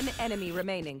 One enemy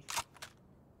remaining.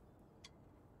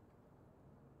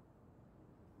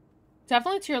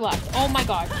 Definitely to your left. Oh my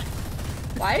god.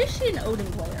 Why is she an Odin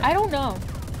player? I don't know.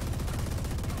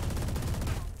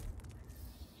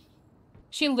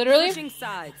 She literally Switching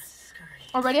sides.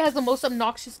 already has the most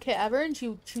obnoxious kit ever, and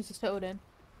she chooses to Odin.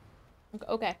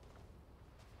 Okay.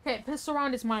 Okay, pistol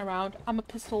round is my round. I'm a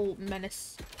pistol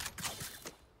menace.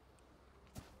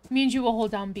 Me and you will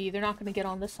hold down B. They're not gonna get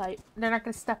on the site. They're not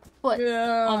gonna step foot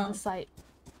on the site.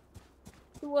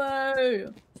 Slay.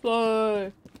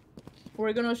 Slay.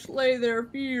 We're gonna slay their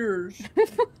fears.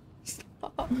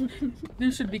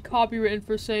 You should be copywritten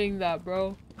for saying that,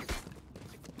 bro.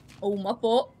 Oh, my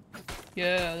fault.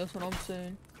 Yeah, that's what I'm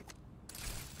saying.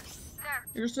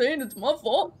 You're saying it's my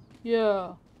fault?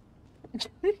 Yeah.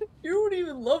 You don't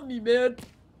even love me, man.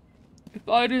 If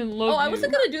I didn't love you... Oh, I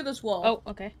wasn't gonna do this wall. Oh,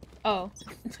 okay. Oh.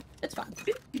 It's fine.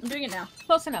 I'm doing it now.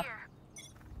 Close enough.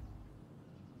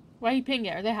 Why are you pinging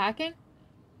it? Are they hacking?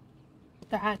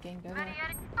 They're hacking. They're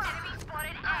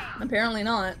Apparently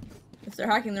not. If they're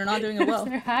hacking, they're not doing it well. If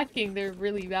they're hacking, they're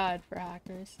really bad for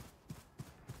hackers.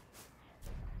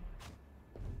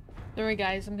 Don't worry,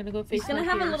 guys. I'm gonna go face He's gonna my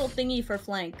have a fears. little thingy for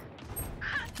flank.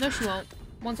 No, she won't.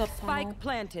 One's up tunnel. Spike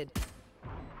planted.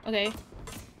 Okay.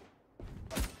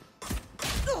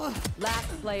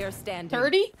 Last player standing.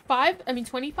 35? I mean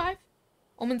 25?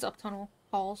 Omen's up tunnel.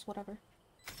 Falls, whatever.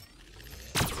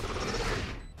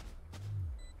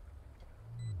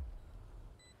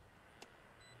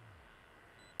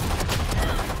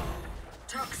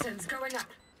 Toxins going up.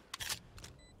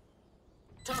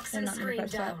 They're Toxin not screen gonna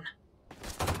press that. down.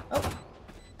 Oh.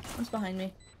 One's behind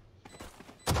me.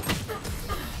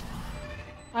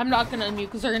 I'm not gonna unmute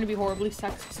because they're gonna be horribly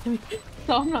sexist to me.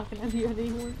 So I'm not gonna unmute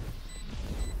anymore.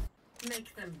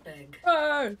 Make them beg.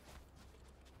 Oh.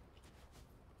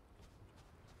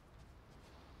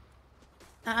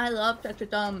 I love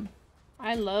sexism.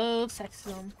 I love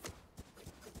sexism.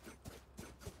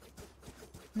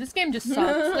 This game just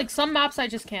sucks. Like, some maps I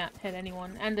just can't hit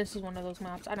anyone. And this is one of those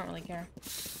maps. I don't really care.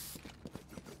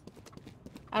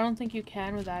 I don't think you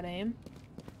can with that aim.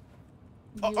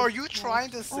 Are you trying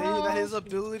to say that his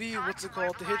ability, what's it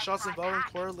called, to hit shots involving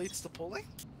correlates to pulling?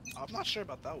 I'm not sure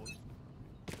about that one.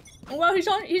 Well,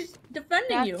 he's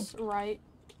defending you. That's right.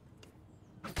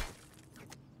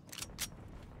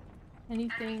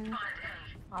 Anything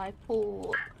I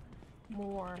pull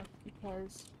more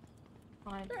because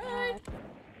I'm bad.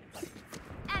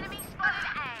 Enemy spotted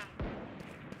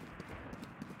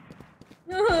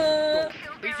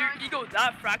Is your ego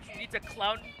that fractured? You need to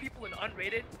clown people in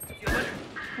unrated to feel better?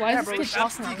 Why is bro, this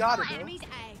Shiesty got it, bro. Enemies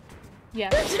A. Yeah.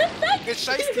 It's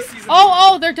Shiesty season.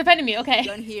 Oh, they're defending me. Okay.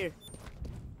 Done here.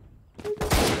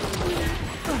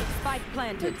 Spike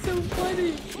planted. It's so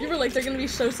funny. You were like, they're gonna be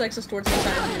so sexist towards me.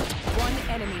 One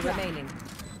enemy remaining.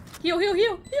 Heal, heal,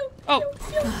 heal, heal. Oh.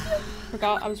 Heal, heal.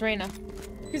 Forgot I was Reyna.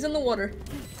 He's in the water.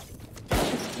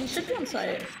 He should be on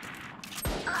site.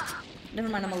 Never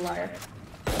mind, I'm a liar.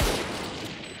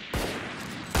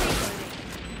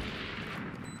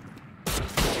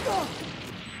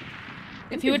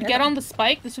 If he would get on the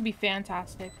spike, this would be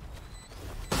fantastic.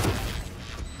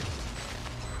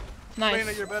 Nice.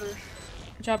 Reyna, you're better.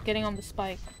 Good job getting on the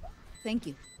spike. Thank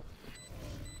you.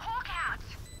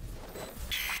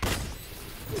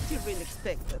 Did you really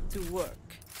expect that to work?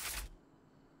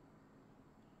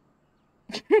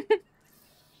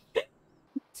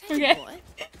 Okay.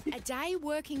 A day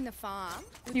working the farm.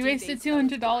 You wasted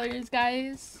 $200,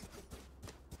 guys.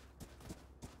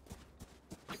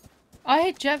 I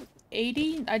hit Jeff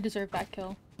 80. I deserve that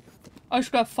kill. I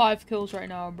just got 5 kills right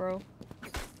now, bro.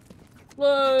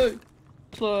 Slay!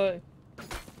 Slay.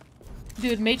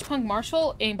 Dude, Mage Punk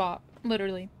Marshall, aimbot.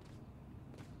 Literally.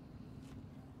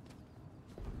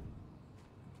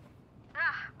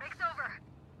 Break's over.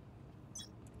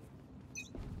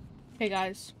 Hey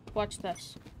guys, watch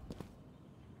this.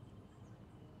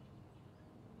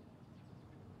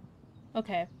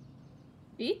 Okay.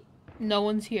 B? No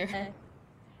one's here. Hey.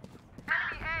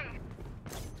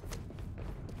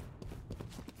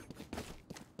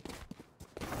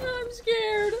 I'm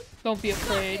scared. Don't be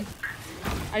afraid.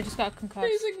 I just got concussed.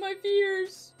 Facing my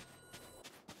fears.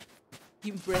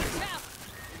 You break it.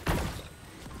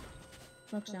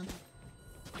 Smoke's down.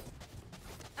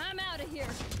 I'm out of here.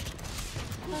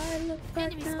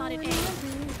 Enemy spotted A.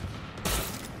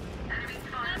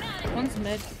 One's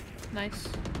mid. Nice.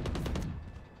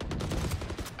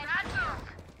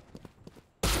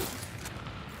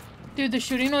 Dude, the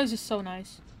shooting noise is so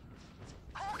nice.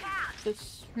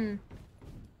 This, Can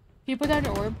you put that in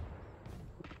your orb?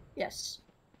 Yes.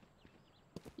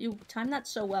 You timed that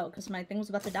so well, because my thing was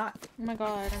about to die. Oh my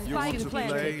god, I'm You want to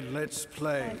play? Let's I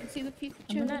play. can see the future.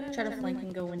 I'm gonna try to flank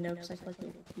and go window, because I feel like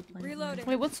you'll be playing. Reloading.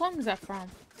 Wait, what song is that from?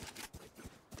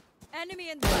 Enemy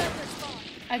in the shelter spawn.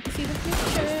 I can see the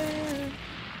future.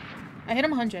 I hit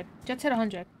him 100. Jets hit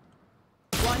 100.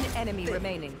 One enemy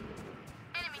remaining.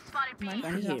 Enemy spotted B.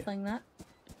 Mine? He's not playing that.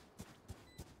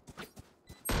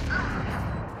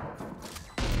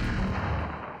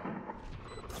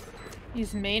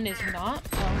 His main is not.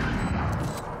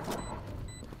 Oh.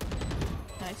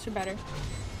 Nice, you're better.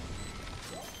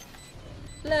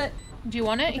 Let. Do you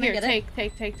want it? Can I Here, get it?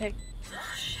 take.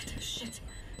 Shit.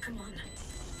 Come on.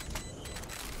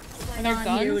 Are there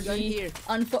guns? Here.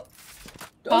 Unfo.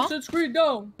 Huh? Don't screen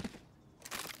down.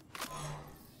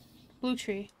 Blue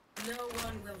tree. No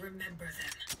one will remember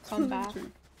them. Come back.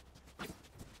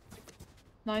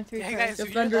 9-3. Hey guys, you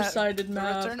hear Defender that? sided The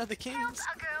map. Return of the Kings.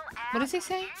 What is he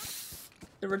saying?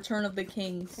 The Return of the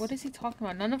Kings. What is he talking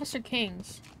about? None of us are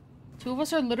kings. 2 of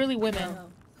us are literally women. No.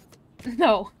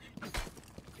 No.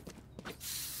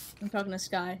 I'm talking to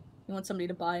Sky. He wants somebody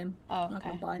to buy him. Oh, I'm not okay.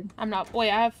 gonna buy him. I'm not.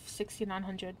 Wait, I have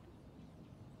 6,900.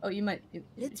 Oh, you might.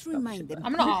 Let's remind them.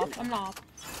 I'm gonna off. I'm gonna off.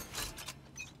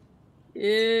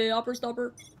 Yeah, Opper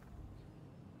Stopper.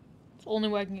 It's the only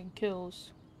way I can get kills.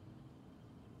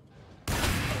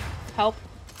 Help.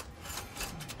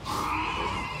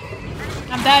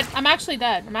 I'm dead. I'm actually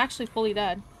dead. I'm actually fully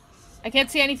dead. I can't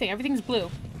see anything. Everything's blue.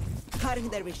 Cutting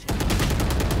their vision.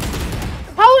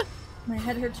 How? My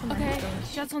head hurts from my Okay,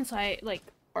 headphones. Jets on site, like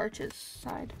Arch's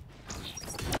side.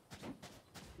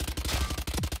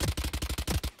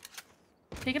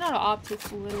 Taking out an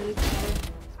optics literally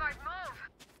better.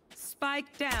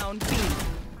 Spike down B.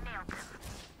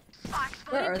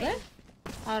 Where are they?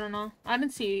 I don't know. I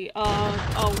didn't see. One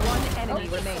enemy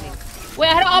remaining. Wait,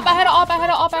 I had an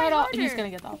op. He's gonna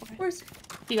get the op. Okay. Where's?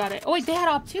 He got it. Oh wait, they had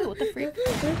op too. What the freak?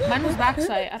 Mine was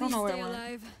backside. I don't know where it went.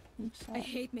 Alive. I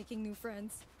hate making new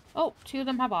friends. Oh, 2 of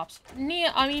them have ops.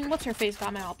 What's her face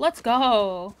got my op. Let's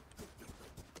go.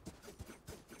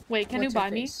 Wait, can What's you her buy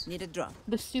me? face? Need a drop.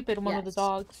 The stupid one with the Yes.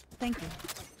 dogs. Thank you.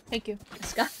 Thank you.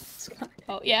 Sky.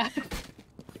 Oh, yeah.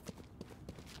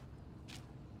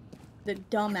 The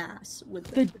dumbass with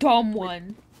The dumb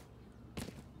one.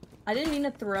 I didn't mean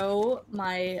to throw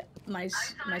my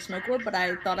smoke orb, but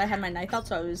I thought I had my knife out,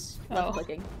 so I was left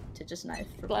clicking to just knife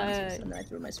for bounces, and then I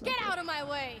threw my smoke Get orb. out of my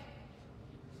way.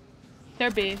 They're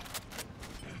B.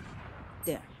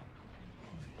 There.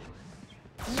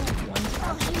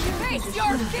 Face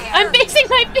your fear. I'm facing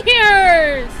my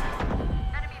fears!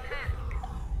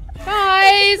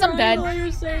 Guys, I'm dead. While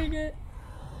you're saying it.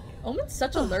 Omen's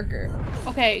such a lurker.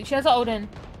 Okay, she has an Odin.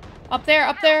 Up there,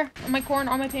 on my corner,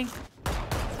 on my ping.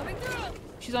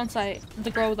 She's on site.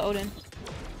 The girl with the Odin.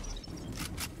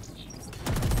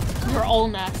 They're all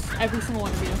nests. Every single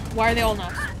one of you. Why are they all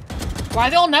nests? Why are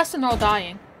they all nests and they're all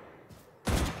dying?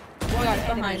 One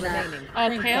behind that.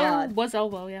 Thank Kale God. was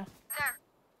elbow, yeah.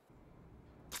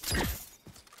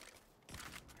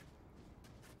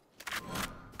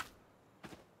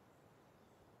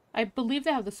 I believe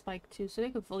they have the spike too, so they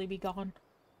could fully be gone.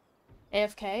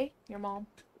 AFK? Your mom.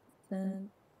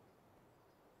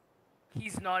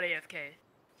 He's not AFK.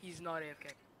 He's not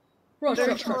AFK.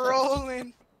 They're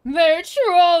trolling. They're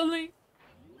trolling.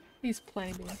 He's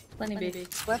plenty B. Plenty B.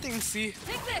 Planting C.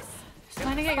 Take this. He's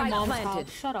trying to get your Spike mom's planted.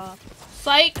 house. Shut up.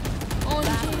 Psych! Oh,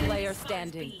 Last geez. player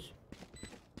standing.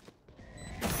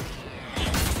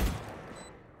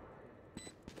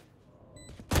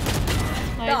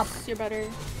 Nice, you're better.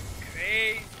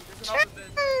 Crazy. There's an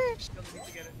opposite. Still need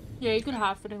to get it. Yeah, you can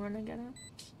half it when I get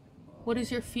it. What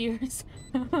is your fears?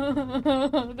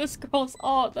 This girl's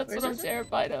all. That's what I'm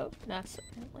terrified of. That's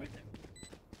like.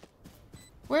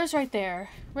 Where's right there?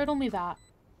 Riddle me that.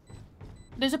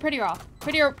 There's a prettier op.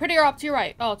 Prettier op to your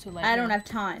right. Oh, too late. I don't have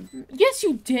time. Yes,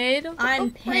 you did.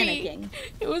 I'm panicking.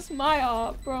 It was my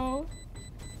op, bro.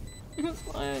 It was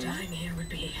mine. Dying here would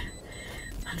be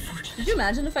unfortunate. Could you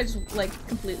imagine if I just, like,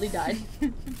 completely died?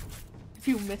 If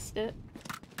you missed it.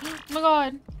 Oh my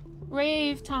god.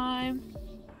 Rave time.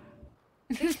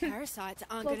 These parasites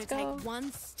aren't Let's gonna go. take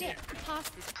one step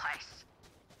past this place.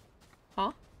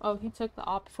 Huh? Oh, he took the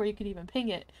op before you could even ping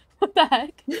it. What the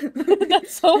heck?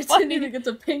 That's so I funny. didn't even get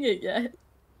to ping it yet.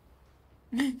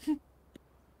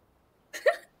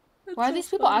 Why are these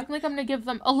people acting like I'm gonna give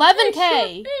them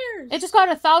 11K? It just got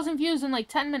 1,000 views in like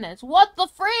 10 minutes. What the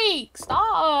freak? Stop!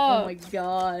 Oh my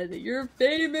god, you're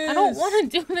famous! I don't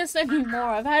want to do this anymore.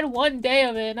 I've had one day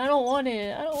of it and I don't want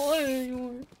it. I don't want it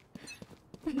anymore.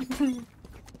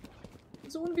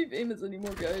 I don't want to be famous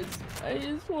anymore, guys. I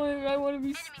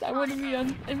want to be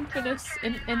infamous.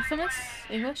 Infamous?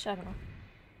 English? I don't know.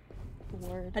 The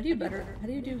word. How do you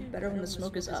do better when the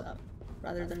smoke is up,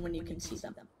 rather than when you can see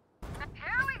them?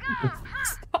 Here we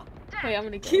go. Wait, I'm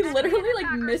gonna go. He literally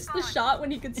like missed the shot when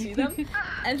he could see them,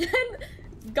 and then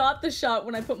got the shot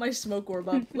when I put my smoke orb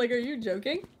up. Like, are you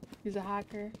joking? He's a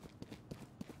hacker.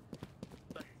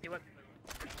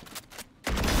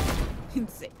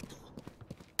 Insane.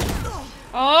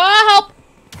 Oh, help!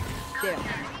 There.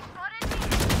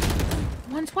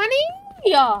 120?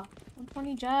 Yeah.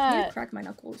 120 You jet. crack my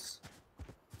knuckles.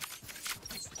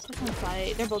 That's on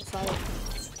site. They're both site.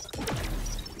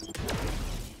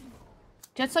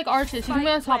 Jet's like arches. She's gonna be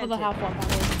on top of the half wall,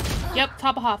 probably. Yep,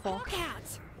 top of half wall.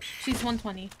 She's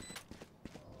 120.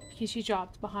 She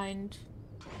dropped behind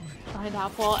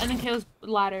half wall, and then Kayla's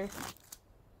ladder.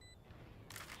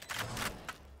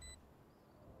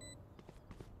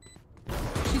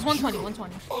 She's 120,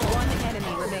 120. One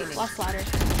enemy remaining. Last ladder.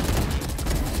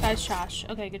 Guy's trash.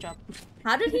 Okay, good job.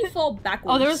 How did he fall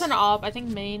backwards? Oh, there was an op. I think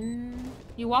main.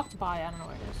 You walked by. I don't know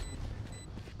where it is.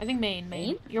 I think main.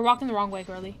 Main? You're walking the wrong way,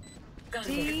 girly. Gun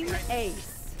Team here.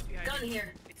 Ace. Gun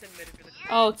here. It's in mid.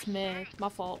 Oh, it's mid. My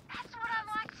fault.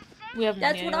 We have money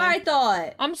That's what anyway. I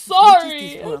thought. I'm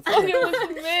sorry. It I is thought it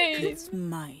was me. It's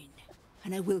mine,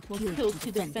 and I will We'll kill, kill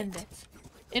to defend it.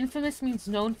 Infamous means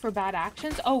known for bad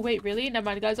actions. Oh wait, really? Never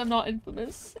mind, guys. I'm not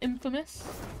infamous. Infamous.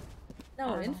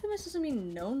 No, infamous doesn't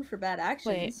mean known for bad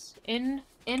actions. Wait,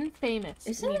 infamous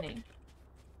Is it? meaning.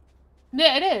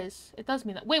 Yeah, it is. It does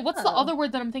mean that. Wait, what's the Oh. other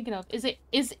word that I'm thinking of? Is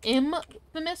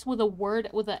infamous with a word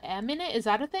with an M in it? Is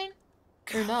that a thing?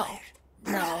 Or no?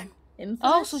 No. Infamous?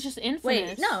 Oh, so it's just infamous.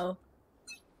 Wait, no.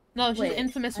 No, it's just Wait,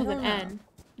 infamous I with an don't know. N.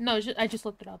 No, it's just, I just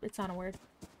looked it up. It's not a word.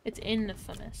 It's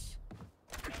infamous.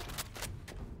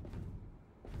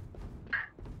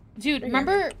 Dude,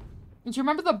 remember? Do you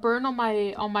remember the burn on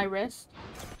my wrist?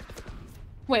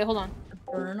 Wait, hold on.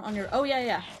 Burn on your. Oh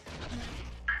yeah.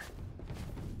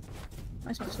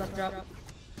 My smoke's about to drop.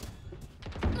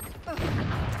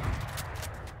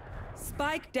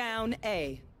 Spike down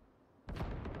A.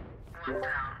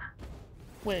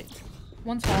 Wait,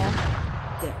 one's tall.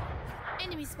 There.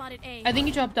 Enemy spotted A. I think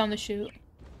he dropped down the chute.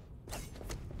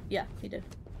 Yeah, he did.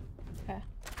 Okay.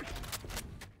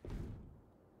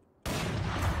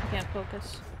 I can't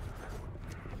focus.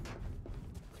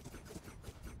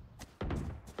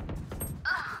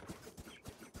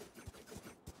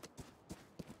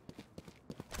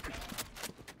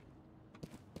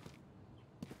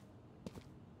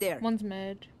 There. One's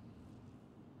mid.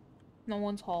 No,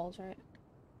 one's halls, right?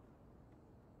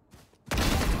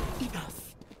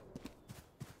 Enough.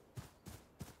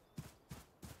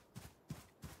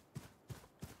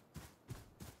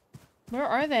 Where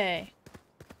are they?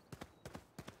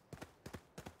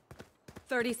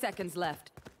 30 seconds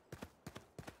left.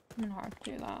 I'm gonna hard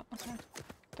to do that. Okay.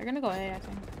 They're gonna go A, I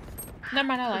think. Never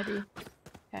mind, I lied.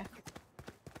 Okay.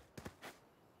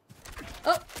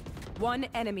 Oh! One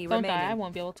enemy Don't remaining. die, I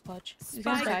won't be able to clutch. He's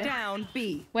gonna Spike die. down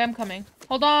B. Wait, I'm coming.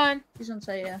 Hold on! He's on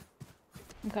site, yeah.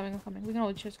 I'm coming. We can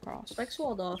hold each other across. Spike's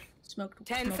walled off. Smoke.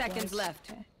 10 smoke seconds walls.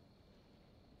 left. Okay.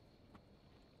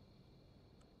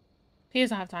 He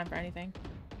doesn't have time for anything.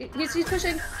 He's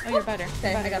pushing. Oh, you're better.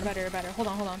 Okay, I got him. You're better. Hold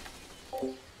on.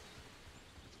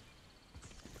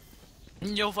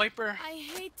 Yo, Viper. I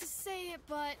hate to say it,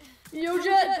 but Yo, we're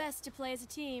Jet. the best to play as a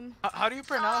team. How do you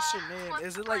pronounce your name?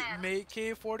 Is it like May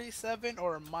K47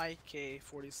 or My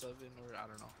K47 or I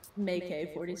don't know? May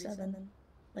K47.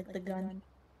 Like the gun.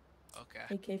 Okay.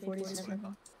 AK-47.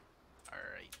 Alright.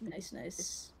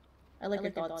 Nice. I like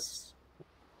your thoughts.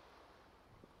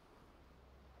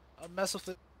 I'll mess with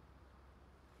it.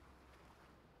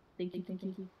 Thank you,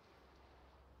 thank you.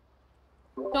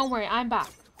 Don't worry, I'm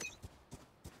back.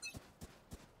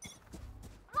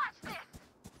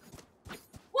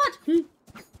 What?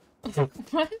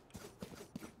 What?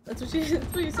 That's what you said.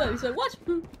 You said, what?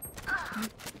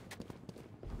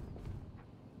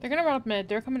 They're gonna run up mid.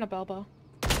 They're coming up elbow.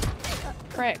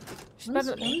 Frick. She's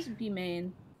better. One's B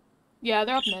main. Yeah,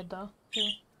 they're up mid though. Too.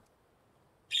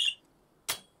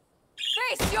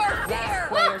 Face your fear!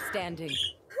 Player standing.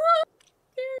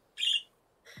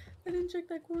 I didn't check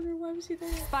that corner. Why was he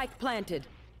there? Spike planted.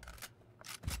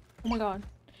 Oh my god.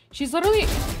 She's literally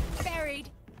Buried.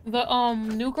 the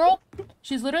new girl.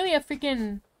 She's literally a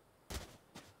freaking.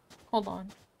 Hold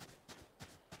on.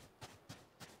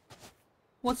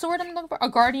 What's the word I'm looking for? A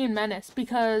guardian menace,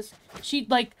 because she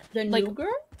like the new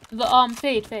girl. The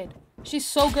Fade. She's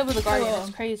so good with the guardian.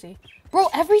 It's crazy, bro.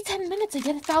 Every 10 minutes I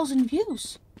get 1,000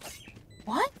 views.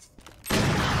 What?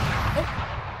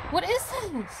 What is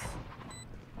this?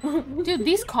 Dude,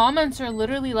 these comments are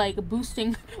literally like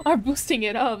boosting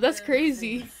it up. That's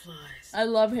crazy. I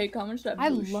love hate comments. I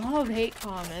love hate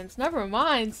comments. Never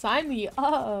mind. Sign me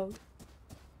up.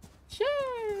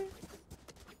 Sure.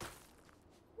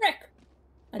 Rick.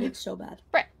 I did so bad.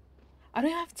 Frick. I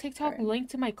don't even have TikTok linked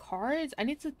to my cards. I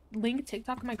need to link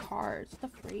TikTok to my cards. The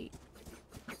freak.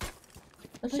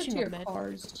 Let's check your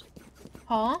cards.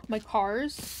 Huh? My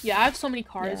cars? Yeah, I have so many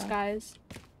cars, guys.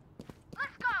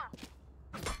 Let's go.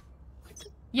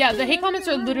 Yeah, the hate comments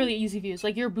are literally easy views.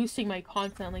 Like, you're boosting my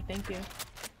content. Like, thank you.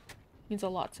 Means a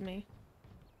lot to me.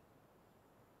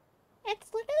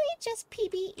 It's literally just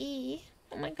PBE.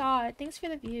 Oh my god, thanks for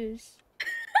the views.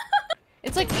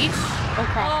 It's like each. Oh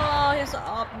crap. Oh, here's the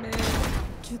op mid.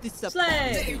 To the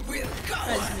Slay.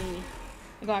 That's me.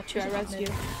 I got you. I rezzed you.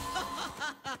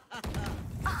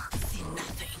 See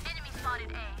nothing. Enemy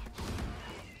spotted A.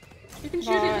 You can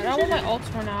shoot God, it. I don't want my ults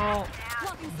run out.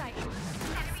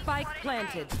 Spike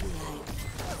planted.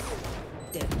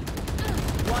 Dead.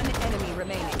 One enemy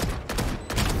remaining.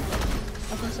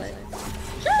 Up on side.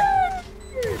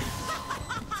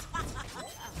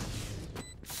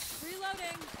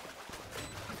 Reloading.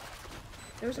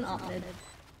 There was an op mid.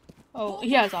 Oh,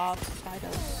 he has off. Sky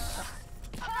does.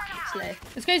 Slay.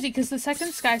 It's crazy because the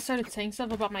second Sky started saying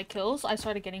stuff about my kills, I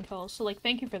started getting kills. So like,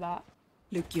 thank you for that.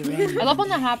 Look, I love when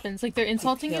that happens. Like they're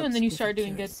insulting you and then you start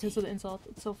doing good because of the insult.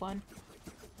 It's so fun.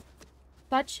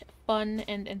 Such fun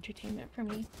and entertainment for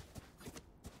me.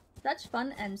 Such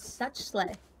fun and such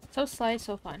slay. So slay,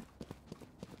 so fun.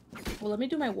 Well, let me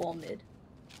do my wall mid.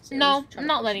 No, I'm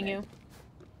not letting you.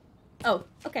 Oh,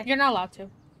 okay. You're not allowed to.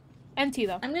 NT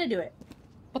though. I'm gonna do it.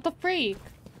 What the freak?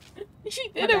 She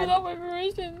did it without my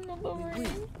permission.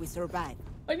 We survived.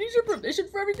 I need your permission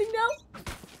for everything now.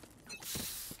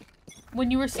 When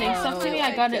you were saying stuff to me,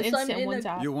 I got an instant one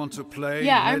tap. You want to play?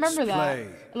 Yeah, I Let's remember play.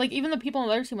 that. Like even the people on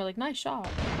the other team were like, "Nice shot."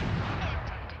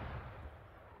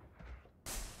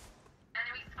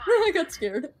 I got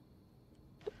scared.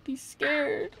 Be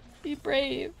scared. Be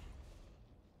brave.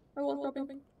 I was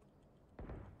dropping.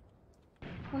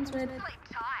 One's mid.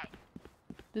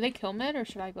 Do they kill mid or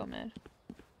should I go mid?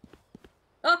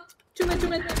 Oh, two mid.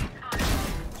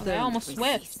 Okay, I almost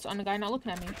swift on a guy not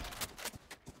looking at me.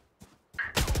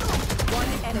 One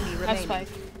enemy remaining. That's Spike.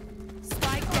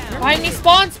 Spike down. Behind me,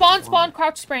 spawn,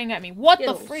 crouch spraying at me. What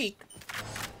the freak?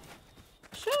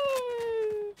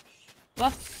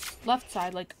 Left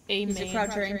side, like a main. He's a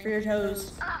croucher aim for your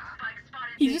toes.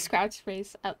 He just crouch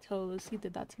sprays at toes. He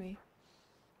did that to me.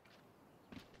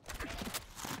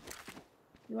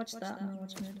 You watch that and I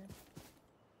watch mid.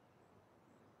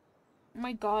 Oh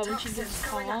my god, when she gets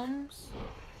palms.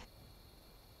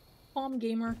 Palm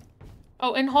gamer.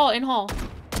 Oh, in hall.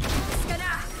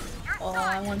 Oh,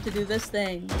 I want to do this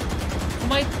thing. Oh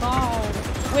my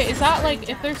god. Wait, is that like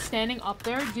if they're standing up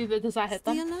there? Does that hit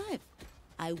them? Stay alive.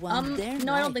 I want their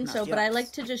no, I don't life, think not so. But I yours.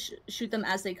 like to just shoot them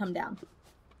as they come down.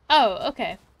 Oh,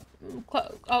 okay.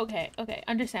 Okay,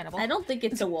 understandable. I don't think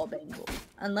it's a wall bang,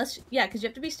 unless because you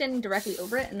have to be standing directly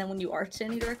over it, and then when you are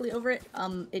standing directly over it,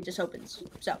 it just opens.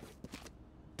 So.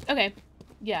 Okay.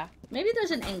 Yeah. Maybe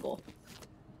there's an angle.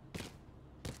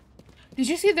 Did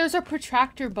you see there's a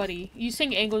protractor buddy? You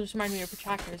saying angle just remind me of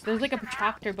protractors. There's like a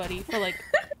protractor buddy for like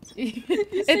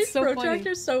it's so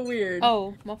protractor's so weird.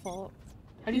 Oh, my fault.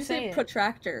 How do you say it?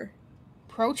 Protractor.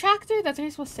 Protractor? That's how you're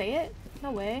supposed to say it?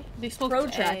 No way. They spoke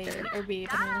Protractor. A or B.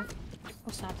 Oh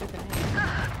snap, they're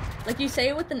gonna. Like you say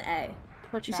it with an A.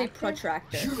 Protractor? You say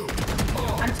protractor.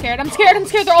 I'm scared.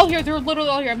 They're all here. They're literally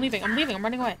all here. I'm leaving. I'm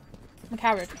running away. I'm a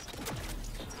coward.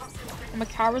 I'm a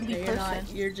cowardly person.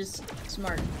 Not. You're just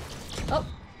smart. Oh.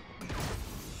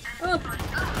 Oh.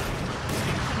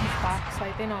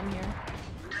 Backside. They know I'm here.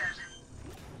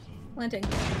 Planting.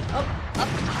 Oh,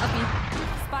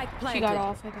 uppy. Spike planted. She got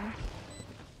off, I think.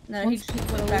 No, he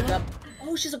went back up.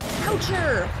 Oh, she's a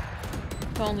croucher!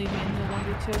 Don't leave me in here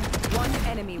longer, too. One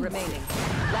enemy remaining.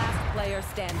 Last player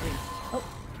standing. Oh.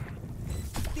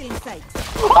 Still in sight.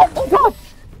 Oh my god!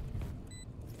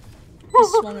 He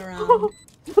swung around.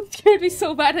 That scared me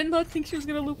so bad. I did not think she was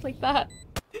gonna loop like that.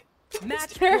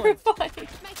 Match terrifying.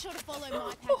 Make sure to follow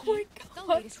my Oh my Don't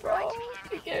god, lead us bro. right.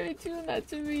 You can't be doing that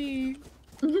to me.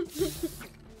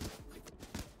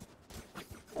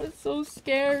 That's so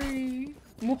scary.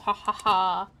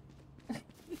 Muhahaha.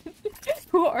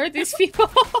 Who are these people?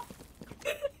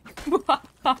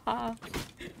 Muhahaha.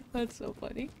 That's so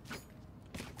funny.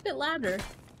 Bit louder.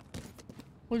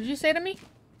 What did you say to me?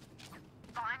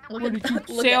 Look What at- did you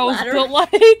look say at I was ladder. built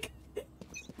like?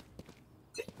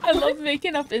 I love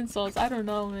making up insults. I don't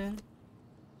know, man.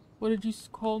 What did you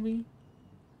call me?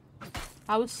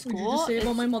 How was school? What did you just say about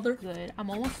It's my mother? Good. I'm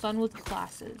almost done with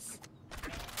classes.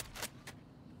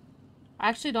 I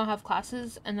actually don't have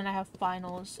classes, and then I have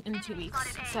finals in 2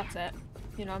 weeks. So that's it.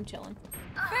 You know, I'm chilling.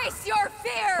 Face your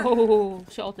fear! Oh,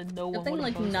 she ulted no I one. think would've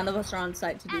like posted. none of us are on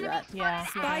site to do that. Yeah.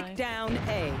 Spike down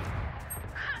A.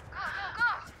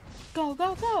 Go,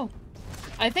 go, go!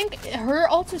 I think her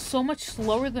ult is so much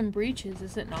slower than Breach's,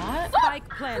 is it not? Spike Oh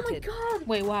my planted. god!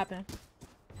 Wait, what happened?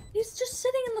 He's just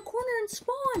sitting in the corner and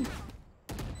spawn!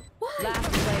 Why?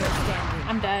 Last player standing.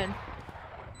 I'm dead.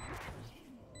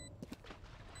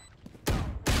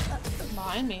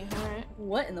 Behind me, alright.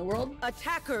 What in the world?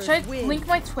 Attackers Should I win. link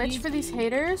my Twitch for these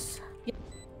haters?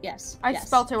 Yes. I yes,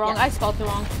 spelt it wrong. yes. I spelt it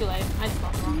wrong. Too late. I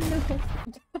spelled it wrong.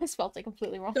 I spelled it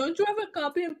completely wrong. Don't you have a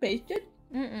copy and pasted?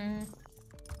 Mm-mm.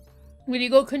 When you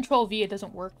go Control V, it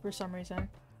doesn't work for some reason.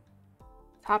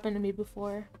 It's happened to me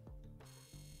before.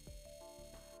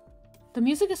 The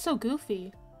music is so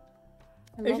goofy.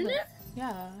 I love Isn't it?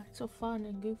 Yeah, it's so fun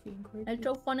and goofy and crazy. It's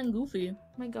so fun and goofy. Oh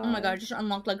my god. Oh my god, I just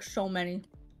unlocked like so many.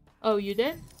 Oh, you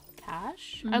did?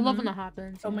 Cash? I love when that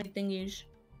happens. So yeah. many thingies.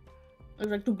 It was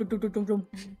like dum, dum, dum, dum, dum, dum.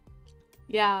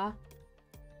 Yeah.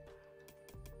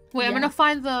 Wait, I'm Yeah. gonna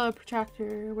find the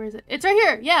protractor. Where is it? It's right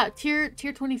here. Yeah, tier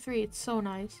 23. It's so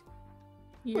nice.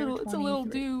 Year It's a little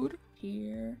 23. dude.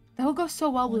 Here. That would go so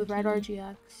well with Red 20.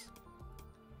 RGX.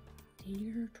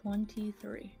 Year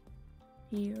 23.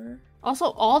 Here.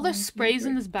 Also, all the 23. sprays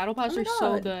in this battle pass Oh my are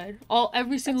so God. good.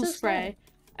 Every single so spray.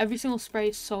 Every single spray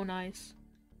is so nice.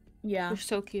 Yeah. They're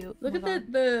so cute. Look Oh at my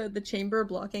God. the chamber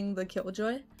blocking the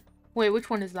Killjoy. Wait, which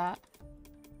one is that?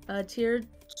 Tier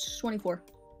 24.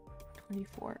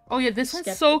 24. Oh yeah, this one's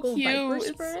so Skeptical cute. Viper It's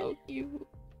spray? so cute.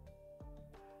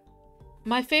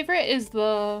 My favorite is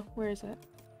the... Where is it?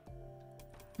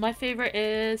 My favorite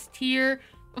is tier...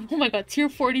 Oh my god, tier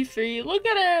 43. Look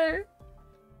at her!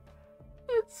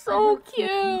 It's so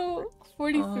cute!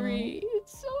 43.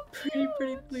 It's so cute.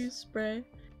 Pretty please spray.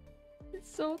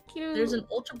 It's so cute. There's an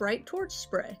ultra bright torch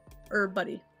spray. Or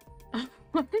buddy.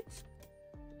 What?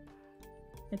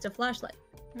 It's a flashlight.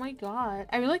 Oh my god.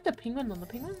 I really like the penguin one. The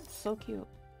penguin's so cute.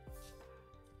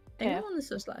 Okay. Penguin is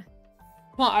so sly.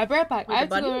 Well, I'll be right back. Wait, I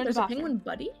the have to buddy? go to the There's a bathroom. penguin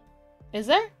buddy? Is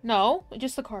there? No,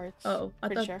 just the cards. Oh, I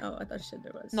Pretty thought. sure. Oh, I thought you said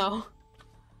there was. No.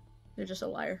 You're just a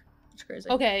liar. It's crazy.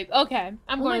 Okay, okay.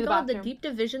 I'm oh going my to the god, bathroom. the Deep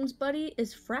Divisions buddy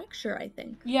is Fracture, I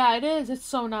think. Yeah, it is. It's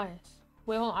so nice.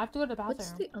 Wait, hold on. I have to go to the bathroom.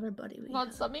 What's the other buddy we God,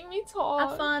 have? stop making me talk.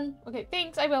 Have fun. Okay,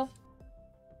 thanks. I will.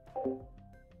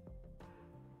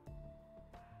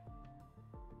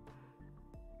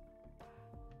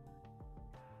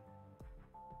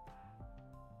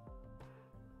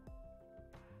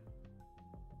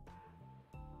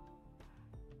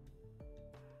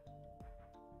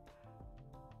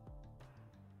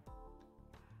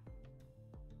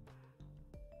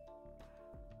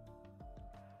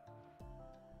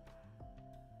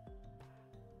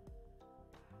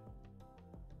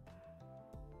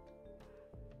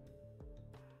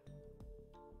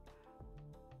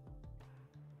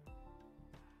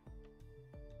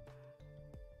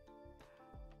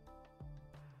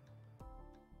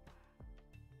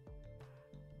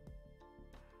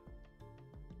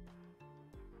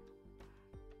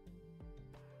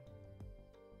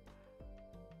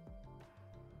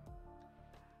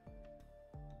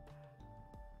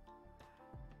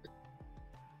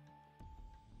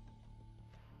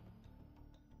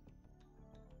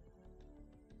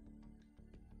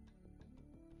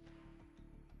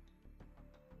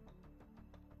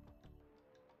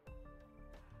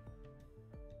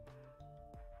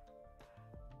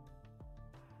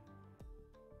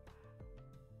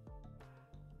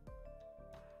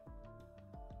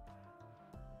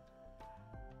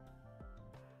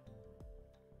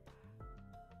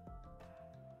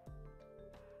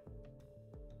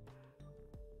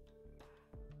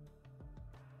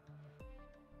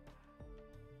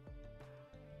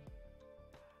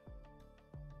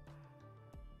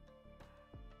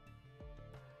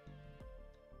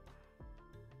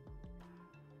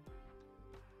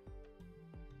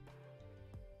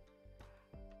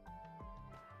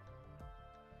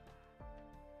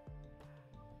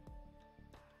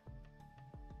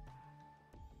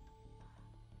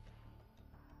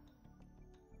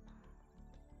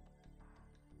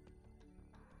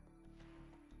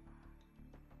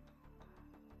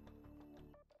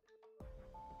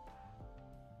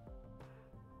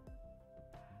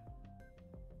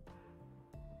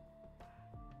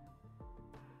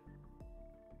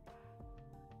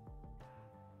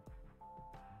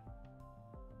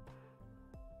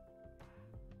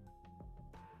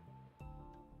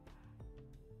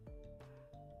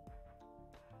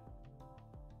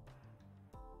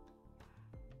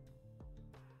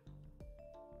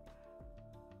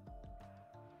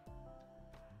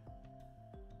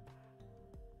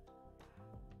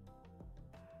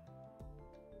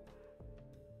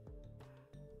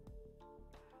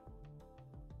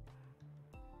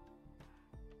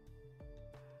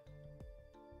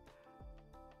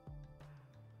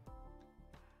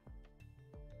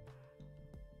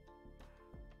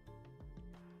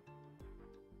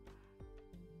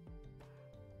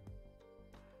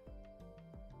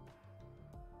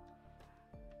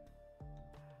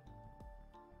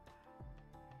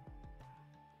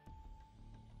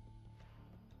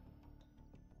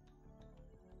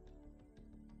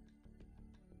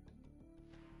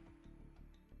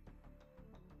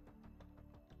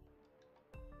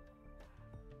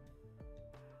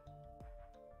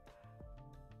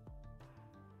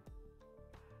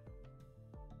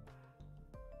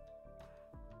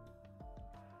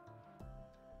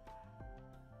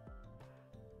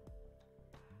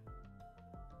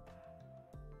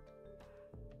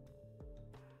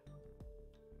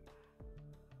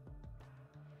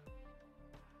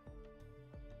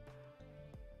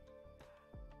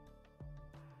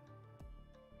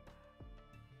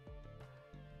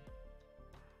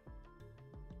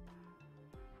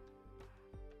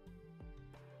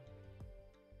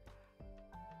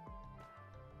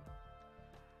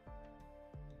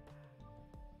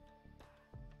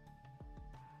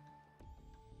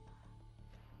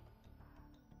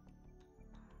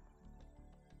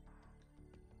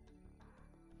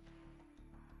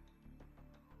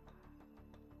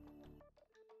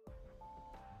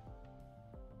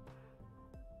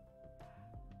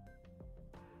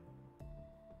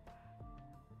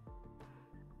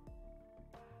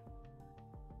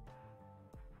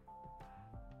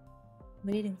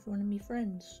 Waiting for one of me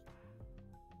friends.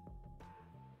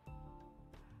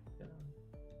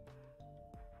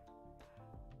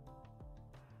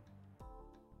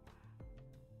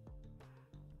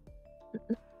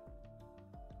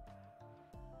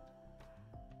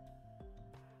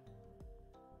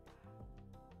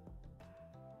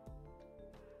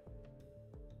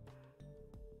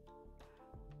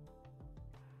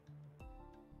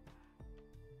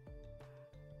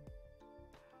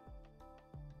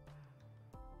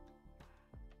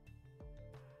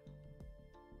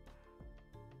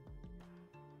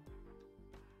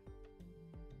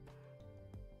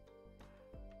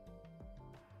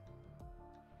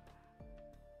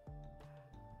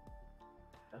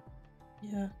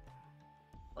 Yeah.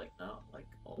 Like now, like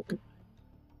all.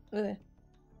 Okay.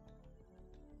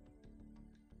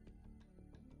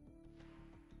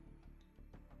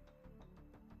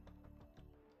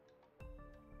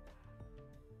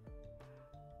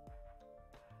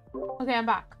 Okay, I'm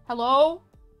back. Hello?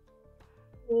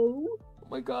 Oh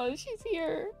my god, she's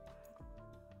here.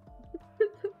 Do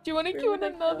you want to queue in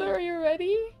another? Are you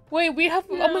ready? Wait, we have-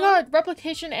 oh my god,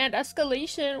 replication and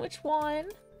escalation. Which one?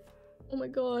 Oh my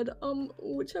god,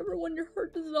 whichever one your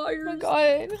heart desires. Oh my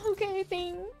god, okay,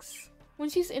 thanks. When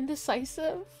she's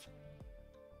indecisive?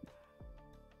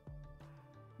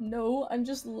 No, I'm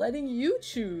just letting you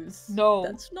choose. No.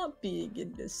 That's not being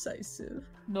indecisive.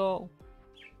 No.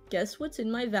 Guess what's in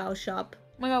my Vow shop?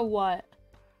 Oh my god, what?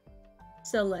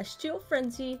 Celestial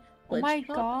Frenzy, Oh my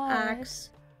Blitzpop god.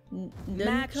 Axe,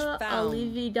 Match Nunca found.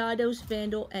 Alividados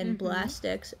Vandal, and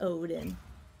Blastex Odin.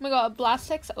 Oh my god,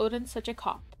 Blastex Odin's such a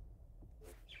cop.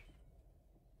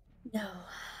 No.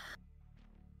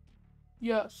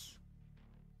 Yes.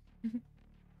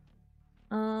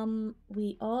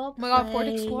 We all Oh my god, Ford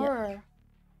play- Explorer.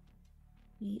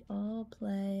 We all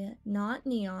play not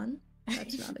Neon.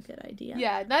 That's not a good idea.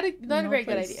 Yeah, not a We very all good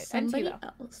play idea. NT Somebody though.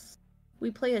 else.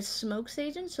 We play as Smokes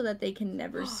Agent so that they can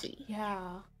never see.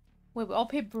 Yeah. Wait, we all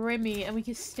play Brimmy and we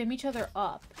can stim each other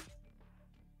up.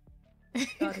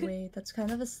 God, wait, that's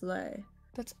kind of a slay.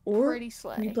 That's Or pretty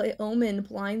slay. we play Omen,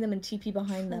 blind them and TP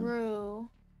behind them. True.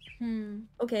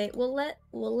 Okay, we'll let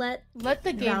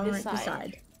the game Valorant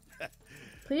decide.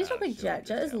 Please don't pick Jet.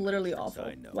 Jet is literally awful.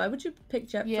 Why would you pick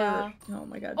Jet Yeah. for? Oh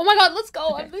my god. Oh my god, let's go!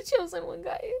 Okay. I'm the chosen one,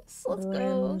 guys. Let's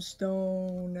go.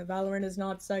 Brimstone. Valorant is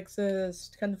not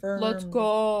sexist. Confirmed. Let's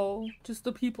go. Just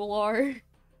the people are.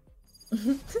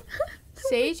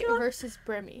 Sage versus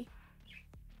Brimmy.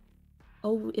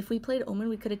 Oh, if we played Omen,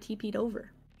 we could have TP'd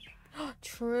over.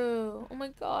 True. Oh my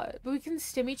god. But we can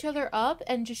stim each other up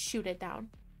and just shoot it down.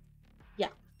 Yeah.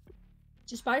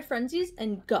 Just buy frenzies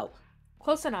and go.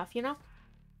 Close enough, you know?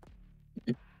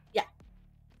 Yeah.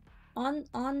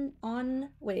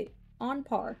 Wait. On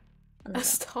par.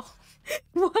 Stop.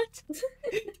 What?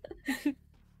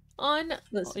 On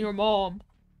your mom.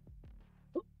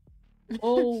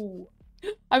 Oh.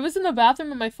 I was in the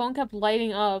bathroom and my phone kept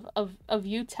lighting up of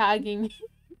you tagging me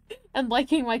and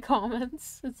liking my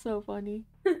comments. It's so funny.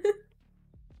 Oh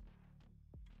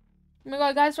my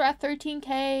god, guys, we're at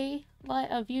 13k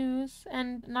views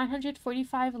and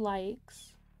 945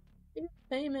 likes.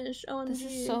 Famous OMG. This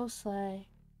is so slay.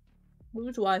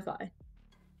 Who's Wi-Fi?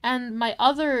 And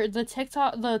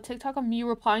the TikTok of me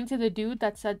replying to the dude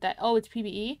that said that, oh, it's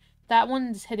PvE, that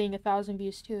one's hitting 1,000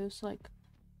 views too, so like,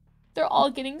 they're all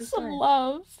getting some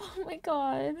love. Oh my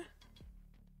god.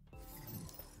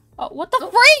 Oh, what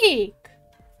the freak?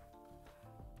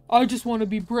 I just want to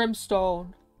be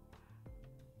Brimstone.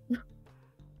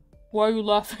 Why are you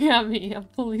laughing at me? I'm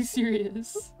fully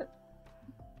serious.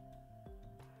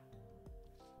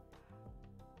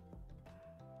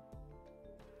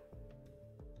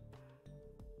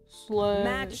 Slay.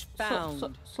 Match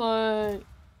found. Slay.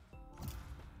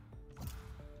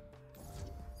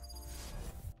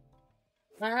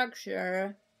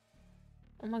 Sure.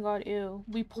 Oh my god, ew.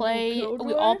 We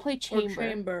all play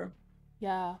Chamber.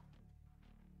 Yeah.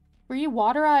 Free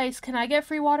water ice. Can I get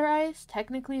free water ice?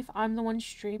 Technically, if I'm the one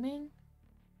streaming?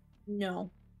 No.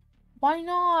 Why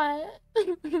not?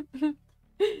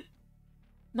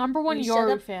 Number one We set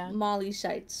Yoru up fan. Molly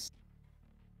sites.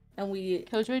 And we...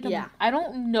 Killjoy? Yeah. I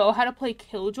don't know how to play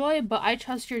Killjoy, but I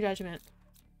trust your judgment.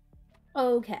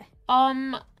 Okay.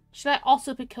 Should I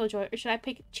also pick Killjoy, or should I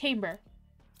pick Chamber?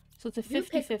 So it's a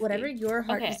 50-50. Whatever your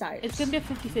heart desires. It's gonna be a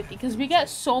 50-50, because we get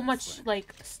so much,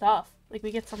 like, stuff. Like,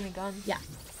 we get so many guns. Yeah.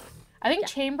 I think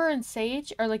Chamber and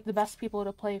Sage are, like, the best people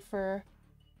to play for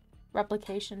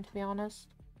replication, to be honest.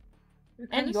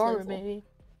 And Yoru, maybe.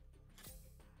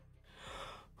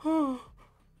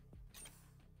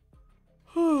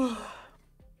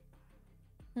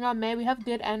 Yeah, man, we have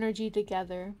good energy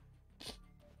together.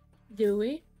 Do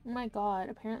we? Oh my god,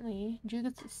 apparently.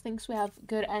 Judith thinks we have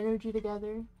good energy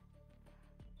together.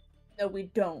 No, we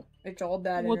don't. It's all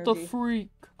bad What energy. the freak?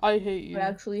 I hate you. I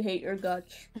actually hate your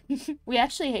guts. We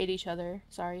actually hate each other.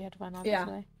 Sorry, you had to find out this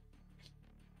way.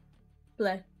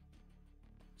 Play.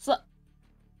 So.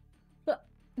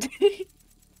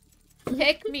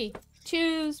 Pick me.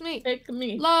 Choose me. Pick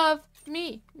me. Love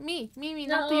me. Me.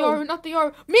 Not the No. Yoru, not the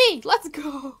Yoru. Me! Let's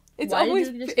go! It's Why always,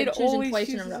 did you just it get chosen always twice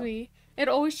in a chooses row? me. It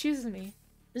always chooses me.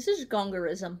 This is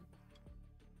Gongerism.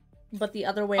 But the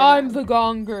other way I'm around. the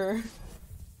Gonger.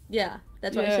 Yeah,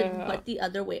 that's why I said Yeah. but the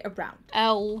other way around.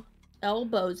 L. El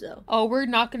Bozo. Oh, we're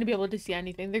not gonna be able to see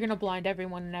anything. They're gonna blind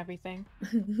everyone and everything.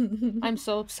 I'm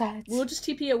so upset. We'll just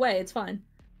TP away, it's fine.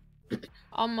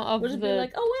 Of We'll just the... be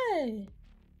like, away!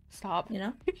 Stop. You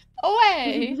know?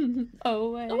 Away!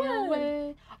 Away, Away.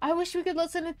 away. I wish we could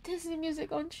listen to Disney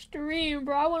music on stream,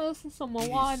 bro. I want to listen to some It is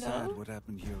Moana. sad what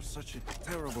happened here. Such a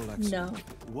terrible accident. No.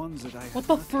 Ones that I What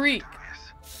the freak?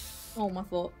 Oh, my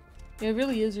fault. It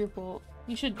really is your fault.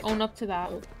 You should own up to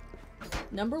that.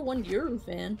 Number 1 Yoru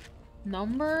fan.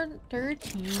 Number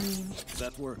 13.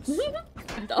 That works.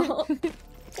 Oh.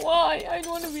 Why? I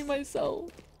don't want to be myself.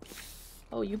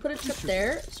 Oh, you put a trip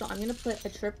there, so I'm gonna put a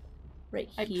trip right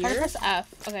I here. try to press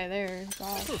F. Okay, there.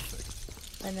 God.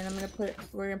 And then we're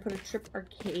gonna put a trip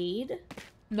arcade.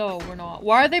 No, we're not.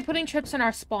 Why are they putting trips in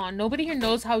our spawn? Nobody here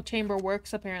knows how chamber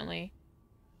works, apparently.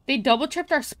 They double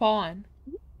tripped our spawn.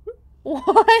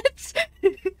 What?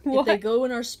 If they go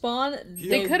in our spawn,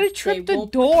 They could have tripped the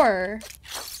won't- door.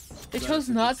 They chose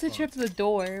not to trip the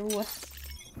door. What?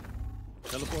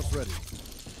 Teleport's ready.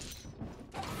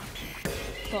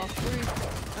 The freak?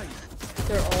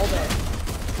 They're all there.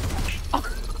 Oh,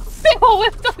 they all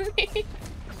whipped on me.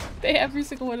 They every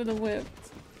single one of them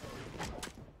whipped.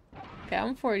 Okay,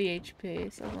 I'm 40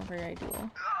 HP, so it's not very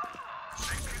ideal.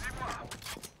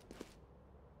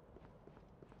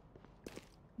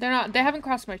 They haven't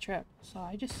crossed my trip, so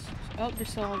I just, oh, they're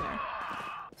still all there.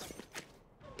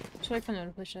 Just wait for them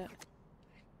to push it.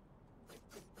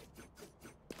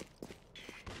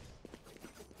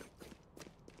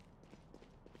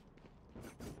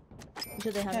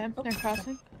 Do they have Okay, they're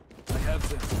crossing. I have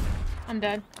them. I'm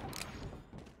dead.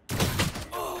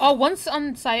 Oh, one's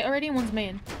on site already, and one's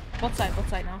main. Both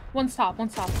side now. One's top.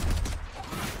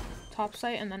 Top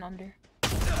site and then under.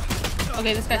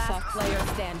 Okay, this guy sucks.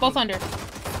 Both under.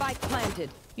 Spike planted.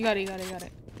 You got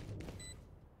it.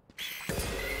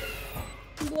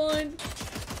 I'm blind.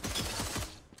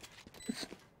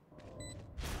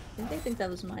 I think they think that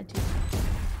was my team.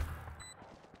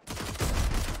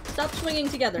 Stop swinging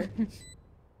together.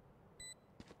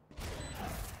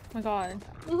 Oh my god.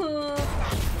 Oh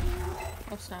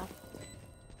snap.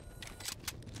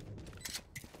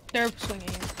 They're swinging.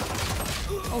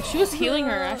 Oh, she was healing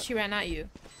her as she ran at you.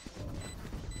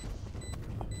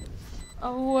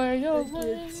 Away.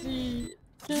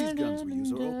 These guns we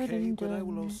use are okay, but I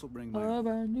will also bring my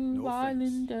own. No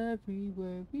offense.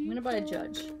 I'm gonna buy a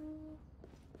judge.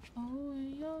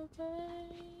 Another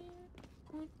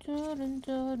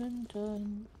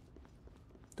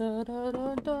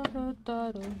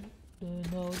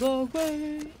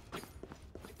way.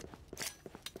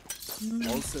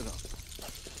 All set up.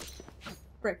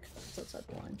 Brick. That's outside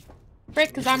the line. Brick,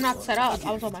 because I'm not set up.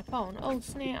 I was on my phone. Oh,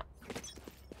 snap.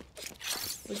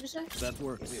 What'd you say? That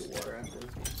works. Water after.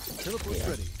 Teleport's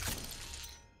ready.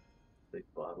 Big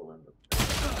bottle in the.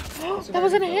 That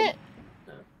wasn't a hit.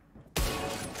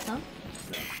 Huh?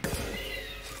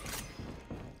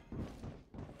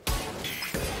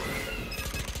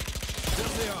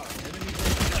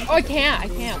 Oh, I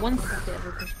can't. One's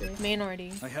main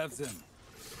already. I have them.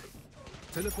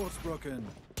 Teleport's broken.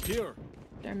 Here.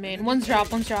 They're main. One's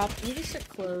drop. You need to sit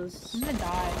close. I'm gonna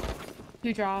die.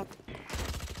 Two drop.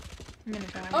 I'm gonna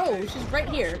die. Oh, she's right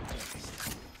here.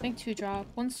 I think two drop.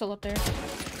 One's still up there.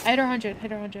 I hit her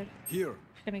 100. Here.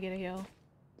 She's gonna get a heal.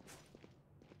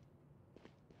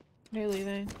 They're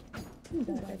leaving.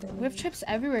 We have trips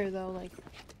everywhere though, like.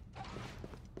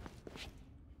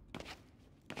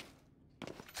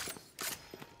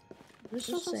 They're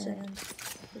so sad.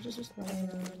 They're just running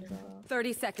around.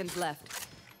 30 seconds left.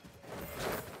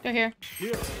 They're here.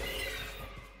 Here.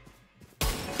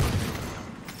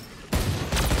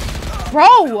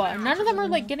 Bro! None of them are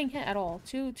like getting hit at all.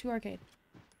 Two arcade.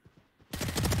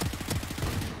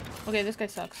 Okay, this guy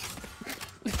sucks.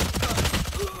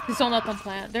 Just don't let them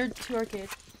plant. They're two arcade.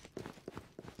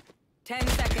 10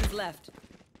 seconds left.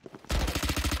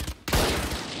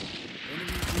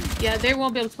 Yeah, they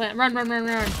won't be able to plant. Run.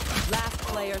 Last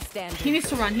player standing. He needs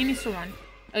to run.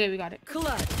 Okay, we got it.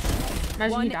 Clutch.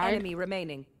 Imagine One he died. enemy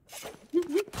remaining.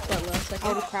 That last second. I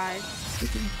would have cried.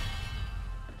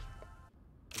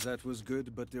 That was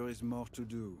good, but there is more to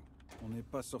do. On n'est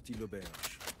pas sorti l'auberge.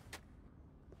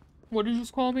 What did you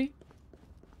just call me?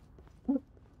 How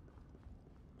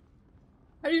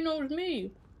do you know it was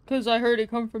me? Because I heard it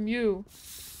come from you.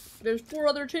 There's 4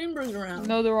 other chambers around.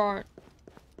 No, there aren't.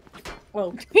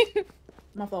 Oh.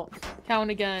 My fault.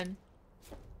 Count again.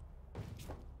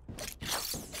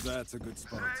 That's a good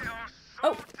spot.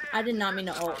 Oh, I did not mean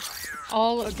to ult.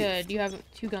 All good. You have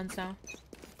 2 guns now.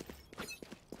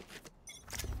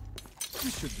 You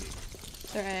should do.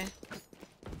 They're A.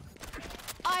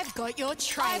 I've got your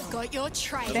trail. I've got your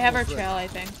trail. They have our trail, I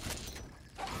think.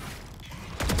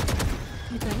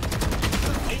 You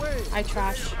think? I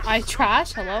trash. I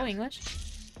trash? Hello, English?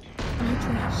 You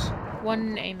trash.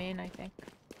 1 A main, I think.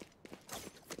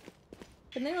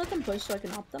 Can they let them push so I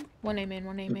can opt them? 1 A main,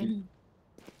 1 A main.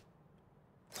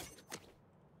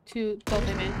 2, both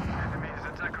A main.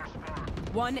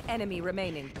 1 enemy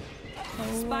remaining.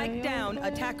 Spike down,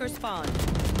 attacker spawn.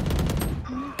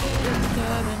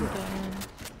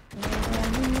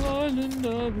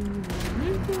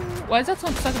 Why is that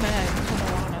song stuck in my head?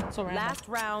 It's so random. Last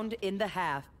round in the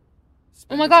half.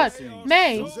 Oh my god,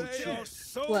 May!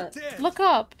 What? Look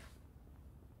up.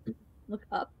 Look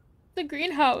up? The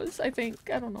greenhouse, I think.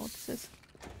 I don't know what this is.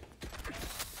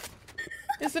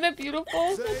 Isn't it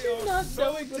beautiful? You're not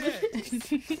knowing what it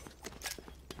is.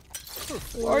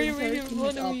 Why are you making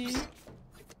fun of me?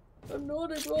 I'm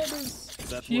not a brothers.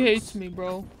 She hates me,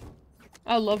 bro.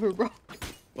 I love her, bro.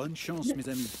 Bonne chance, mes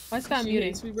amis. Why is that She muting?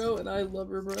 hates me, bro, and I love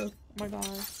her, bro. Oh my god.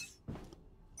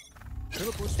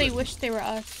 They wish they were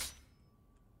us.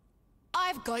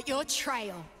 I've got your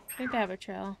trail. I think they have a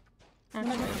trail.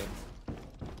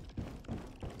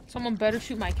 Someone better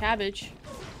shoot my cabbage.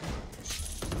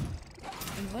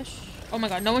 English? Oh my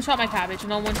god, no one shot my cabbage.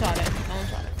 No one shot it. No one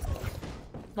shot it.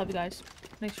 Love you guys.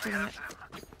 Thanks for shooting it.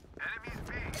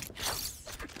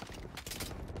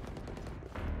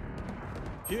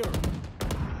 Here.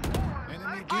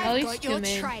 At least 2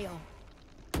 main.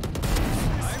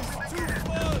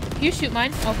 You shoot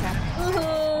mine? Okay.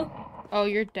 Oh,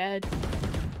 you're dead.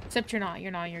 Except you're not.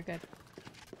 You're not. You're good.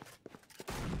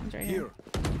 He's right here.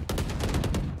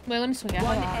 Wait, let me swing at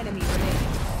 1 enemy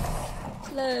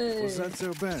remaining. Was that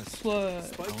their best?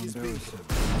 Spike is being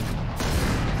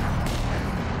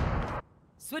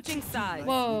switching sides.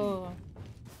 Whoa.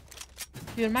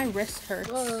 Dude, my wrist hurts.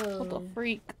 Whoa. What the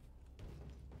freak?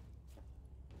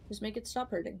 Just make it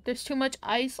stop hurting. There's too much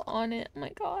ice on it. Oh my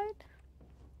god.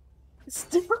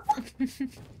 Stop.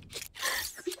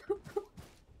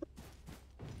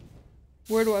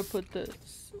 Where do I put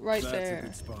this? Right That's there. a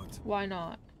good spot. Why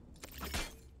not?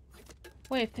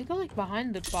 Wait, if they go like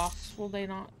behind the box, will they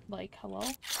not like hello?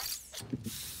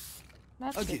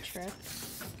 That's a good trick.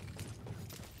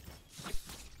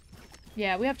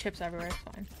 Yeah, we have chips everywhere, it's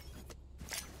fine.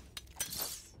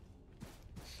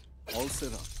 All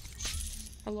set up.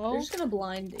 Hello? They're just gonna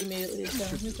blind immediately, so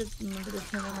we just remember to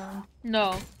turn it on.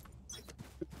 No.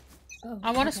 Oh,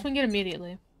 I want to okay. swing it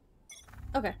immediately.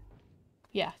 Okay.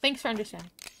 Yeah, thanks for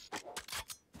understanding.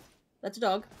 That's a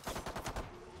dog.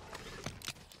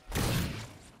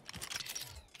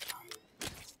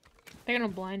 They're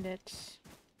gonna blind it.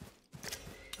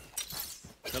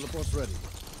 Teleport's ready.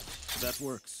 That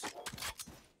works.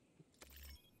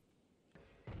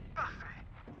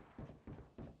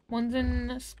 One's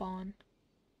in spawn.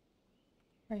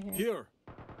 Right here. Here.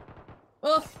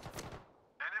 Oh.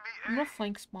 I'm gonna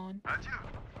flank spawn.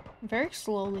 Very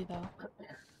slowly though.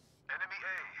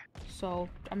 So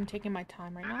I'm taking my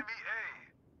time right now.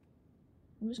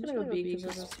 I'm just gonna go B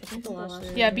because I think the last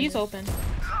area. Yeah, B's open.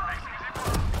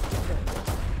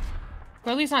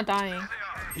 Burley's not dying.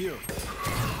 Here.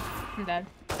 I'm dead.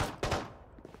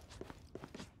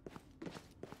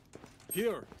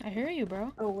 Here. I hear you,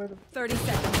 bro. Oh, where the 30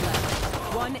 seconds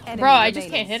left. 1 enemy Bro, I remaining. just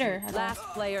can't hit her. Last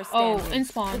player Oh, standing. in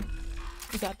spawn.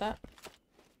 You got that.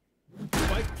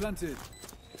 Spike planted.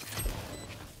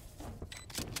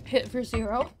 Hit for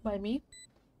 0 by me.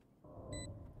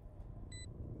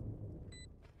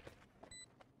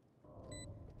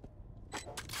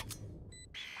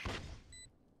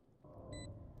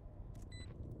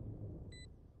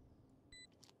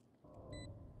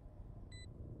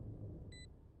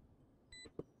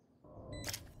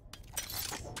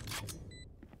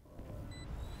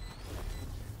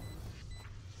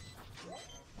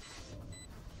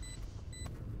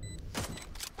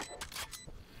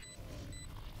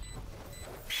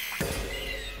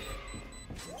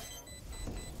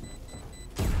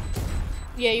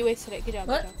 Yeah, you wasted it. Good job.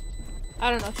 What? Good job.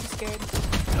 I don't know. She's scared.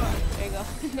 There you go.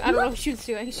 I don't know what she was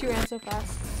doing. She ran so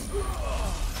fast.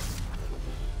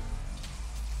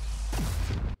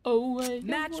 Oh wait.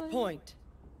 Match point.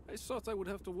 I thought I would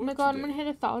have to Oh work my god, today. I'm gonna hit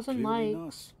 1,000 Clearly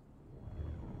likes.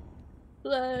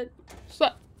 But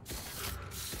Slut.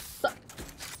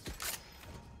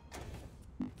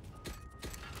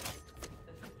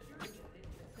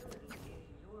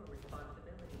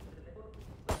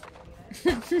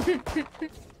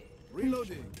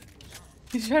 Reloading.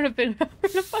 He's trying to pin her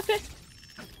in the bucket.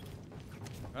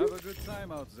 Have a good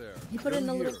time out there. he put it in a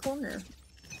Come little here. corner.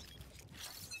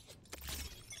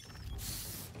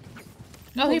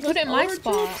 No, he put it in my Our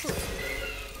spot.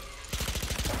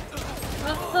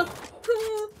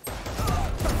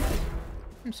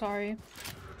 I'm sorry.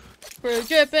 We're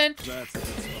dripping. That's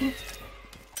a good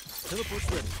spot.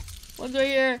 Teleport's ready. One's right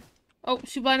here. Oh,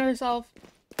 she blinded herself.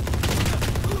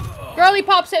 Girly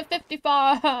Pops hit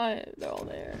 55. They're all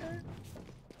there.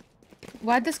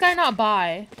 Why'd this guy not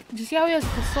buy? Did you see how he has a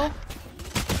pistol?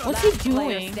 What's he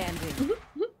doing?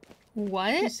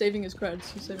 What? He's saving his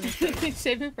creds. He's saving his creds. He's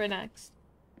saving for next.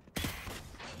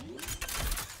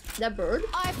 That bird?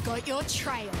 I've got your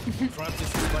trail. Practice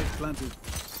spike planted.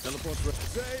 Teleport's ready.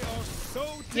 They are so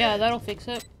dead. Yeah, that'll fix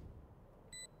it.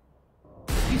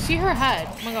 You see her head.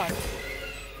 Oh my god.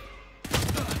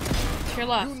 To your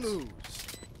left. You lose.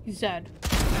 He's dead.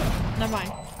 Never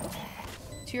mind.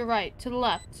 To your right. To the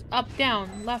left. Up, down.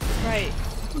 Left, right.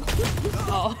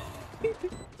 Oh.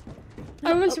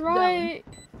 I was Up, right.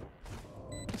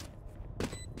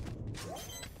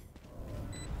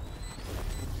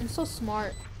 I'm so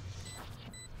smart.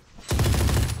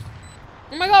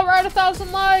 Oh my god, we're at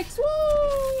 1,000 likes!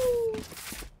 Woo!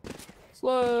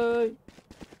 Slide.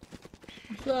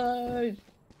 Slide.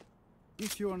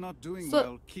 If you are not doing So-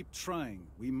 well, keep trying.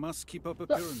 We must keep up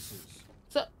appearances.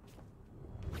 So,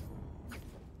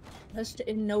 Rest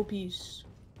in no peace.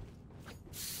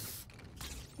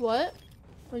 what?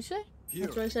 What'd you Here.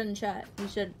 That's what I said in chat. You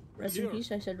said rest in Here.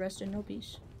 peace. I said rest in no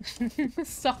peace. say?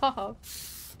 Stop.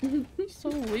 So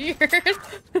weird.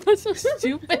 That's so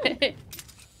stupid.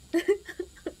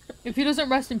 If he doesn't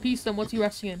rest in peace, then what's he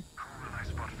resting in?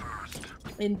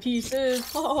 In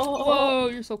pieces. Oh, Whoa,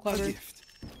 you're so clever.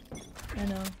 I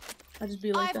know. I just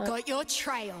be like I've that. got your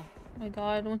trail. Oh my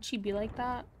god, won't she be like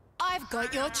that? I've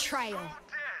got your trail.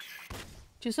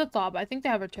 Just a thought, but I think they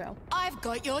have a trail. I've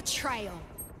got your trail.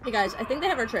 Hey guys, I think they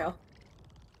have our trail.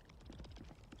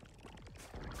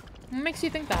 What makes you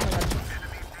think that?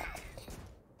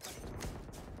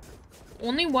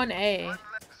 Only one A,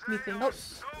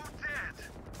 methinks.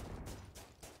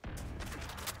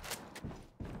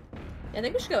 Yeah, I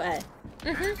think we should go A.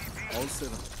 All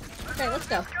seven. Okay, let's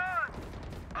go.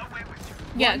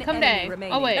 Yeah, One come to enemy A.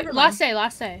 remaining. Oh wait, Never last mind. A,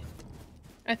 last A.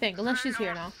 I think, unless she's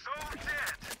here now.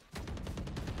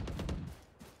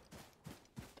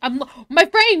 My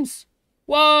frames!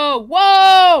 Whoa,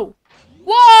 whoa!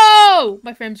 Whoa!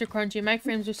 My frames are crunchy. My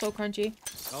frames are so crunchy.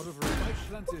 Out of range.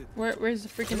 Spike planted. Where's the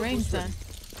freaking range then?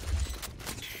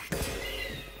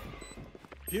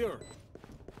 Here.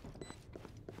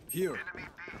 Here.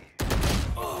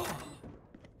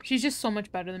 She's just so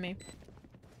much better than me.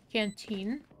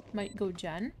 Canteen might go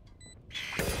Jen.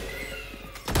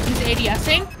 He's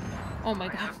ADSing? Oh my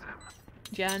god.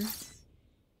 Jen.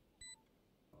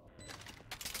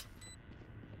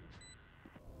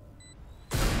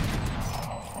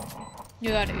 You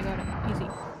got it, you got it. Easy.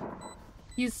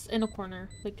 He's in a corner.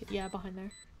 Like, yeah, behind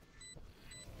there.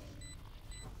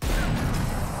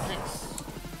 Nice.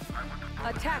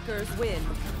 Attackers win.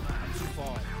 Too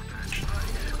far.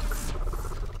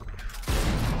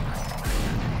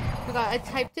 Forgot, I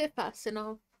typed it fast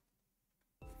enough.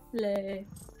 Play.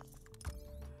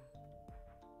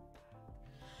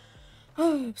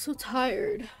 Oh, I'm so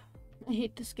tired. I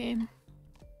hate this game.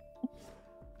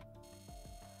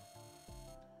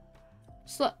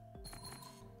 Slut.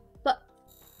 But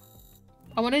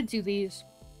I want to do these.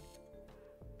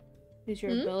 These are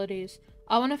your abilities.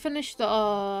 I want to finish the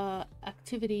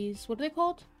activities. What are they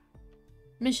called?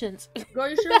 Missions. girl,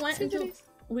 you should have went into.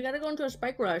 We gotta go into a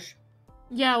spike rush.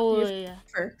 Yeah, well, You yeah.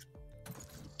 First.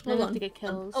 I Hold have on. to get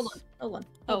kills. Hold on. Hold on.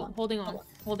 Oh, Hold on. holding on. Hold on.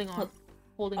 Holding on. Hold-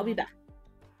 Holding I'll on. be back.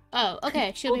 Oh,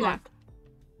 okay. She'll be Hold on. back.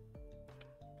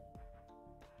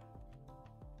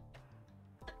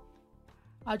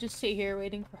 I'll just sit here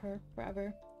waiting for her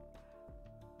forever.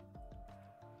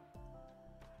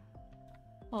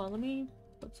 Oh, let me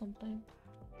put something.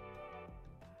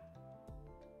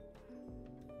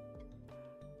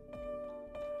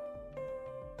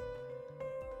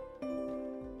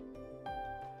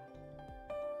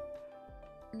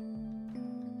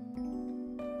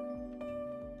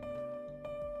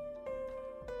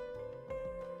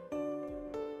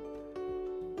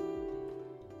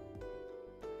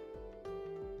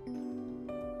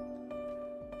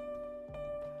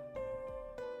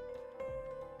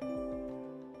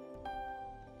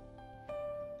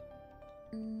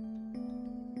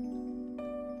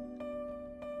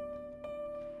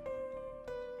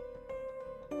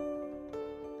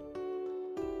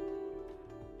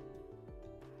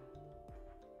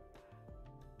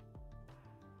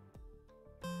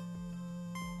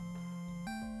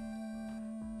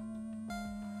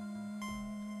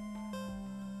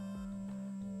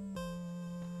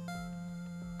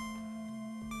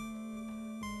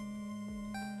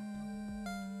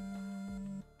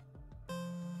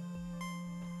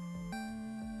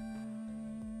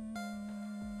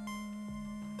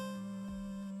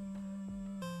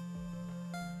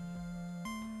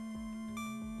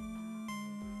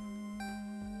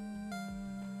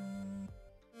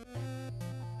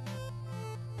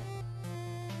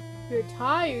 You're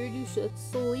tired, you should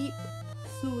sleep.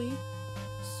 Sully.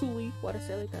 Sully. Why'd I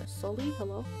say it like that? Sully?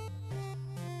 Hello?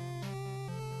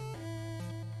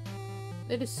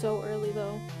 It is so early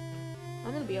though.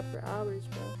 I'm gonna be up for hours,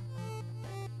 bro.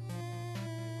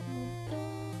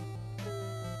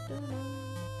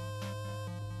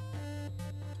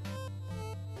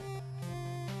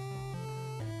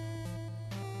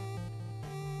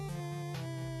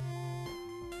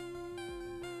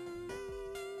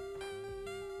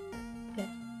 Okay,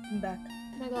 I'm back.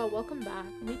 Oh my god, welcome back.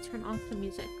 Let me turn off the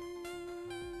music.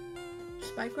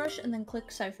 Spike Rush and then click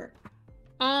Cypher.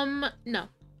 No.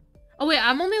 Oh wait,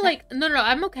 I'm only like no,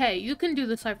 I'm okay. You can do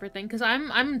the Cypher thing because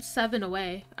I'm 7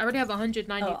 away. I already have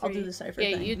 193. Oh, I'll do the Cypher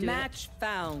thing. Yeah, you do. Match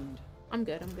found. I'm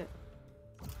good. I'm good.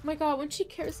 Oh my god, when she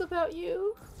cares about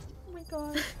you. Oh my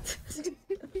god.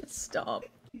 Stop.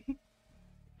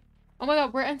 Oh my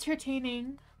god, we're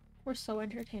entertaining. We're so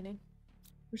entertaining.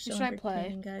 We're so Who should I play?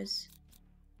 entertaining, guys.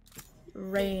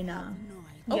 Reyna.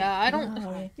 Yeah, I don't.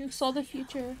 No. You saw the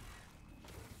future.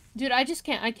 Dude, I just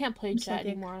can't. I can't play chat psychic.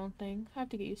 anymore. I don't think. I have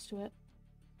to get used to it.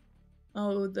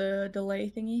 Oh, the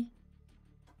delay thingy?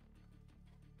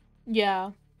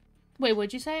 Yeah. Wait,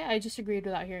 what'd you say? I just agreed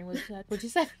without hearing what you said. What'd you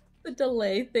say? The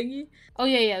delay thingy? Oh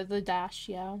yeah, the dash.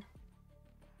 Yeah.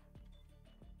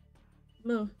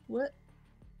 No, what?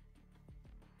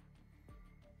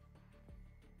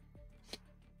 Oh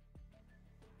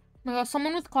my god,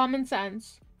 someone with common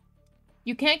sense.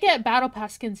 You can't get battle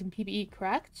pass skins in PvE,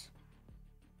 correct?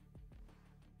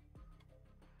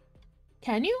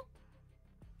 Can you?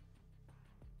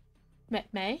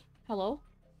 May? Hello?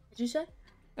 What did you say?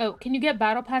 Oh, can you get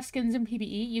battle pass skins in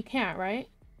PvE? You can't, right?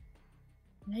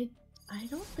 I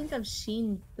don't think I've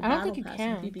seen the I don't battle think you pass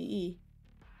can. in PvE.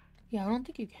 Yeah, I don't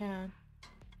think you can.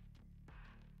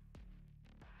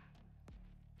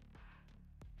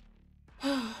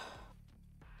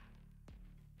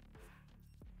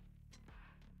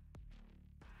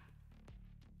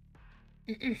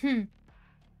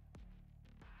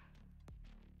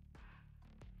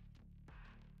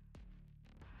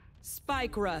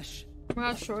 Spike rush.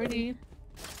 Wow, shorty.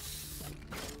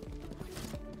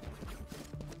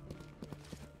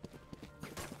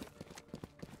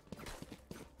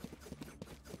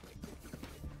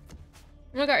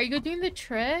 Oh my god, are you doing the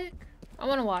trick? I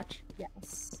want to watch.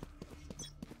 Yes.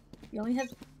 You only have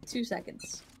 2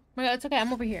 seconds. Oh my god, it's okay.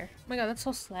 I'm over here. Oh my god, that's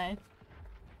so slay.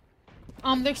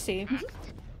 They're C.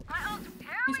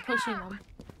 He's pushing them.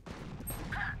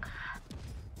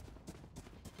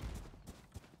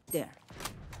 There.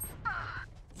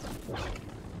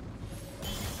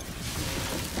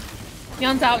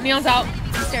 Neon's out. Neon's out.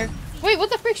 I'm scared. Wait, what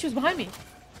the frick? She was behind me.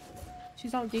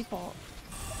 She's out default.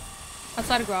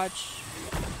 Outside of garage.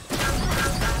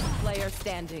 Player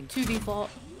standing. 2 default.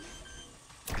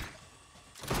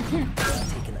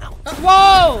 Taken out.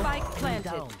 Whoa! Spike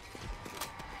planted.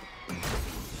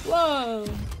 Whoa!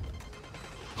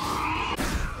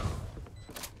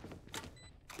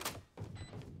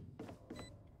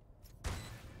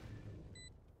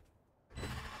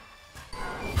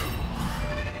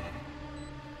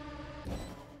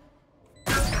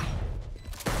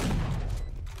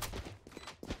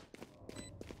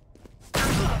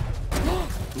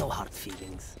 No hard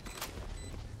feelings.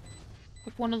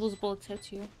 If one of those bullets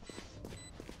hits you.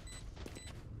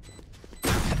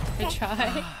 I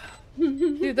try.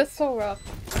 Dude, that's so rough.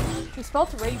 He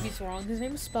spelled Rabies wrong. His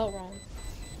name is spelled wrong.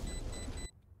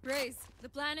 Raze, the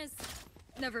plan is...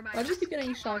 Never mind. Why do you keep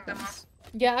getting shotguns?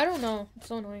 Yeah, I don't know. It's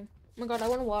so annoying. Oh my god, I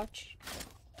want to watch.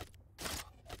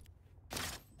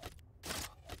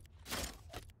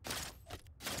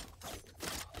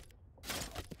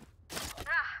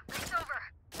 It's over.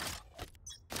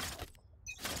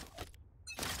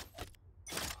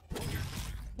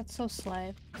 That's so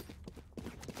slay.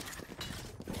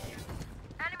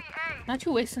 Enemy A. Not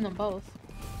you wasting them both.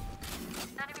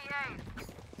 Enemy A.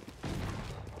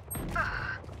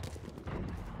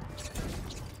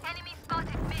 Enemy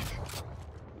spotted mid.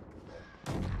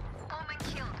 Omen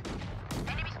killed.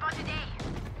 Enemy spotted A.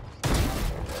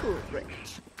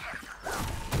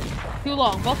 Too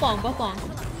long. Both long. Both long.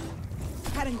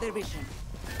 Cutting their vision.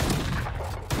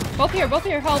 Both here. Both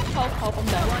here. Help. Help. Help. I'm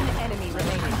dead. One enemy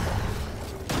remaining.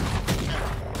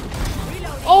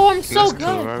 Oh, I'm so Let's good.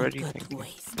 go already. I'm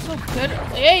so good.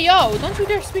 Hey, yo. Don't you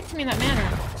dare speak to me in that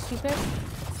manner. Stupid.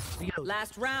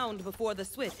 Last round before the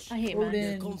switch. I hate Their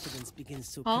man. confidence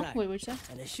begins to Huh? crack. Wait, what'd you say?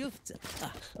 And a shift.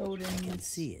 Odin. I can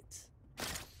see it.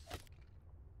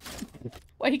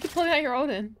 Why you keep pulling out your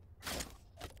Odin?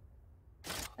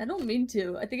 I don't mean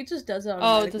to. I think it just does it Oh,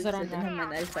 automatically. it does it 'cause I didn't have my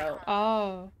knife out.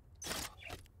 Oh.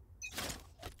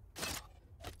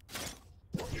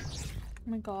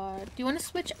 my god. Do you want to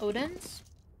switch Odin's?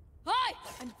 Hi!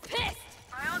 I'm pissed!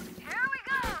 Here we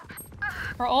go!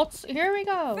 Her ults, here we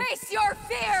go. Face your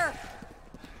fear!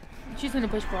 She's gonna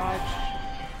push barrage.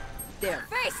 There.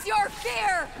 Face your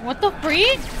fear! What the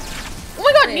freak? Oh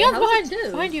my god, Wait, Neon's how was behind! it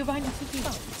two? Behind you, behind you.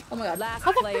 Oh my god. Last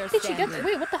How the player fuck did she get standing. there?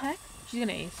 Wait, what the heck? She's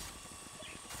gonna ace.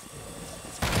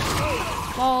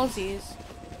 Ballsies.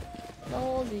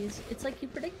 All these. It's like you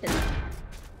predicted.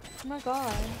 Oh my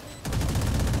god.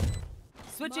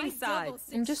 Switching sides.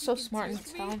 I'm just so smart and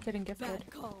talented and gifted.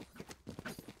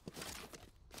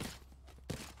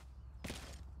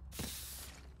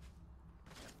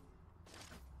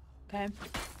 Okay.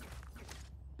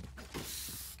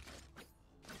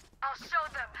 I'll show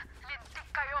them. Lintik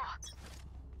kayo.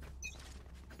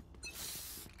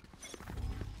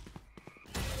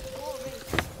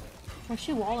 Where's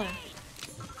she walling?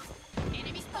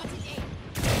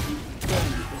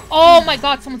 Oh my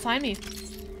god, someone signed me.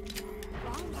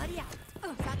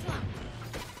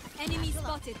 Enemy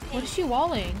spotted. What is she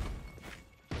walling?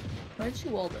 Why did she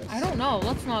wall this? I don't know.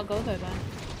 Let's not go there then.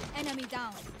 Enemy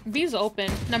down. B's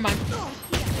open. Never mind.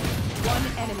 One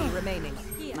enemy remaining.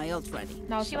 My ult's ready.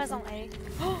 Now She was on A.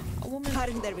 A woman.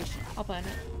 Cutting their vision. I'll plan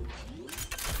it.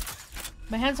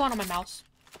 My hand's on my mouse.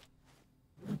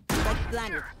 Like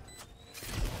blinded.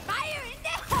 Fire in the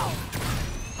hole!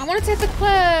 I want to take the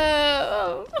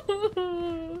clip.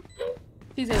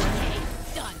 She's in.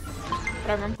 Done.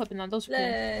 Whatever, I'm clipping that. Those are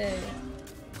Yay.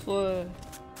 cool.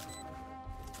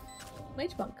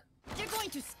 Mage Punk. They're going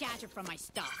to scatter from my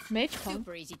stuff. Mage Punk.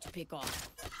 Super easy to pick off.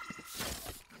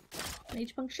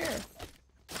 Mage Punk Sheriff.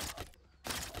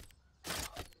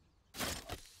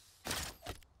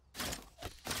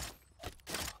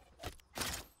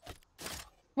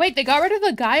 Wait, they got rid of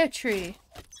the Gaia tree.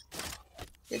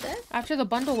 Did they? After the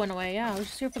bundle went away, yeah. I was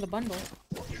just here for the bundle.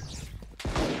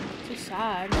 So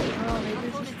sad. Oh, maybe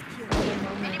it's just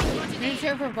I'm just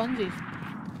here for bunsies.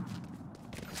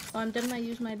 Oh, I'm done. I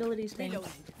use my abilities thing.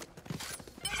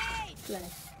 Play.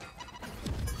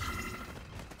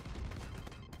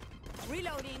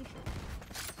 Reloading.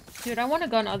 Dude, I want a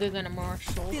gun other than a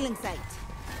Marshall. Feeling sight.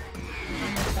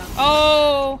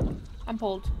 Oh! I'm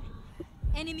pulled.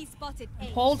 Enemy spotted. A.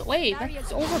 Pulled? Wait,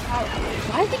 that's overpowered.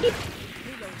 Why did he...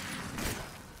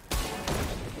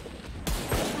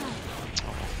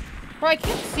 Bro, I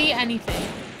can't see anything.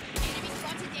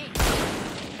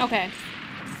 Okay.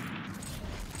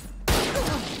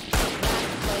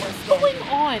 What's going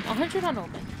on? 100 on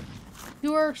open.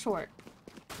 You are short.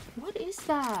 What is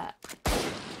that?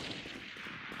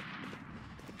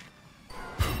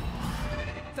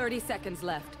 30 seconds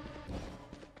left.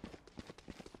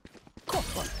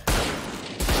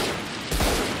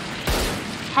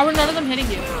 How are none of them hitting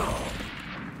you?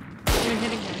 You're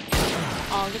hitting her.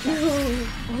 Oh, look at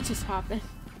that. What just happened?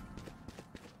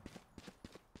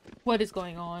 What is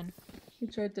going on? He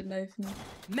tried to knife me.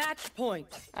 Match point.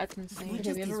 That's insane.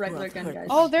 Okay, we have a regular gun, guys.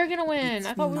 Oh, they're gonna win.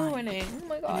 I thought we were winning. Oh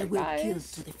my god,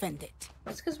 guys. To defend it.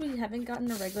 That's because we haven't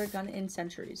gotten a regular gun in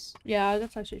centuries. Yeah,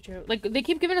 that's actually true. Like, they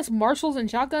keep giving us marshals and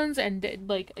shotguns, and,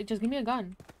 like, just give me a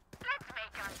gun. Let's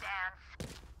make them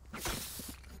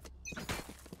dance.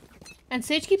 And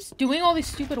Sage keeps doing all these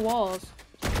stupid walls.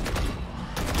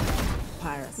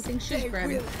 Pyrus. He thinks she's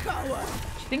grim.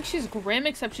 She thinks she's grim,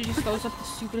 except she just goes up the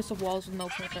stupidest of walls with no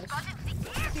purpose.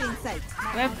 Feeling sight.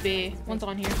 We have B. One's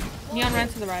on here. Neon ran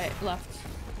to the right, left.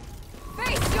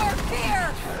 Face your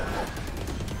fear!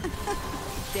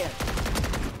 There.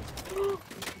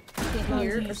 Can't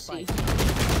hear or see.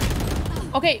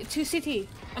 Okay, 2 CT.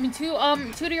 I mean, 2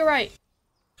 to your right.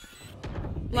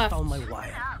 Left. Found my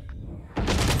wire.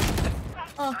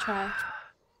 Oh, try.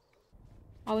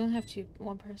 Oh, we only have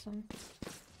one person.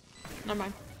 Never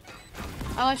mind.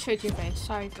 I lied straight to your face.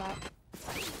 Sorry for that.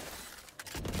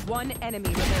 One enemy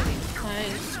remaining.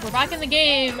 Nice. We're back in the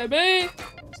game, baby!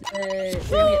 We're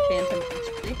gonna get Phantom.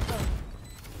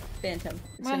 Phantom.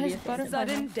 It's Wow, gonna be his a Phantom.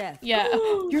 Sudden death. Yeah.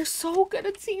 You're so good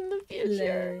at seeing the future.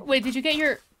 Hilarious. Wait, did you get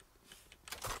your...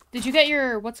 Did you get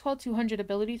your, what's called, 200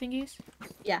 ability thingies?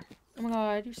 Yeah. Oh my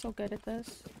god, you're so good at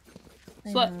this. I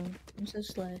Slut. know. I'm so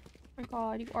slay. Oh my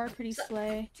god, you are pretty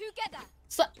slay. Together.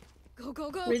 Slut. Go,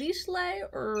 go, go. Pretty slay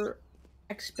or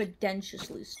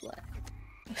exponentially slay?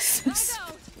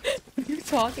 What are you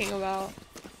talking about?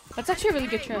 That's actually a really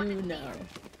good trick. No.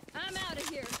 I'm out of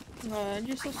here. God,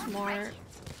 you're so smart.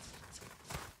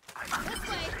 This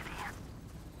way.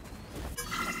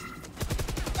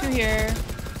 2 here.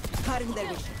 Cutting their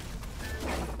vision.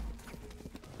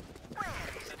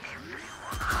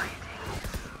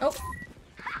 Oh.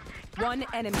 One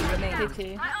enemy remaining.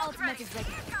 KT. My ultimate is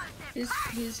ready.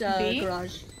 He's B?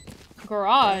 garage.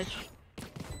 Garage.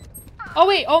 Oh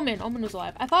wait, Omen. Omen was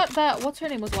alive. I thought that what's her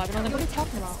name was alive, and I was like, what are you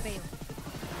talking about?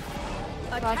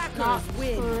 That's not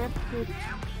correct.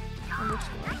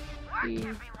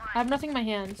 I have nothing in my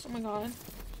hands. Oh my god.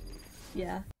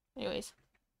 Yeah. Anyways.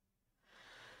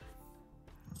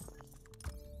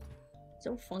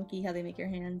 So funky how they make your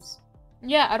hands.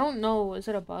 Yeah, I don't know. Is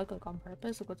it a bug, like on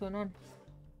purpose? Like, what's going on?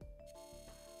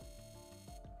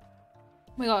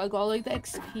 Oh my god, I got like the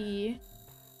XP.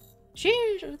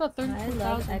 Sheesh, I got 34,000.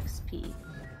 I love XP. Oh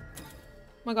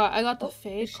my god, I got the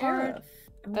fade card.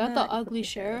 I got the ugly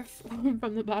sheriff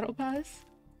from the battle pass.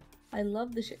 I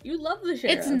love the sheriff. You love the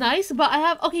sheriff. It's nice, but I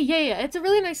have yeah. It's a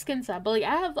really nice skin set, but like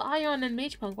I have the Ion and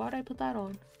Mage Punk. Why would I put that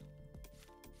on?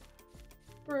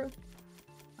 Bro.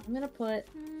 I'm gonna put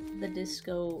the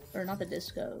disco, or not the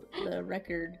disco, the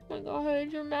record. Oh my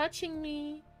god, you're matching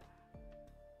me.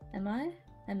 Am I?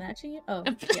 I'm matching you? Oh,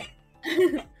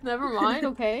 yeah. Never mind,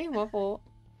 okay. What fault?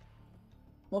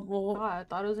 Well, I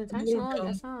thought it was intentional, I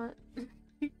guess not.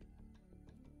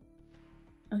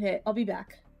 Okay, I'll be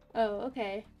back. Oh,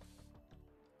 okay.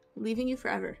 Leaving you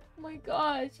forever. Oh my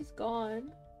god, she's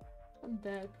gone. I'm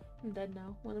dead. I'm dead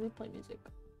now. Well, let me play music.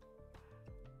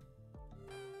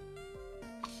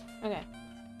 Okay.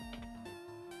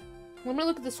 Let me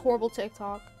look at this horrible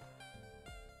TikTok.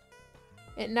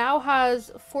 It now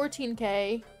has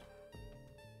 14k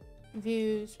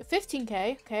views,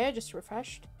 15k. Okay, I just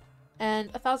refreshed. And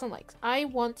 1,000 likes. I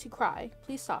want to cry.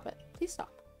 Please stop it. Please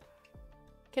stop.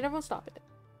 Can everyone stop it?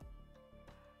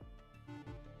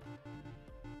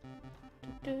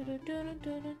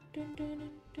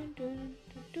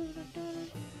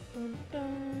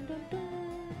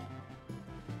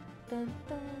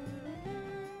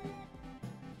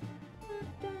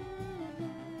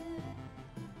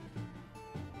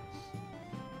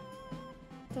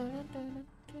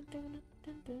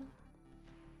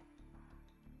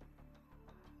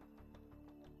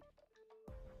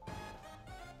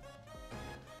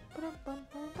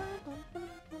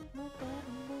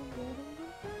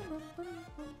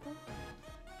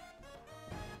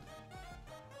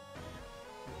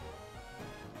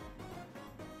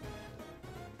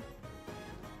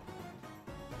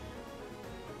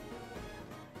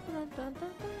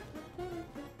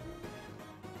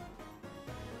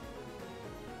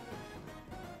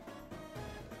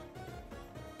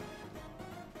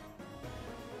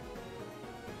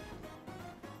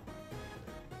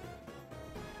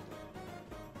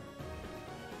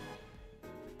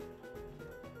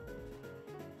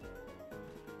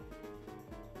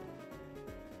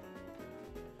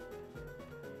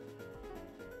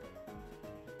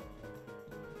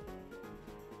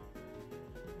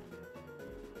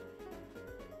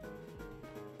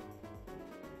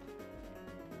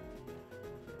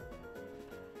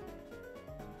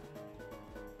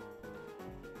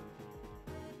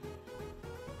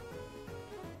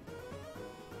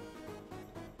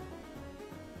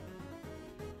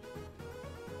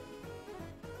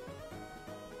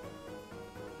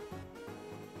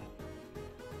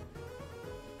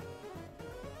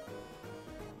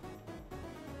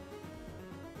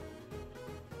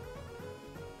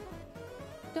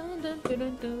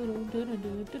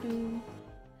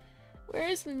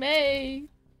 Where's May?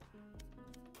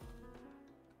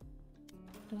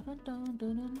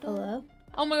 Hello?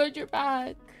 Oh my god, you're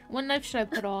back. What knife should I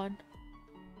put on?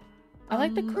 I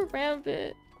like the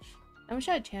Karambit. I wish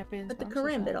I had champions. Put the but I'm so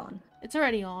Karambit sad. on. It's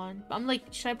already on. I'm like,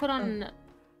 should I put on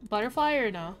Butterfly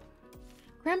or no?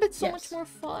 Karambit's so much more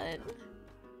fun.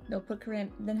 No, put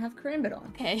Karambit. Then have Karambit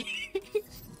on. Okay.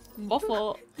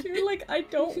 Waffle. You're like, I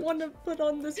don't want to put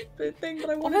on this thing, but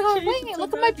I want to oh my god, change wait, it.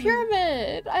 look at my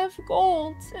pyramid. I have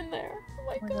gold in there. Oh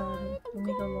my god. Let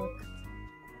me go look.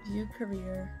 View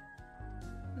career.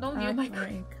 Don't view my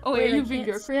rank. Oh wait, you viewed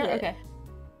your career? Okay.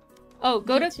 Oh,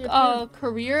 go to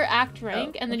career act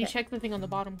rank and then you check the thing on the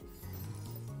bottom.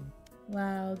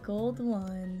 Wow, gold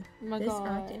 1. Oh my this god.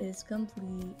 act is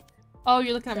complete. Oh,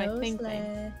 you're looking at my So thing.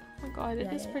 slay. Oh my god,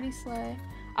 it is Yeah. pretty slay.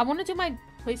 I want to do my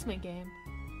placement game.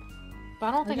 But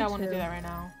I don't think I want to do that right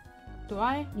now. Do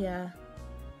I? Yeah.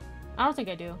 I don't think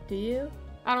I do. Do you?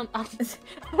 I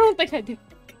don't think I do.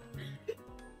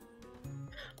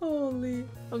 Holy.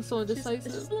 I'm so indecisive.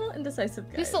 Just a little indecisive,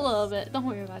 guys. Just a little bit. Don't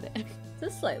worry about it.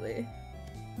 Just slightly.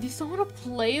 Do you still want to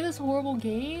play this horrible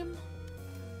game?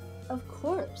 Of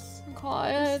course. Oh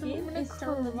god, This I'm game gonna is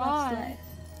so much cry. life.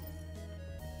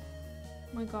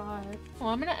 Oh my god. Well,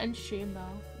 I'm gonna end stream though.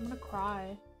 I'm gonna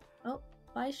cry. Oh,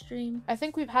 bye stream. I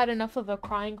think we've had enough of a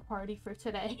crying party for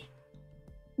today.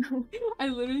 I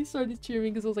literally started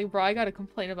cheering because I was like, bro, I gotta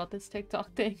complain about this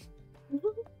TikTok thing.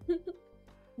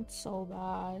 It's so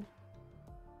bad.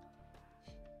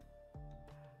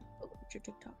 What's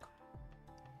your TikTok?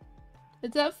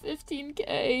 It's at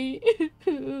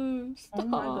 15K. Stop. Oh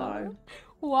my god.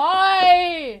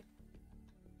 Why?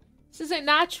 This isn't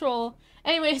natural.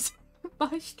 Anyways,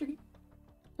 bye stream.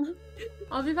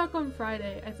 I'll be back on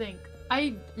Friday, I think.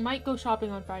 I might go shopping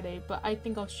on Friday, but I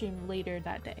think I'll stream later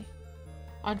that day.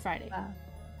 On Friday. Wow.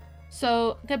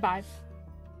 So, goodbye.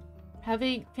 Have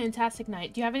a fantastic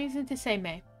night. Do you have anything to say,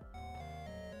 May?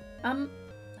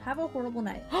 Have a horrible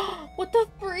night. What the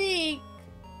freak?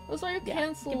 Those are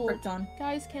canceled. Get on.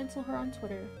 Guys, cancel her on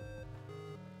Twitter.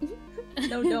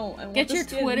 No, don't. I want Get the your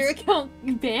skins. Twitter account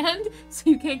banned so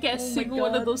you can't get a Oh my single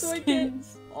one of God, those so I get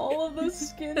skins. all of those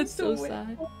skins. That's so away.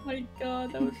 sad. Oh my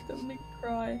god, that would make me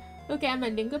cry. Okay, I'm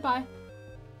ending. Goodbye.